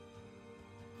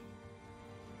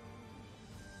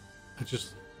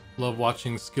just love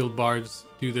watching skilled bards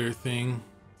do their thing.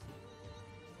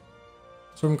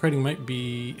 Storm kiting might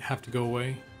have to go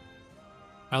away.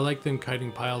 I like them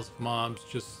kiting piles of mobs,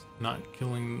 just not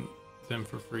killing them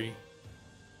for free.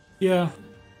 Yeah,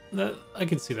 that I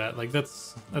can see that. Like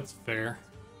that's fair.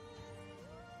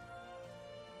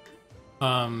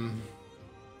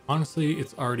 Honestly,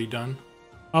 it's already done.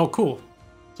 Oh, cool.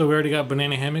 So we already got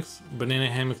banana hammocks. Banana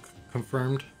hammock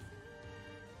confirmed.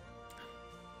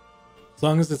 As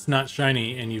long as it's not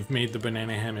shiny and you've made the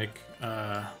banana hammock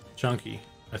chunky,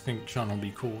 I think Sean will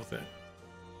be cool with it.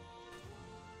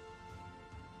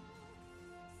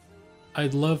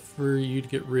 I'd love for you to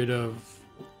get rid of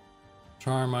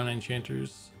charm on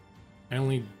enchanters. I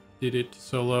only did it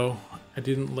solo. I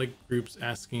didn't like groups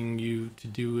asking you to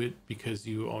do it because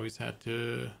you always had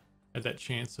that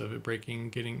chance of it breaking,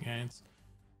 getting ads.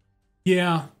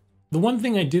 Yeah, the one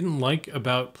thing I didn't like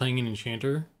about playing an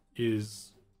enchanter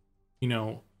is, you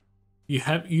know,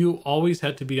 you always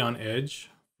had to be on edge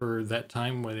for that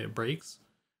time when it breaks.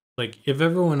 Like if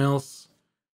everyone else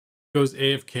goes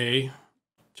AFK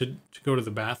to go to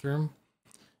the bathroom,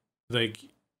 like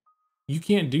you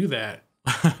can't do that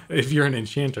if you're an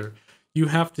enchanter. You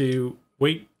have to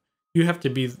wait. You have to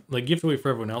be like, you have to wait for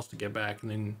everyone else to get back,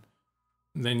 and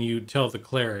then you tell the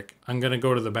cleric, I'm gonna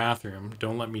go to the bathroom,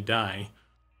 don't let me die.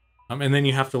 And then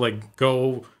you have to like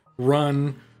go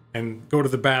run and go to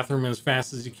the bathroom as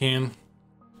fast as you can.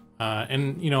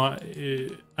 And you know, I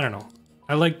don't know,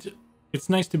 it's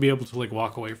nice to be able to like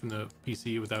walk away from the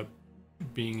PC without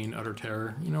being in utter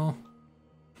terror, you know.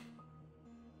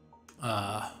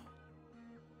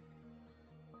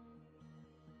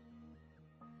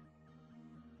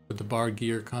 But the bar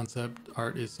gear concept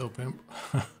art is so pimp.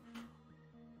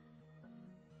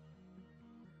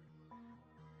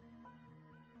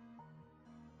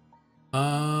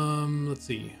 Let's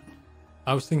see.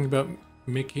 I was thinking about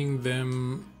making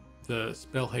them the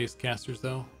spell haste casters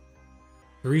though.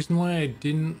 The reason why I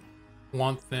didn't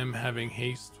want them having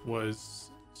haste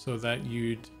was so that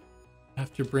you'd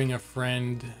have to bring a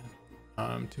friend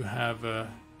to have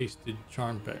a hasted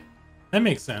charm pet. That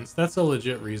makes sense. That's a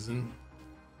legit reason.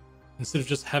 Instead of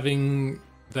just having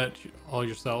that all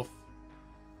yourself.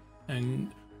 And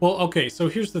well, okay, so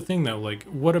here's the thing though, like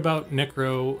what about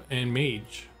Necro and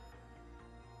Mage?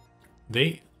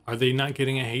 Are they not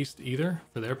getting a haste either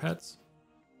for their pets?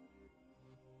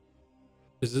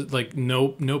 Is it like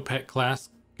no pet class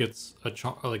gets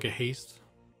a haste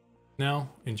now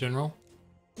in general?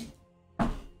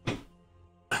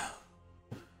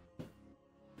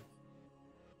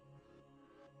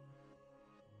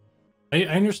 I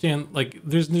understand, like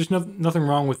there's nothing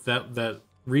wrong with that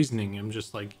reasoning. I'm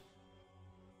just like,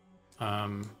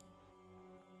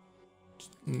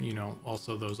 you know,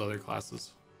 also those other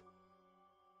classes.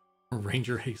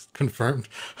 Ranger haste confirmed.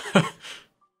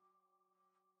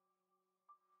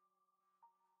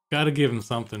 Gotta give him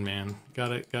something, man.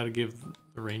 Gotta give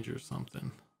the Ranger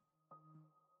something.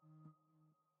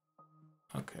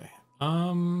 Okay.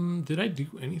 Did I do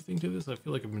anything to this? I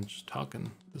feel like I've been just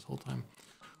talking this whole time.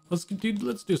 Let's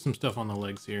do some stuff on the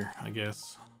legs here, I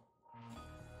guess.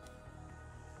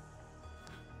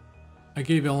 I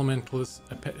gave Elementalists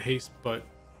a pet haste, but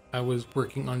I was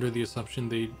working under the assumption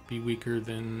they'd be weaker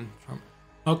than Charm.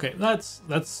 Okay, that's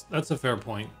a fair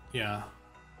point. Yeah.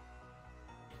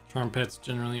 Charm pets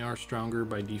generally are stronger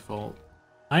by default.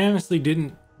 I honestly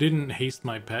didn't haste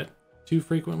my pet too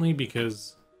frequently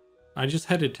because I just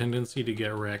had a tendency to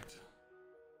get wrecked.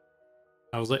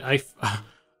 I was like,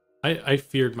 I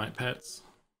feared my pets.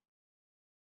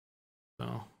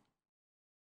 So.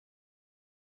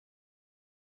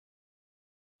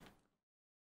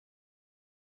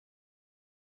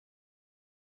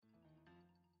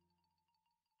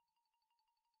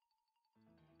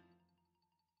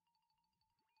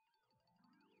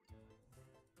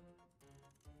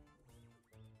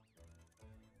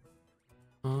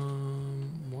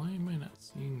 Why am I not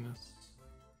seeing this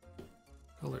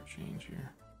color change here?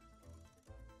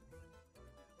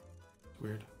 It's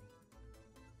weird.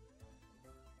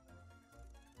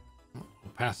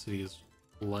 Opacity is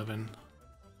 11.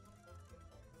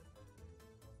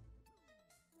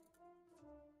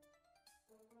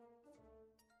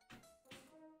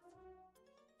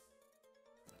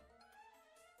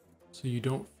 So you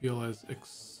don't feel as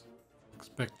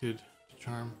expected to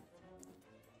charm.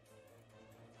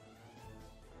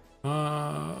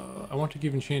 I want to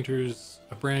give enchanters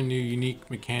a brand new unique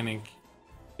mechanic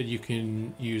that you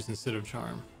can use instead of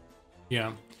charm.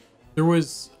 Yeah, there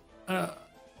was that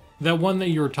one that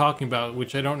you were talking about,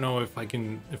 which I don't know if I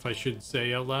should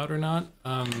say out loud or not.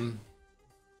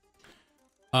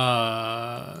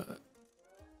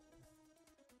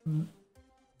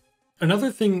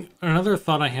 Another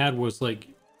thought I had was like,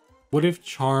 what if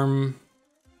charm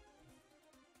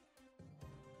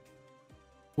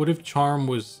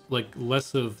was like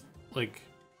less of like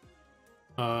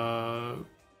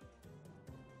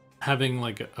having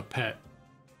like a pet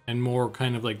and more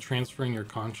kind of like transferring your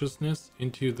consciousness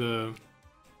into the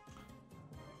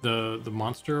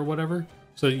monster or whatever,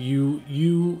 so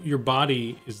your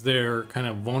body is there kind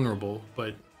of vulnerable,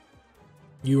 but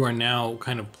you are now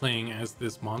kind of playing as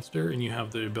this monster and you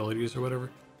have the abilities or whatever,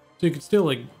 so you could still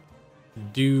like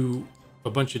do a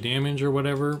bunch of damage or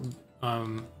whatever,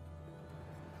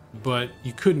 but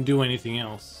you couldn't do anything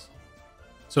else.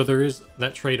 So there is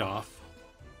that trade-off,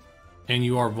 and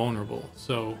you are vulnerable.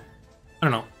 So I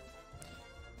don't know,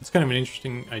 it's kind of an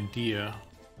interesting idea,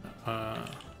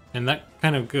 and that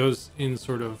kind of goes in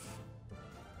sort of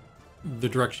the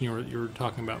direction you were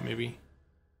talking about. Maybe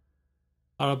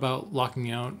thought about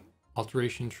locking out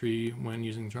alteration tree when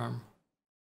using charm,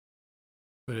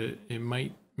 but it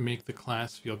might make the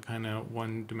class feel kind of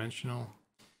one-dimensional.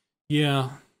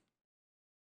 Yeah.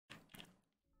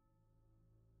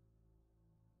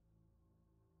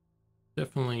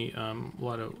 Definitely a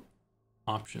lot of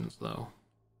options though.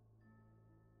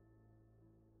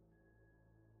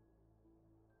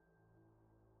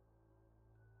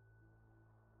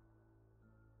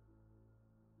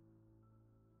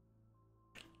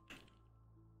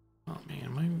 Oh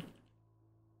man, my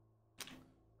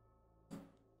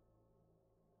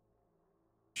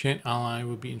Chant ally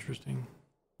would be interesting.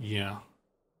 Yeah.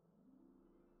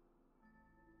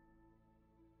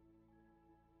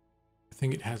 I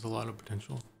think it has a lot of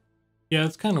potential. Yeah,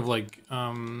 it's kind of like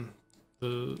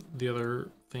the other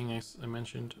thing I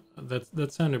mentioned.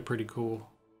 That sounded pretty cool.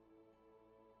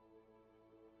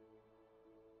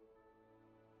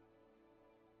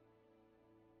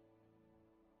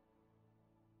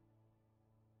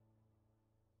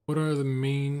 What are the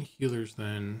main healers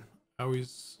then? I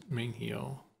always main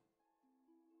heal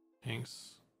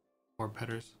tanks or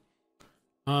petters.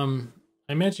 I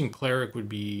imagine cleric would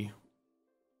be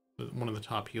one of the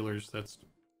top healers. That's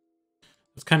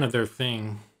kind of their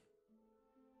thing.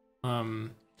 I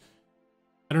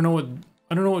don't know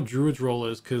what druid's role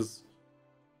is, because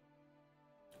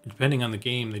depending on the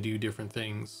game they do different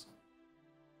things.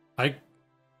 I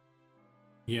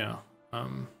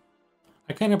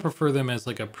kind of prefer them as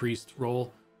like a priest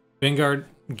role. Vanguard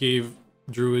gave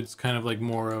druids kind of like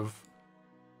more of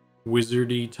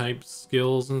wizardy type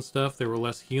skills and stuff. They were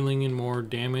less healing and more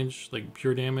damage, like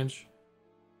pure damage,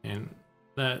 and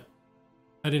that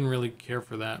I didn't really care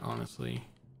for that, honestly.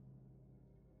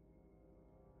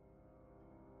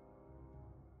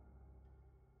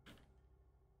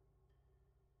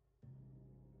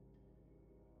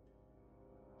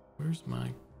 Where's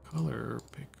my color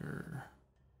picker?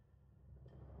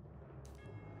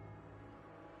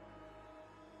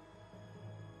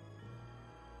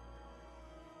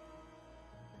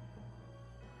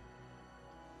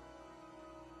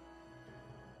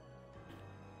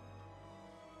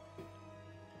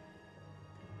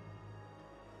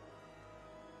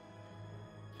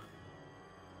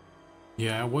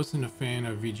 Yeah, I wasn't a fan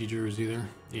of VG Druids either.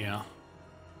 Yeah.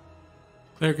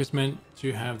 Cleric is meant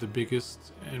to have the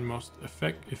biggest and most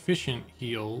efficient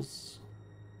heals,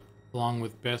 along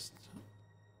with best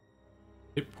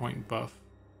hit point buff.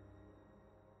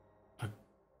 A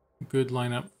good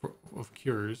lineup of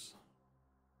cures.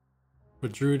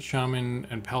 But Druid, Shaman,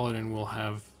 and Paladin will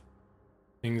have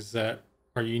things that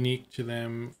are unique to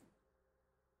them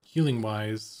healing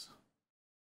wise,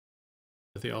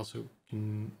 that they also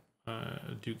can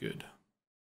do good.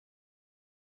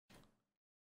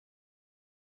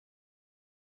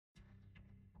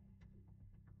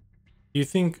 Do you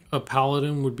think a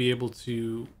Paladin would be able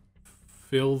to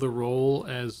fill the role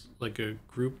as like a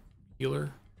group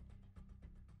healer?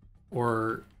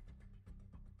 Or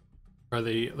are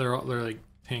they're like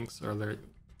tanks, or their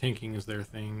tanking is their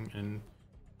thing and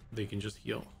they can just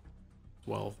heal as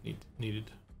well if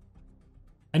needed?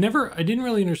 I didn't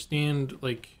really understand,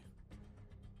 like,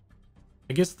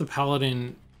 I guess the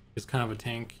Paladin is kind of a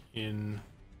tank in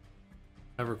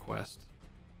EverQuest,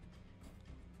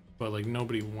 but like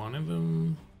nobody wanted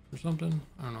them or something.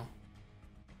 I don't know.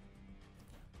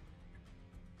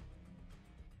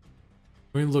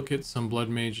 Let me look at some Blood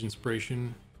Mage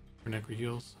inspiration. for Necro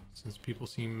heals, since people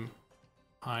seem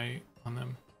high on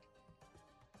them.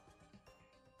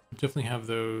 Definitely have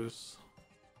those.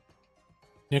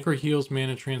 Necro heals,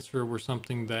 mana transfer were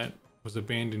something that was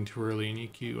abandoned too early in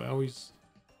EQ. I always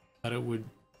thought it would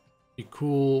be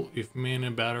cool if mana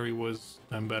battery was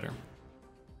done better.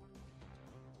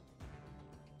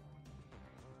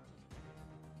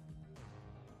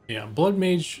 Yeah, Blood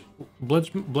Mage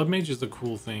is a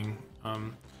cool thing.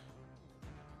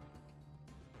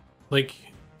 Like,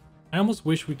 I almost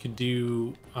wish we could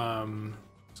do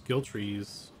skill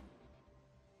trees,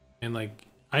 and like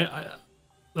I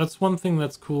that's one thing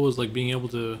that's cool, is like being able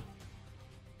to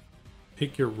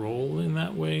pick your role in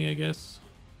that way, I guess.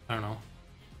 I don't know.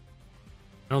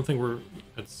 I don't think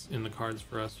that's in the cards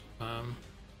for us,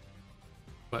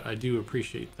 but I do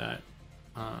appreciate that.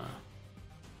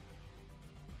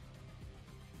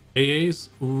 AAs,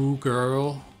 ooh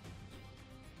girl,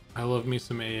 I love me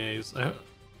some AAs.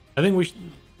 I think we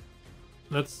should.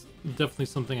 That's definitely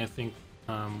something I think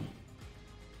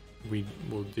we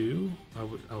will do. I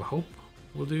would hope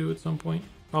we'll do at some point.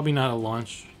 Probably not a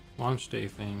launch day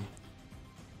thing,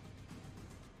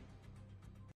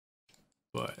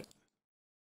 but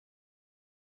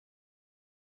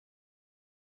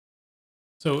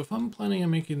so if I'm planning on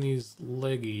making these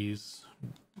leggies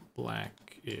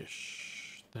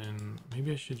blackish, then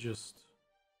maybe I should just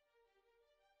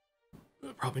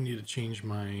probably need to change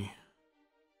my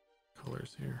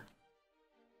colors here.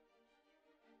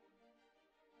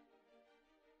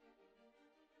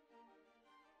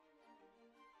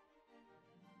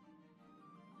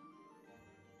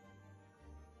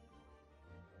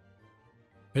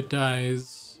 Pet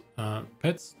dies.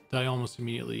 Pets die almost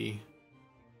immediately.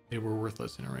 They were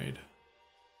worthless in a raid.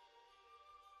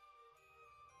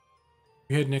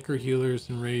 We had Necro healers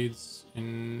and raids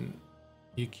in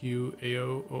EQ,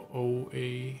 AO,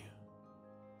 OA.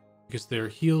 Because they're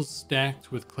heals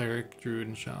stacked with Cleric, Druid,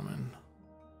 and Shaman.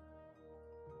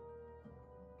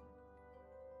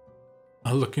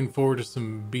 Looking forward to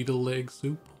some Beetle leg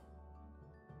soup.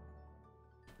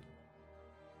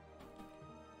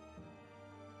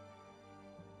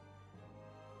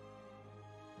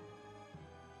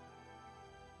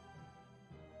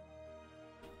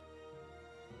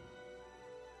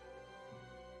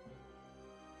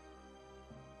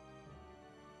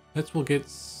 Pets will get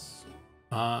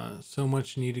so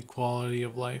much needed quality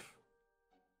of life.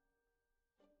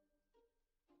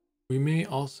 We may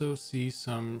also see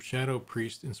some Shadow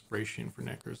Priest inspiration for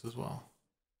Necros as well.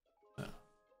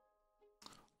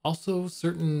 Also,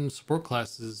 certain support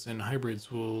classes and hybrids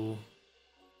will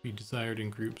be desired in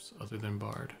groups other than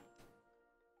Bard.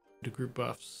 The group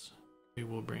buffs they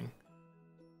will bring.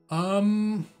 Are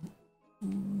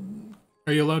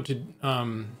you allowed to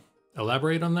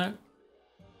elaborate on that?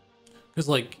 Because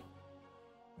like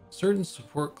certain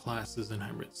support classes and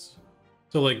hybrids.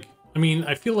 So like, I mean,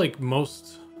 I feel like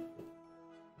most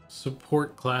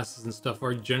support classes and stuff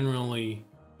are generally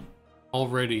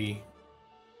already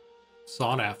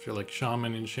sought after, like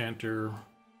Shaman, Enchanter.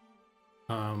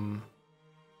 I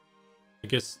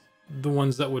guess the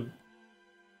ones that would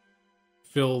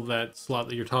fill that slot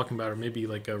that you're talking about are maybe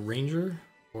like a Ranger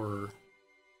or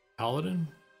Paladin.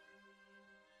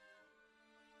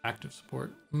 Active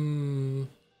support.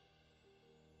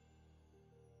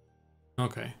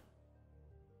 Okay.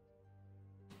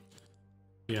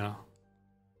 Yeah.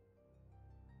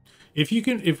 If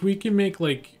we can make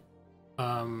like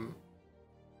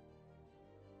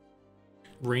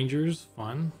Rangers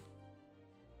fun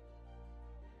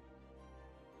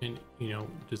and, you know,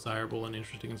 desirable and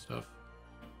interesting and stuff,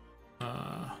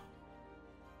 I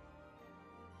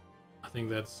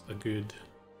think that's a good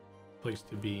place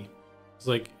to be. It's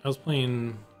like I was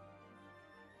playing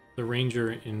the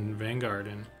Ranger in Vanguard,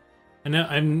 and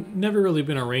I've never really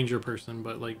been a Ranger person,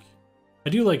 but like I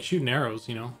do like shooting arrows,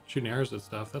 you know, shooting arrows at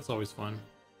stuff. That's always fun.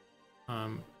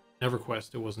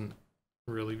 EverQuest, it wasn't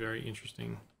really very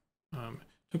interesting. It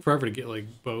took forever to get like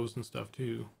bows and stuff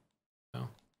too. So,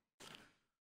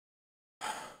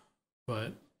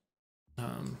 but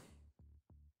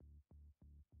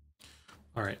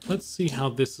all right, let's see how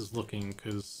this is looking,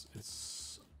 because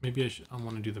it's maybe I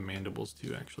want to do the mandibles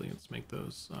too. Actually, let's make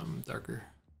those darker.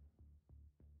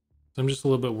 So I'm just a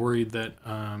little bit worried that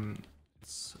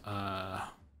it's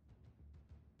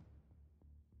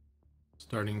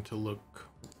starting to look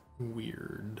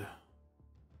weird.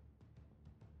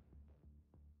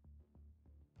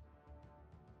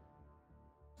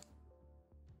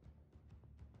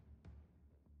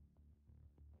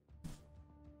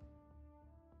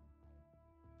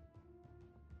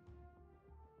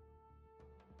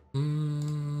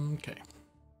 Okay.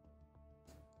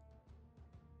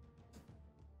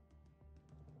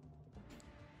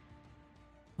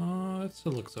 that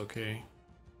still looks okay.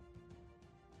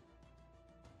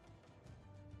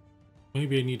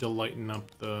 Maybe I need to lighten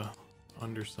up the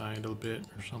underside a bit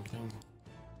or something.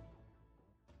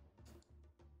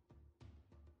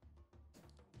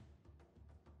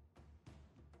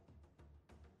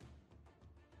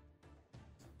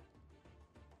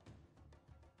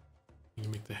 You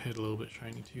make the head a little bit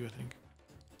shiny too, I think.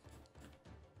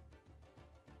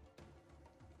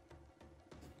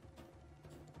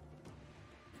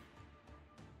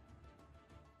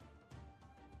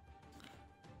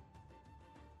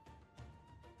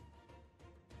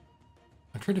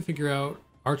 I'm trying to figure out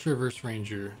Archer versus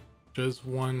Ranger. Does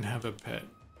one have a pet?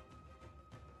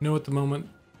 No at the moment,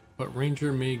 but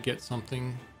Ranger may get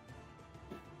something.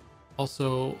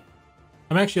 Also,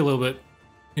 I'm actually a little bit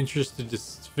interested to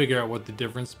figure out what the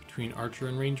difference between Archer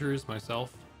and Ranger is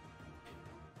myself.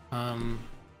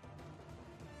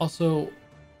 Also,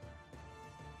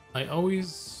 I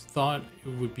always thought it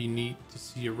would be neat to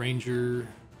see a Ranger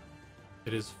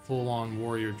that is full-on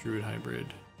Warrior Druid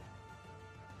hybrid.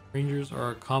 Rangers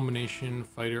are a combination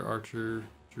fighter archer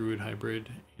druid hybrid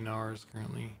in ours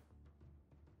currently.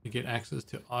 They get access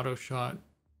to auto shot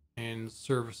and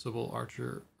serviceable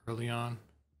archer early on.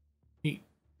 Neat.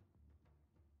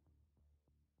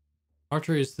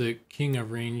 Archer is the king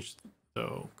of range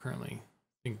though currently.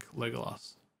 I think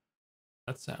Legolas.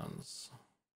 That sounds.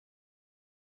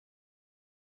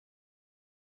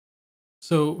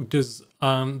 So does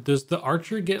the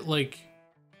archer get like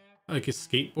a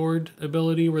skateboard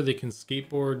ability where they can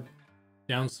skateboard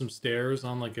down some stairs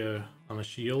on like a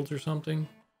shield or something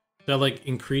that like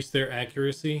increase their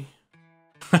accuracy?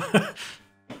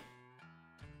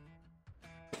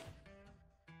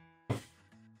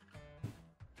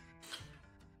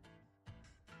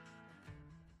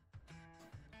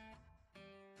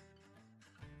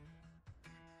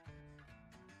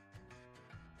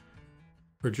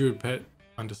 For druid pet,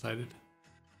 undecided.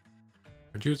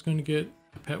 Are druids going to get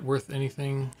a pet worth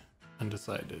anything?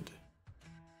 Undecided.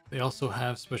 They also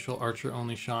have special archer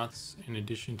only shots in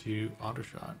addition to auto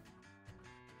shot.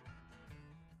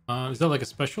 Is that like a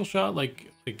special shot,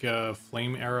 like a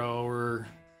flame arrow or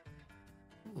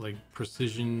like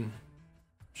precision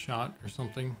shot or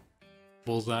something?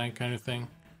 Bullseye kind of thing.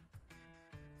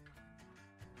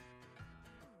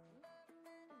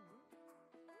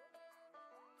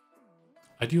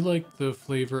 I do like the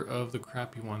flavor of the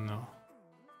crappy one though.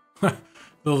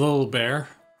 The little bear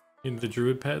in the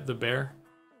druid pet, the bear.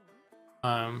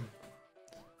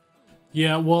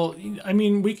 Yeah, well, I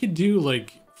mean, we could do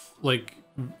like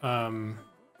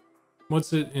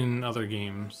what's it in other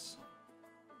games?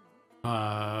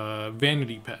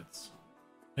 Vanity pets.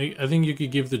 I think you could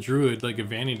give the druid like a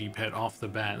vanity pet off the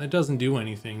bat. That doesn't do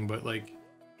anything, but like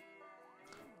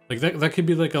that could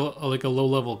be like a low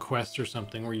level quest or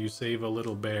something where you save a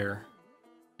little bear,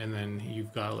 and then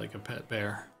you've got like a pet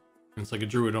bear. And it's like a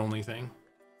druid only thing.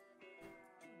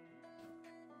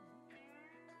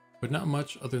 But not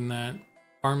much other than that.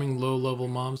 Farming low level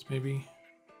mobs maybe.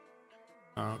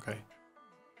 Oh, okay.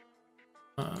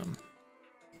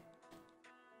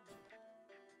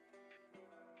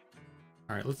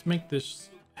 Alright, let's make this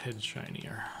head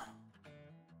shinier.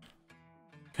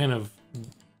 Kind of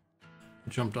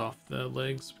jumped off the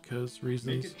legs because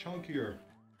reasons. Make it chunkier.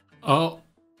 Oh,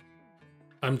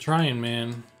 I'm trying,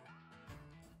 man.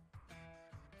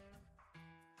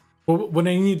 Well, what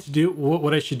I need to do,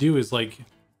 what I should do is like,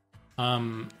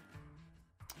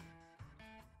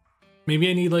 maybe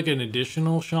I need like an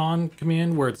additional Sean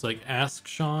command where it's like ask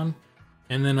Sean,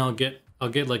 and then I'll get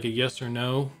like a yes or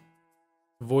no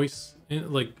voice,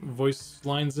 like voice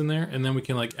lines in there, and then we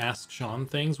can like ask Sean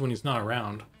things when he's not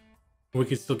around. We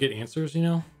could still get answers, you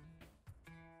know?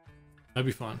 That'd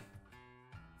be fun.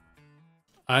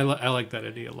 I like that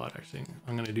idea a lot, actually.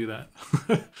 I'm gonna do that.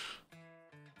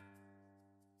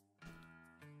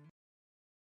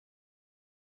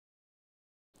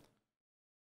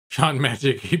 Sean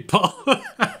Magic 8 Ball.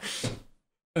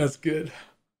 That's good.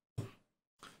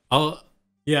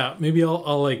 Maybe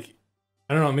I'll like,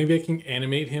 I don't know, maybe I can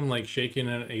animate him like shaking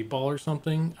an 8 ball or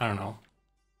something. I don't know.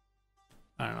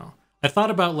 I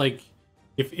thought about like,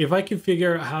 if I could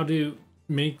figure out how to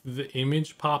make the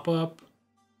image pop up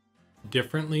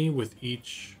differently with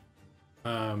each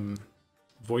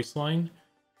voice line,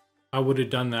 I would have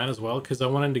done that as well, because I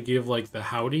wanted to give like the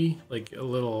howdy like a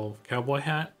little cowboy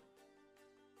hat.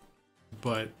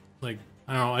 But like,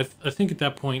 I don't know, I think at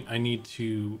that point I need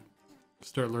to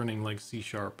start learning like C#,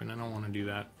 and I don't want to do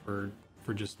that for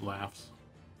just laughs.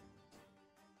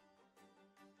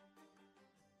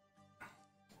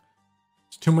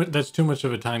 It's too much. That's too much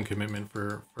of a time commitment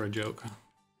for a joke,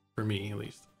 for me at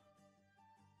least.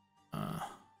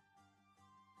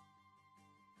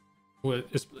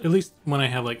 at least when I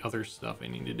have like other stuff I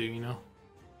need to do, you know.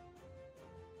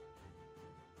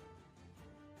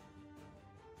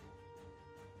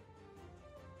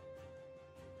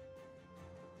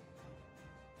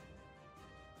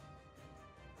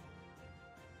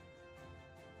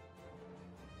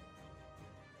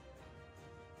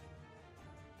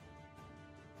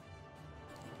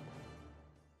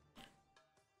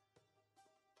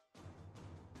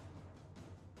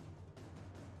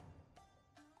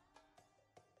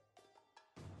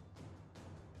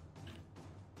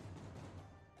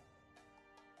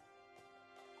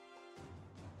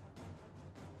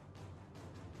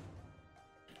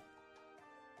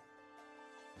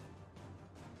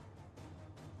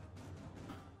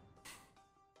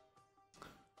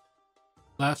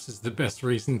 Laughs is the best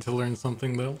reason to learn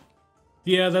something, though.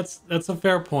 Yeah, that's a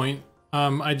fair point.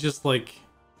 I just like,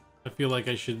 I feel like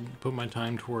I should put my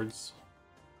time towards,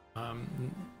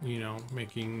 you know,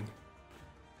 making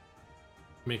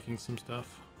some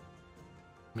stuff,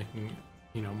 making,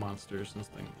 you know, monsters and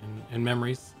things and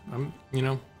memories. You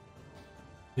know,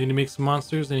 I need to make some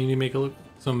monsters. I need to make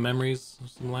some memories,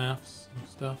 some laughs and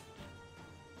stuff.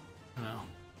 I know.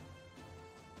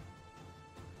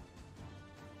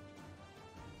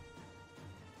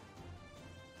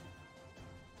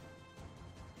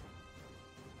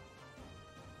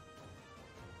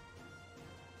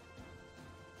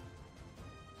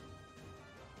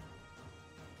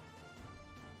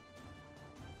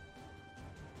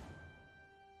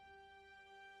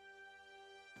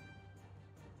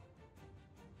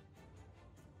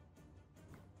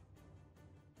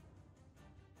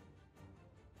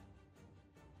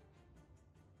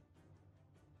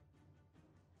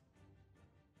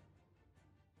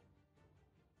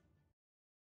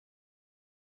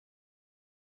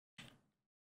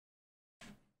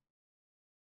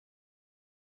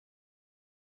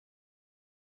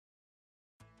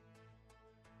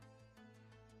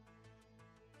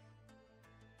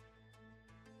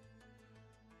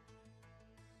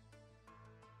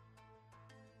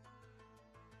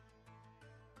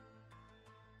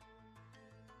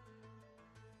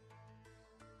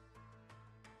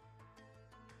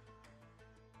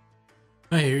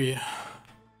 I hear you.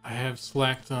 I have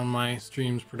slacked on my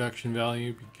stream's production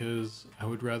value because I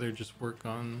would rather just work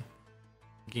on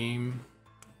game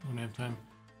when I have time.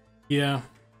 Yeah.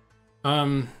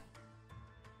 I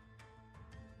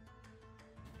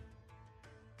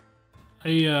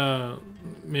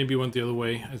maybe went the other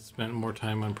way. I spent more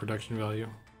time on production value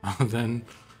than,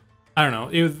 I don't know.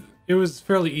 It was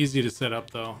fairly easy to set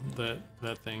up though,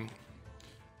 that thing.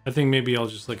 I think maybe I'll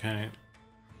just like kind of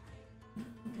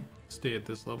stay at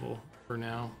this level for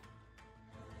now.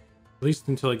 At least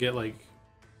until I get like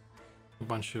a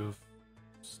bunch of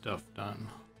stuff done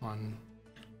on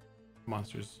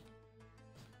monsters.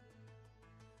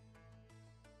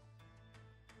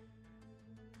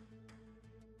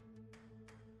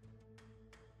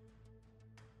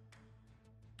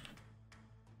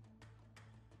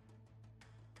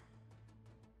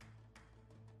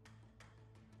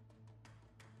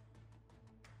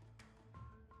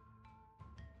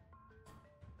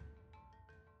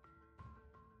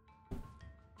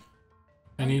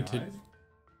 I need to.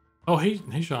 Oh, hey,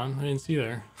 Sean. I didn't see you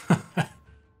there.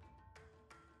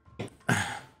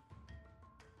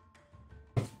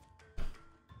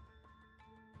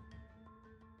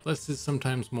 Less is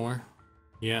sometimes more.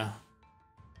 Yeah.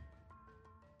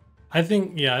 I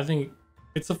think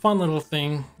it's a fun little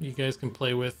thing you guys can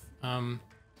play with.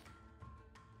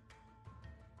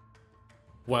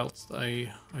 Whilst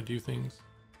I do things.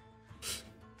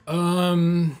 I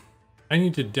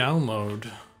need to download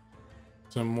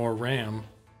some more RAM.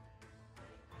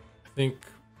 I think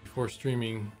before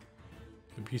streaming,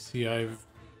 the PC I've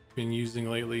been using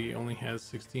lately only has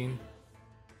 16.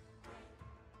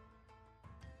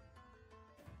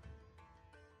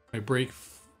 My break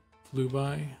flew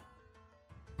by.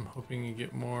 I'm hoping to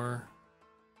get more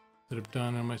that I've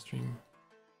done on my stream.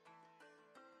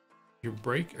 Your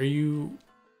break? You're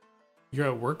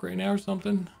at work right now or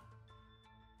something?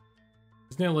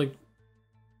 Isn't it like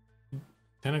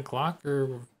 10 o'clock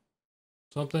or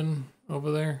something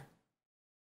over there?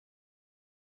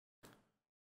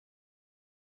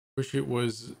 Wish it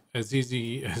was as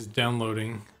easy as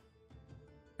downloading.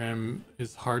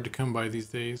 It's hard to come by these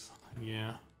days.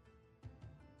 Yeah.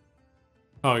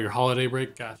 Oh, your holiday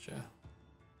break? Gotcha.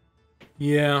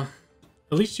 Yeah.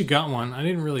 At least you got one. I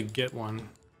didn't really get one.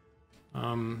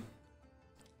 You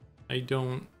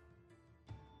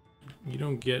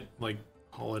don't get like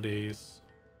holidays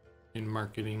in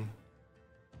marketing.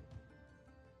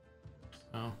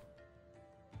 So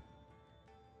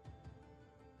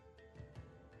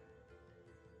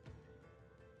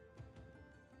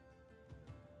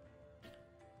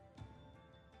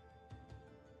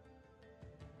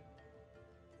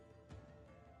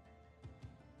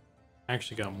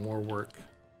actually got more work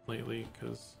lately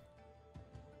because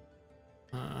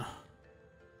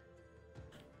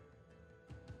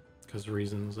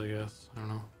reasons, I guess. I don't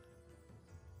know.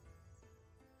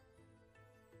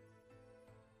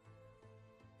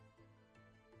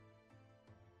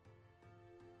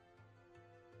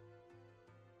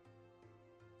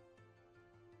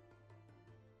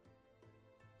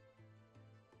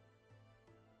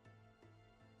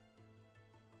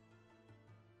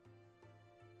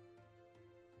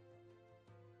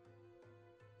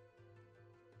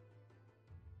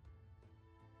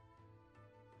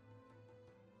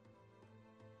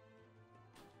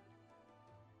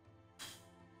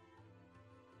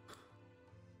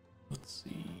 Let's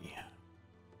see.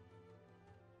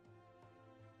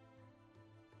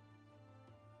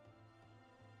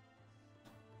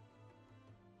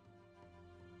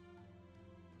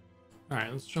 All right,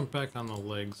 let's jump back on the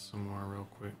legs some more real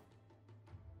quick.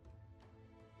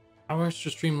 I watched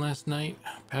your stream last night,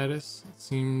 Pattis. It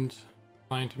seemed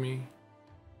fine to me.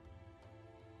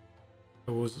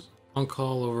 I was on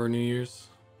call over New Year's.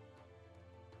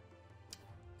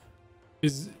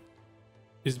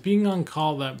 Is being on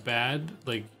call that bad?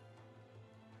 Like,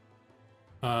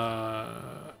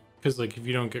 because like if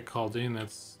you don't get called in,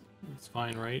 it's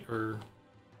fine, right? Or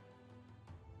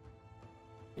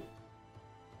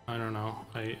I don't know.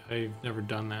 I've never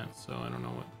done that, so I don't know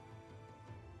what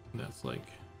that's like.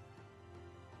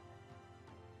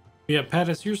 Yeah,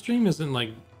 Pattis, your stream isn't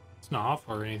like it's not off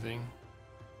or anything.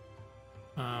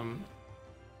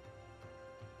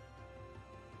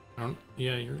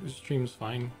 Yeah, your stream's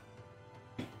fine.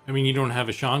 I mean, you don't have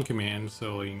a Sean command,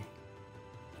 so like,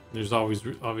 there's always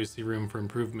obviously room for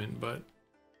improvement, but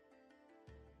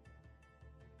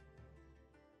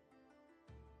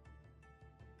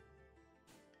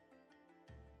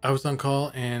I was on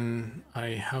call and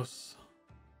I house.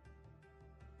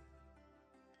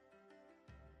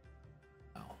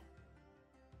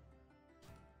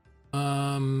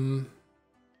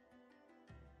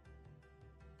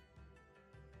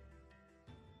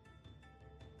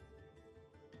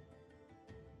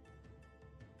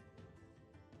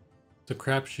 It's a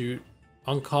crapshoot.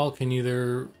 On call can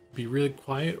either be really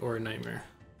quiet or a nightmare.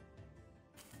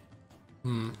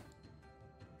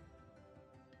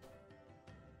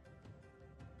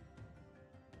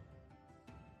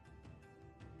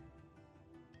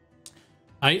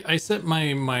 I set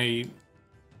my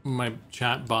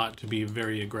chat bot to be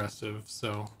very aggressive,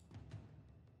 so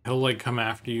he'll like come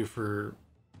after you for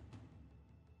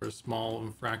small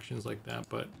infractions like that,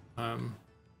 but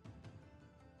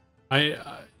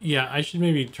yeah, I should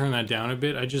maybe turn that down a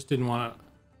bit. I just didn't want to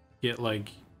get like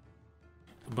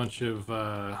a bunch of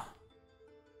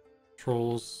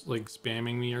trolls like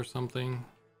spamming me or something.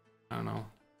 I don't know.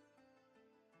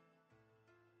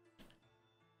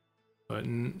 But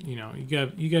you know,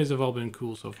 you guys have all been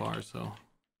cool so far, so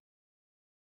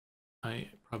I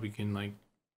probably can like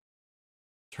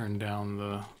turn down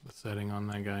the setting on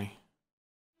that guy.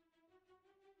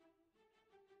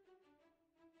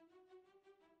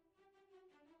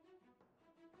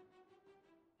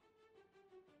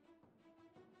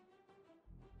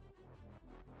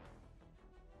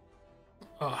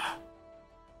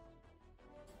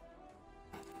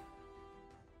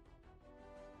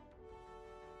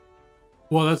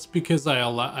 Well, that's because I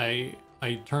allowed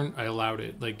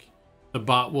it. Like the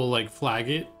bot will like flag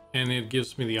it, and it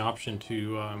gives me the option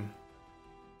to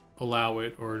allow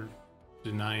it or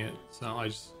deny it. So I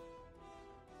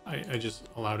just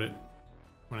allowed it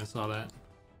when I saw that.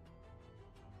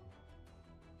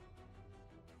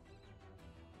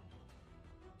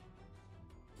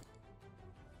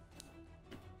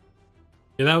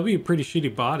 Yeah, that would be a pretty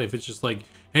shitty bot if it's just like,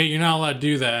 hey, you're not allowed to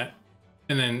do that,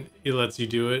 and then it lets you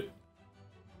do it.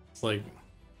 It's like,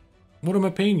 what am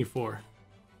I paying you for?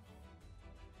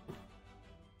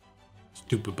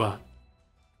 Stupid bot.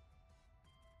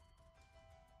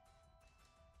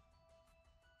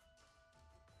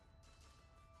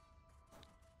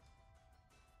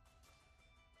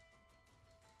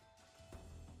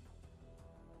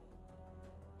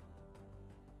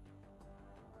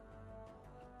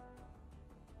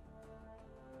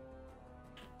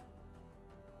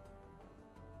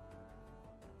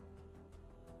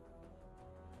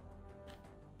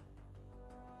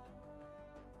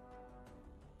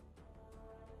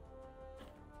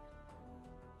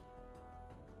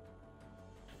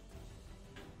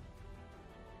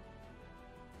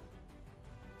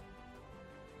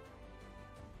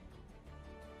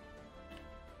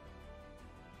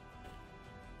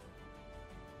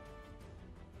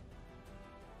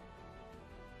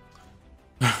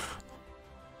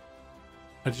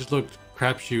 I just looked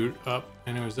crapshoot up,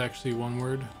 and it was actually one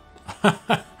word.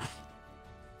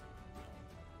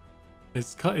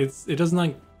 It doesn't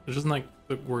like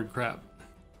the word crap.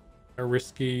 A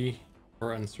risky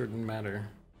or uncertain matter.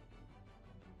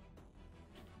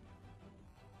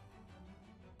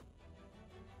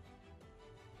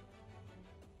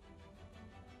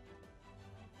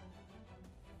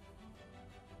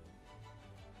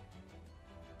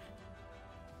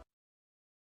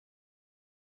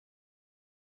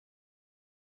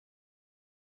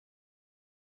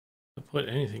 To put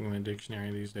anything in the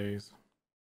dictionary these days.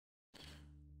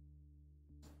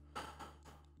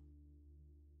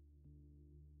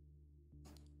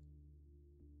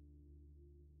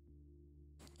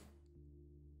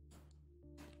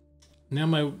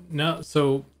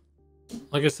 So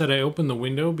like I said, I opened the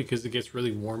window because it gets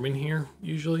really warm in here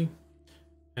usually,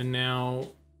 and now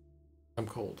I'm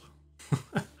cold.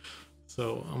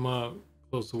 So I'm gonna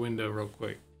close the window real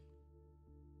quick.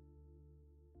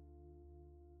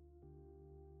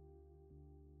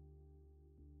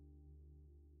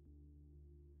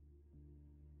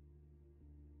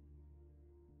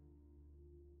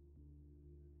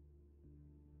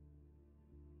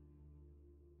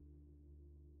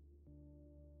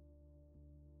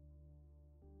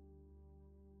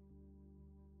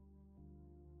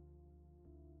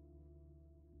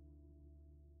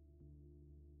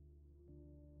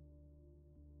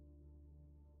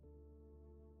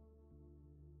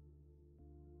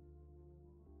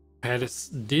 Pattis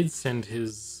did send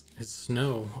his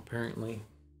snow, apparently.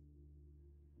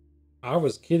 I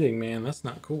was kidding, man. That's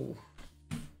not cool.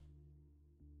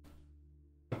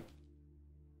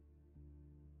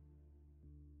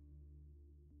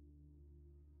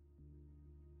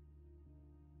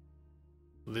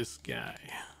 This guy.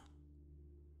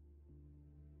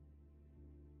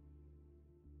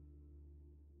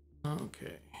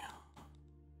 Okay.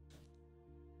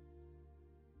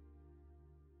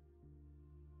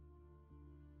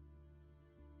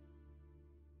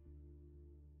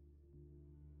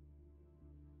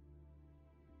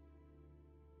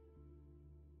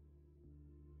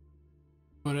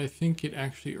 But I think it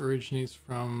actually originates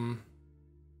from...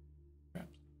 Crap.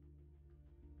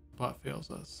 Bot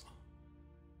fails us.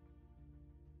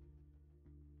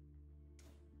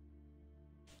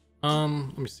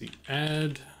 Let me see.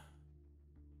 Add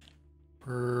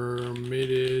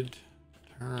permitted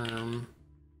term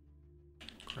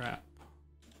crap.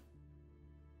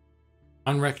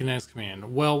 Unrecognized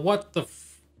command. Well, what the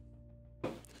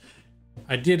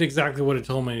I did exactly what it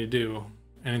told me to do.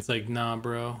 And it's like, nah,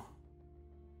 bro.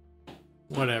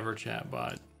 Whatever,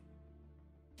 chatbot.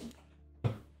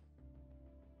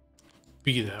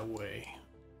 Be that way.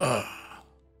 Ugh.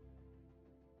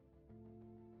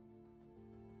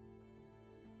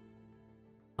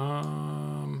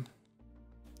 All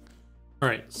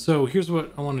right, so here's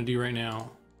what I want to do right now.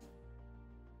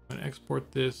 I'm gonna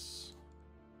export this,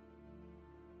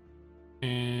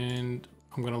 and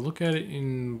I'm gonna look at it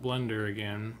in Blender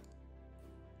again.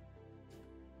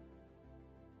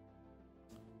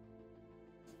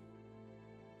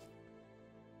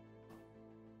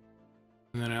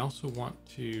 And then I also want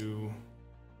to...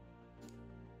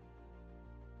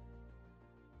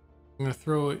 I'm gonna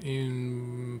throw it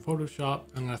in Photoshop.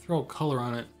 I'm gonna throw a color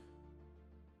on it.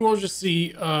 We'll just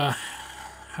see how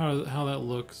that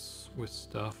looks with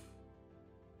stuff.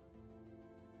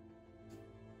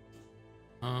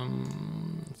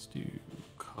 Let's do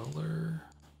color.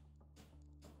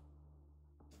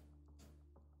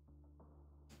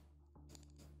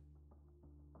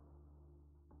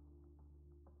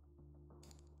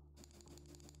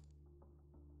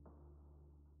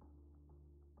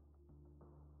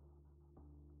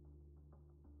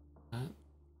 That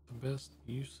the best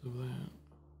use of that.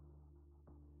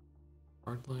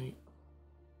 Hard light.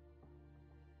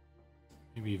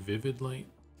 Maybe vivid light.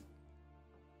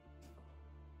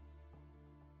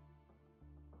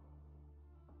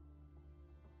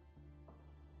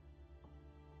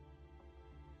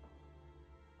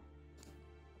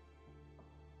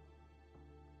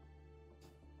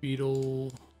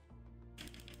 Beetle.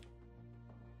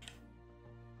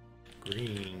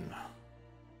 Green.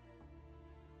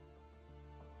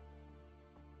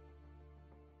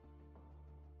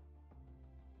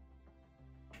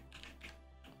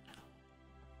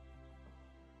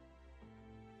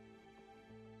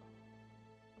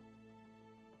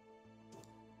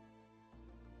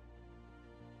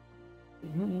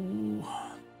 Ooh,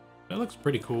 that looks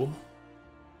pretty cool.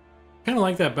 Kind of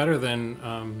like that better than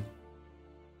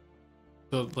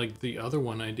the other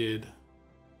one I did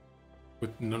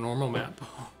with the normal map.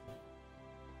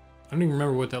 I don't even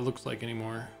remember what that looks like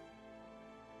anymore.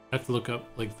 I have to look up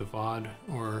like the VOD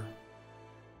or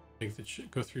like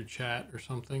go through chat or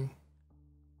something.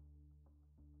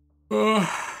 But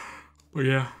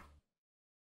yeah.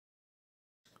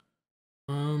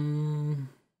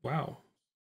 Wow.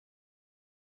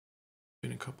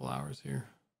 Been a couple hours here.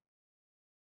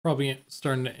 Probably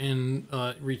starting to end,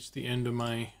 reach the end of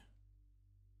my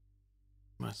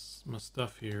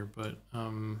stuff here, but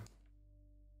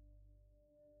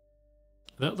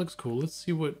that looks cool. Let's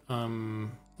see what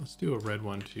let's do a red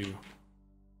one too.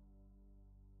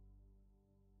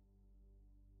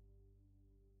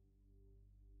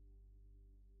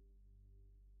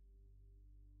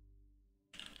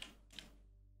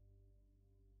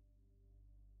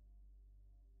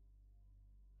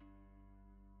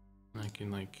 I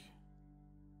can like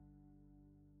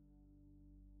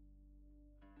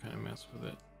kind of mess with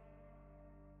it.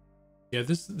 Yeah,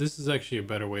 this is actually a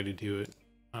better way to do it.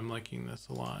 I'm liking this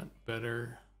a lot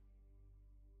better.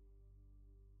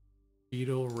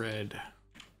 Beetle red.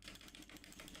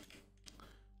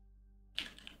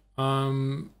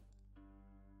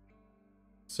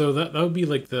 So that would be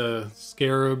like the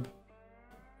scarab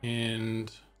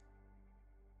and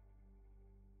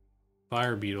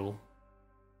fire beetle,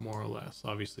 more or less.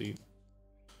 Obviously,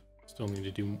 still need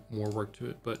to do more work to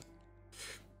it, but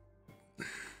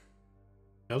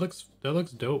that looks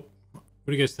dope. What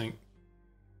do you guys think?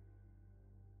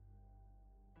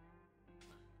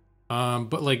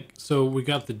 But like, so we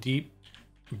got the deep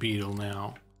beetle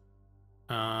now.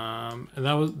 And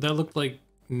that looked like,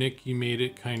 Nick, you made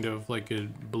it kind of like a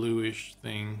bluish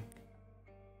thing.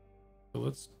 So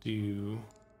let's do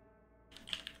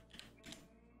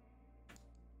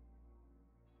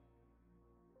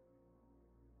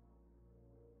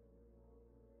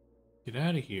get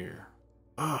out of here.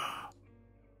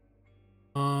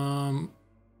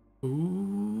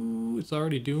 Ooh, it's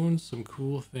already doing some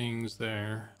cool things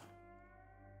there.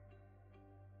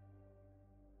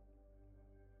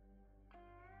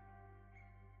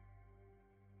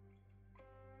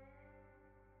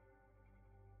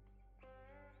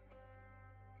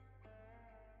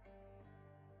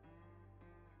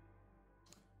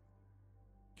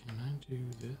 Can I do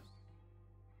this?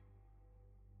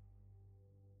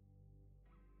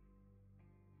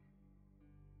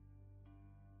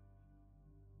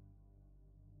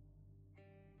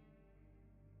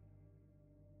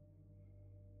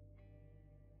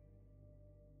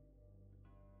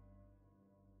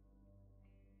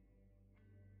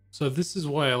 So this is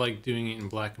why I like doing it in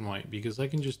black and white, because I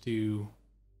can just do...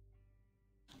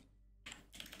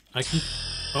 I can...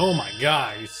 Oh my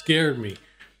god, you scared me.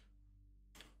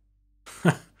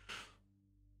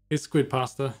 Hey, Squid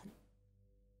Pasta.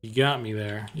 You got me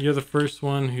there. You're the first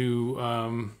one who...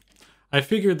 I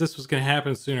figured this was going to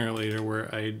happen sooner or later,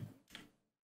 where I'd...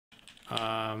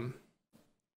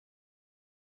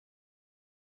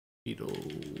 Beetle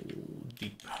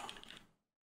deep.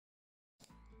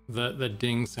 The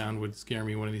ding sound would scare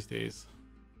me one of these days.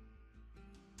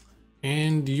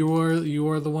 And you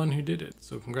are the one who did it,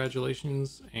 so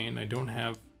congratulations. And I don't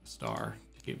have a star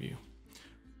to give you.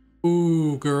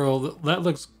 Ooh, girl, that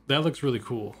looks really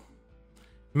cool.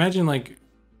 Imagine like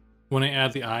when I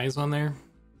add the eyes on there.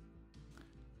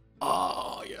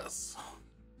 Oh yes,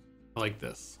 I like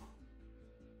this.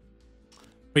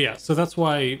 But yeah, so that's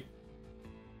why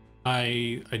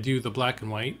I do the black and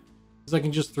white, because I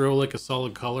can just throw like a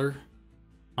solid color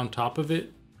on top of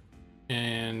it,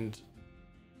 and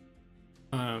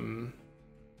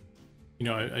you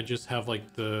know, I just have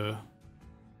like the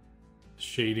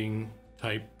shading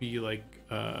type be like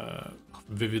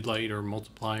vivid light or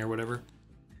multiply or whatever,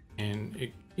 and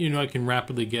it, you know, I can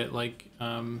rapidly get like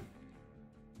a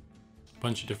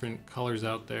bunch of different colors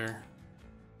out there.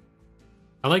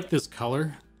 I like this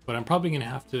color, but I'm probably gonna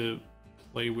have to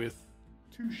play with...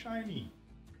 Too shiny.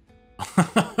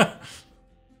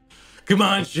 Come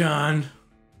on, Sean.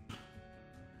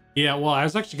 Yeah, well, I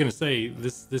was actually gonna say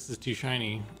this is too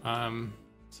shiny.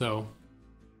 So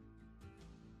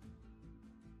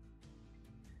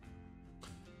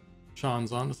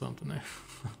Sean's onto something there.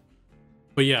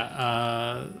 But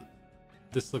yeah,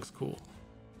 this looks cool.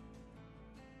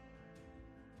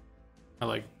 I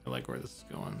like where this is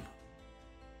going.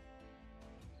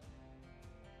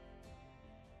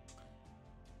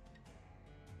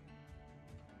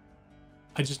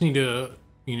 I just need to,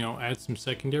 you know, add some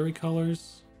secondary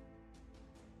colors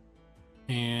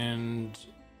and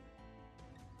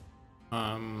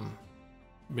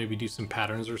maybe do some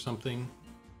patterns or something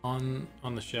on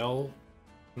the shell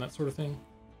and that sort of thing.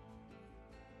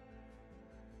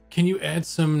 Can you add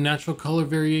some natural color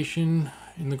variation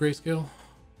in the grayscale?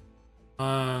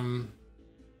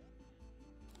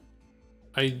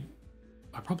 I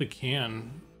probably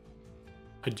can.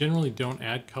 I generally don't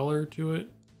add color to it.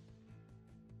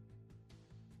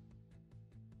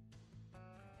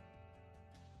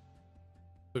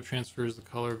 So it transfers the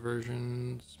color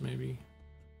versions, maybe.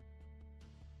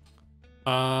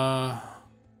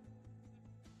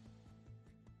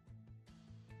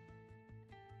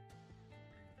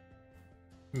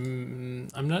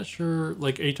 I'm not sure.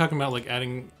 Like, are you talking about like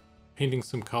painting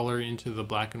some color into the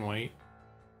black and white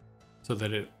so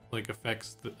that it like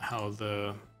affects how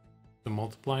the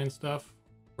multiply and stuff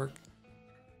work?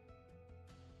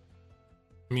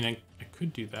 I mean, I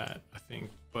could do that, I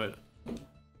think, but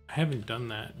I haven't done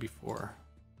that before.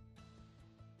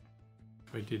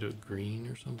 If I did a green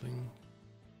or something,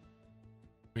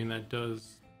 I mean, that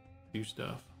does do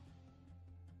stuff.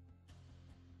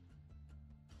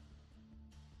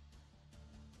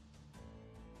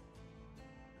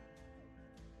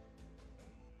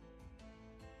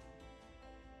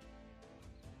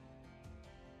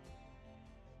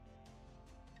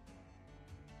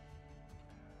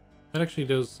 That actually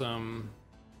does, or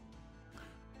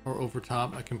over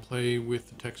top, I can play with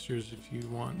the textures if you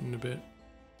want in a bit.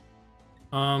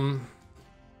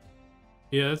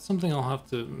 Yeah, it's something I'll have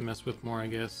to mess with more, I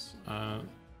guess.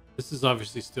 This is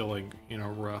obviously still like, you know,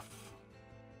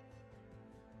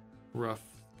 rough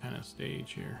kind of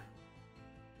stage here.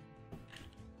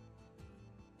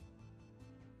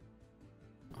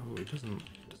 Oh, it doesn't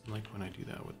like when I do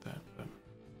that with that, but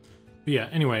yeah,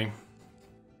 anyway.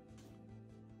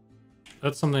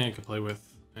 That's something I could play with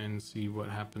and see what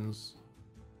happens.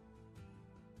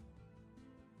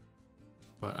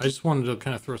 But I just wanted to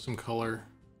kind of throw some color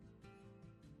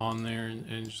on there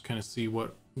and just kind of see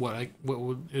what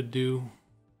would it do.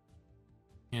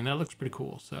 And that looks pretty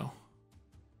cool, so.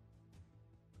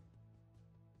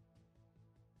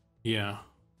 Yeah.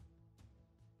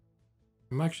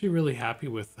 I'm actually really happy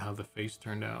with how the face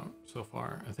turned out so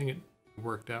far. I think it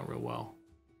worked out real well.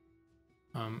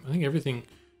 I think everything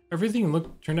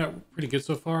turned out pretty good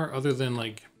so far, other than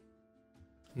like,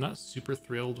 I'm not super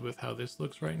thrilled with how this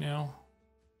looks right now.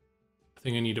 I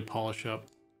think I need to polish up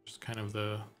just kind of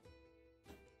the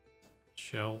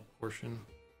shell portion.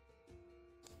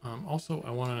 Also,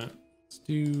 I want to, let's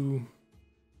do,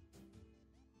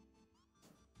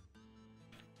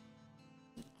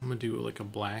 I'm gonna do like a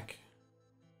black.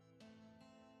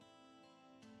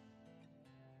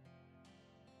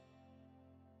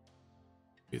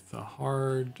 With a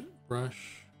hard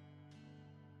brush.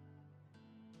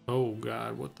 Oh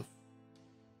God, what the?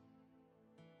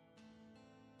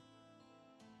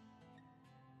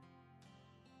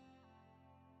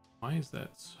 Why is that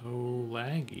so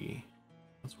laggy?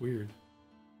 That's weird.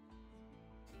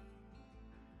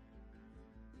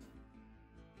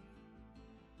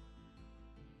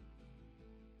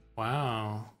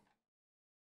 Wow.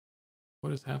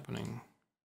 What is happening?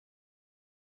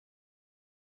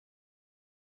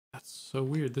 That's so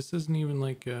weird. This isn't even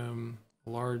like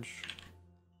large.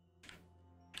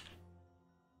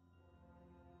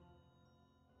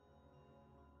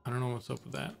 I don't know what's up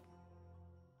with that.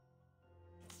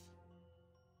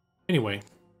 Anyway.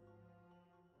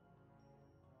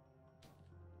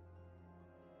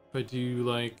 If I do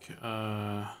like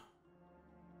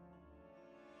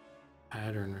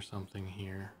pattern or something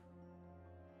here.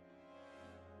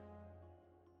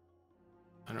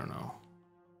 I don't know.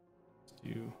 Let's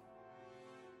do,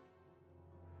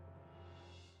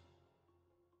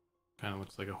 kind of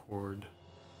looks like a horde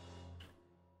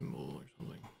symbol or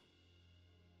something.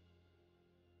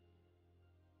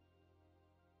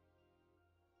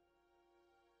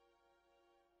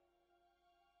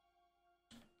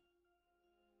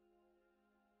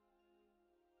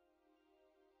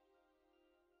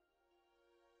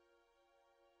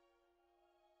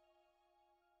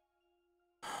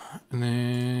 And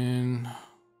then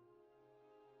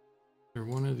there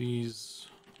one of these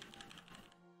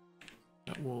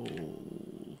that will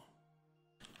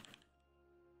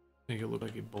make it look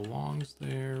like it belongs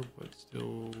there, but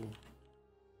still,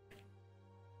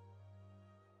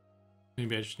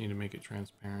 maybe I just need to make it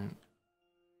transparent.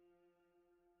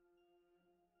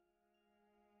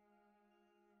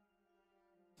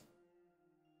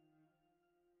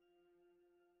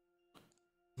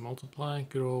 Multiply,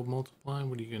 good old multiply.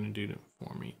 What are you gonna do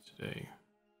for me today?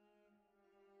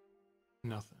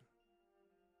 Nothing.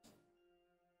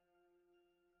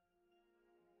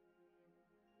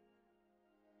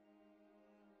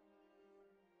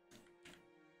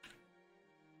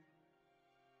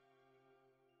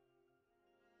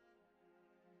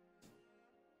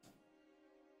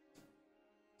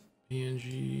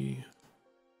 PNG.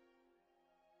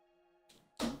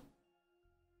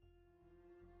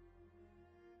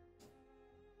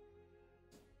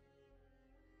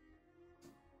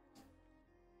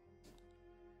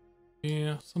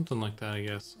 Yeah, something like that, I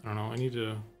guess. I don't know. I need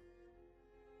to...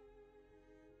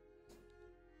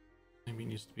 Maybe it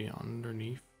needs to be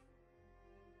underneath.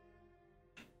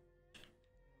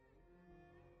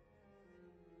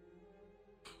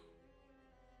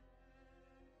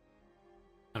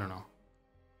 I don't know.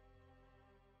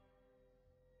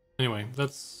 Anyway,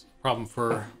 that's a problem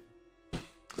for...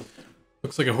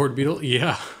 Looks like a horde beetle.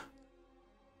 Yeah.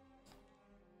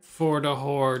 For the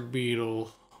horde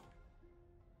beetle.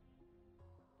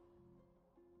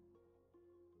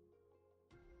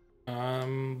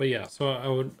 But yeah, so I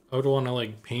would want to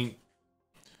like paint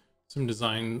some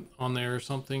design on there or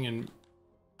something and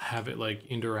have it like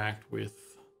interact with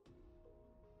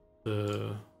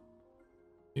the...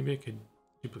 Maybe I could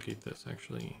duplicate this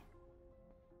actually.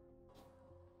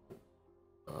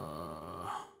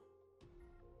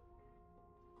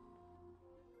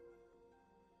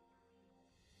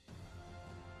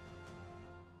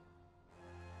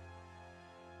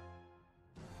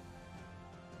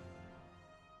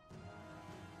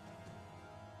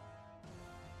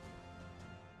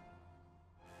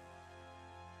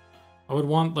 I would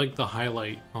want like the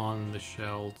highlight on the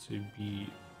shell to be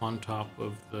on top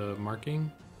of the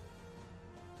marking.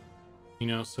 You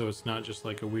know, so it's not just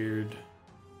like a weird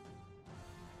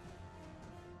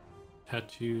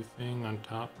tattoo thing on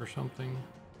top or something.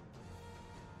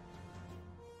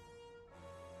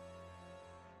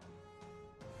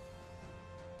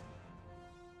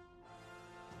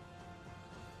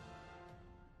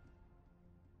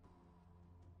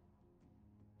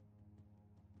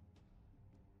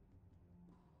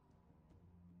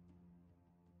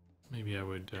 Maybe I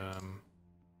would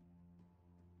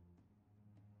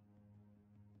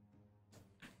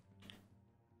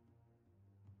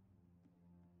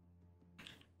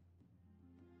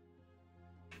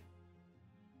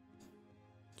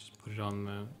just put it on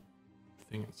the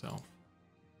thing itself.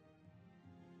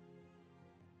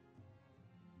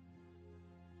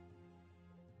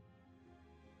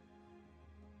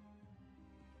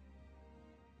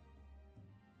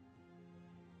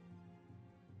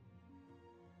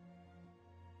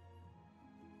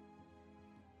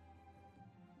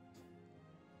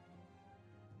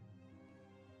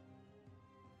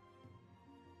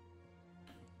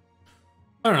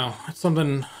 I don't know. It's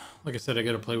something, like I said, I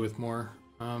gotta play with more.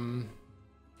 I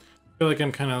feel like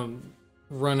I'm kind of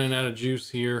running out of juice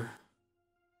here.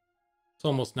 It's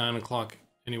almost 9 o'clock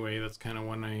anyway. That's kind of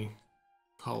when I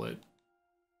call it.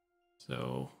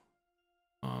 So,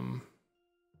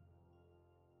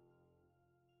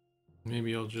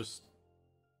 maybe I'll just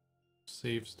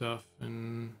save stuff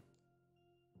and...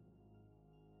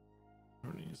 I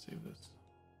don't need to save this.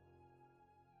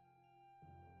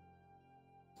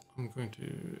 I'm going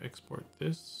to export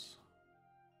this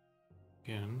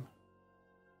again.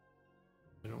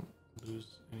 I don't lose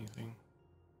anything.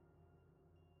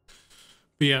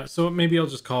 But yeah, so maybe I'll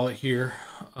just call it here.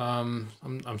 I'm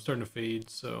starting to fade,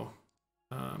 so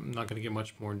I'm not gonna get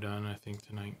much more done, I think,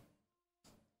 tonight.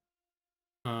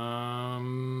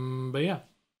 But yeah,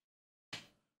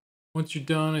 once you're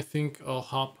done, I think I'll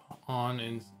hop on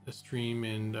and stream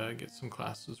and get some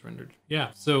classes rendered. Yeah,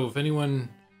 so if anyone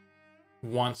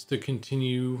wants to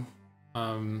continue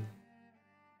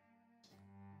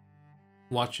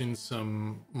watching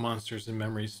some Monsters and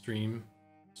Memories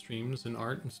streams and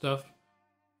art and stuff,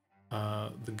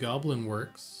 the Goblin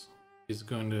Works is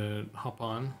going to hop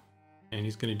on and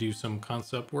he's going to do some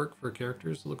concept work for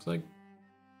characters, it looks like.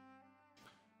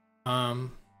 But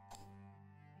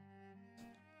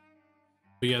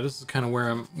yeah, this is kind of where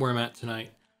I'm at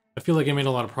tonight. I feel like I made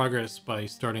a lot of progress by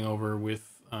starting over with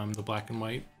the black and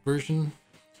white version.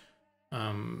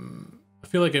 I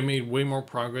feel like I made way more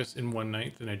progress in one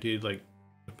night than I did like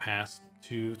the past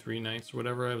 2-3 nights or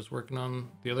whatever I was working on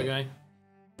the other guy.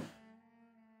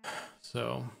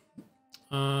 So,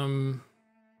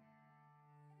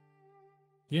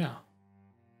 yeah.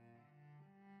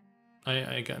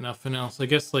 I got nothing else. I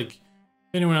guess like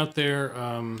anyone out there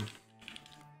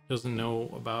doesn't know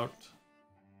about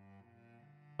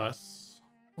us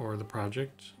or the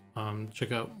project,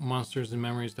 check out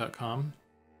monstersandmemories.com.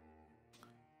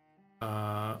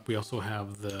 We also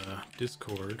have the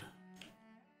Discord,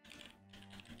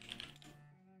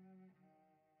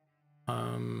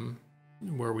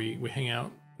 where we hang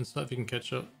out and stuff. You can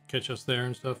catch us there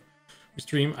and stuff.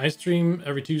 I stream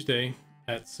every Tuesday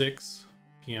at 6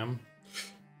 p.m.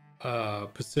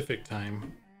 Pacific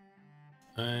time,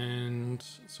 and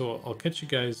so I'll catch you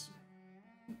guys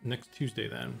next Tuesday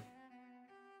then.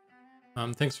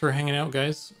 Thanks for hanging out,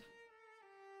 guys.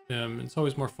 It's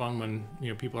always more fun when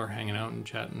people are hanging out and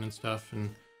chatting and stuff.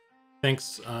 And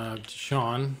thanks to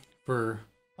Sean for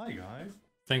Hi guys.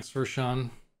 thanks for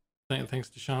Sean. Thanks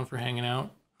to Sean for hanging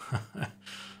out.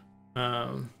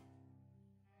 And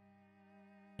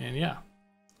yeah.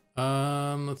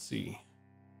 Let's see.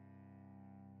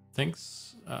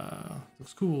 Thanks.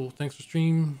 Looks cool. Thanks for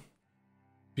stream.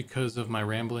 Because of my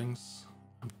ramblings,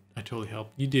 I totally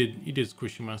helped. You did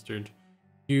Squishy Mustard.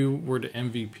 You were the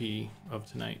MVP of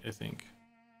tonight, I think.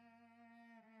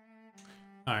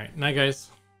 All right, night, guys.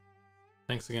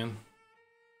 Thanks again.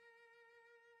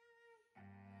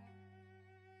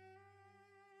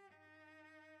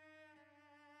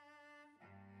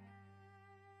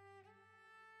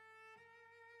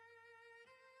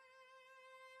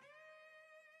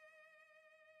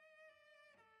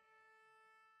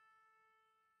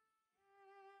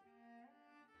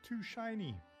 Too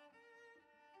shiny.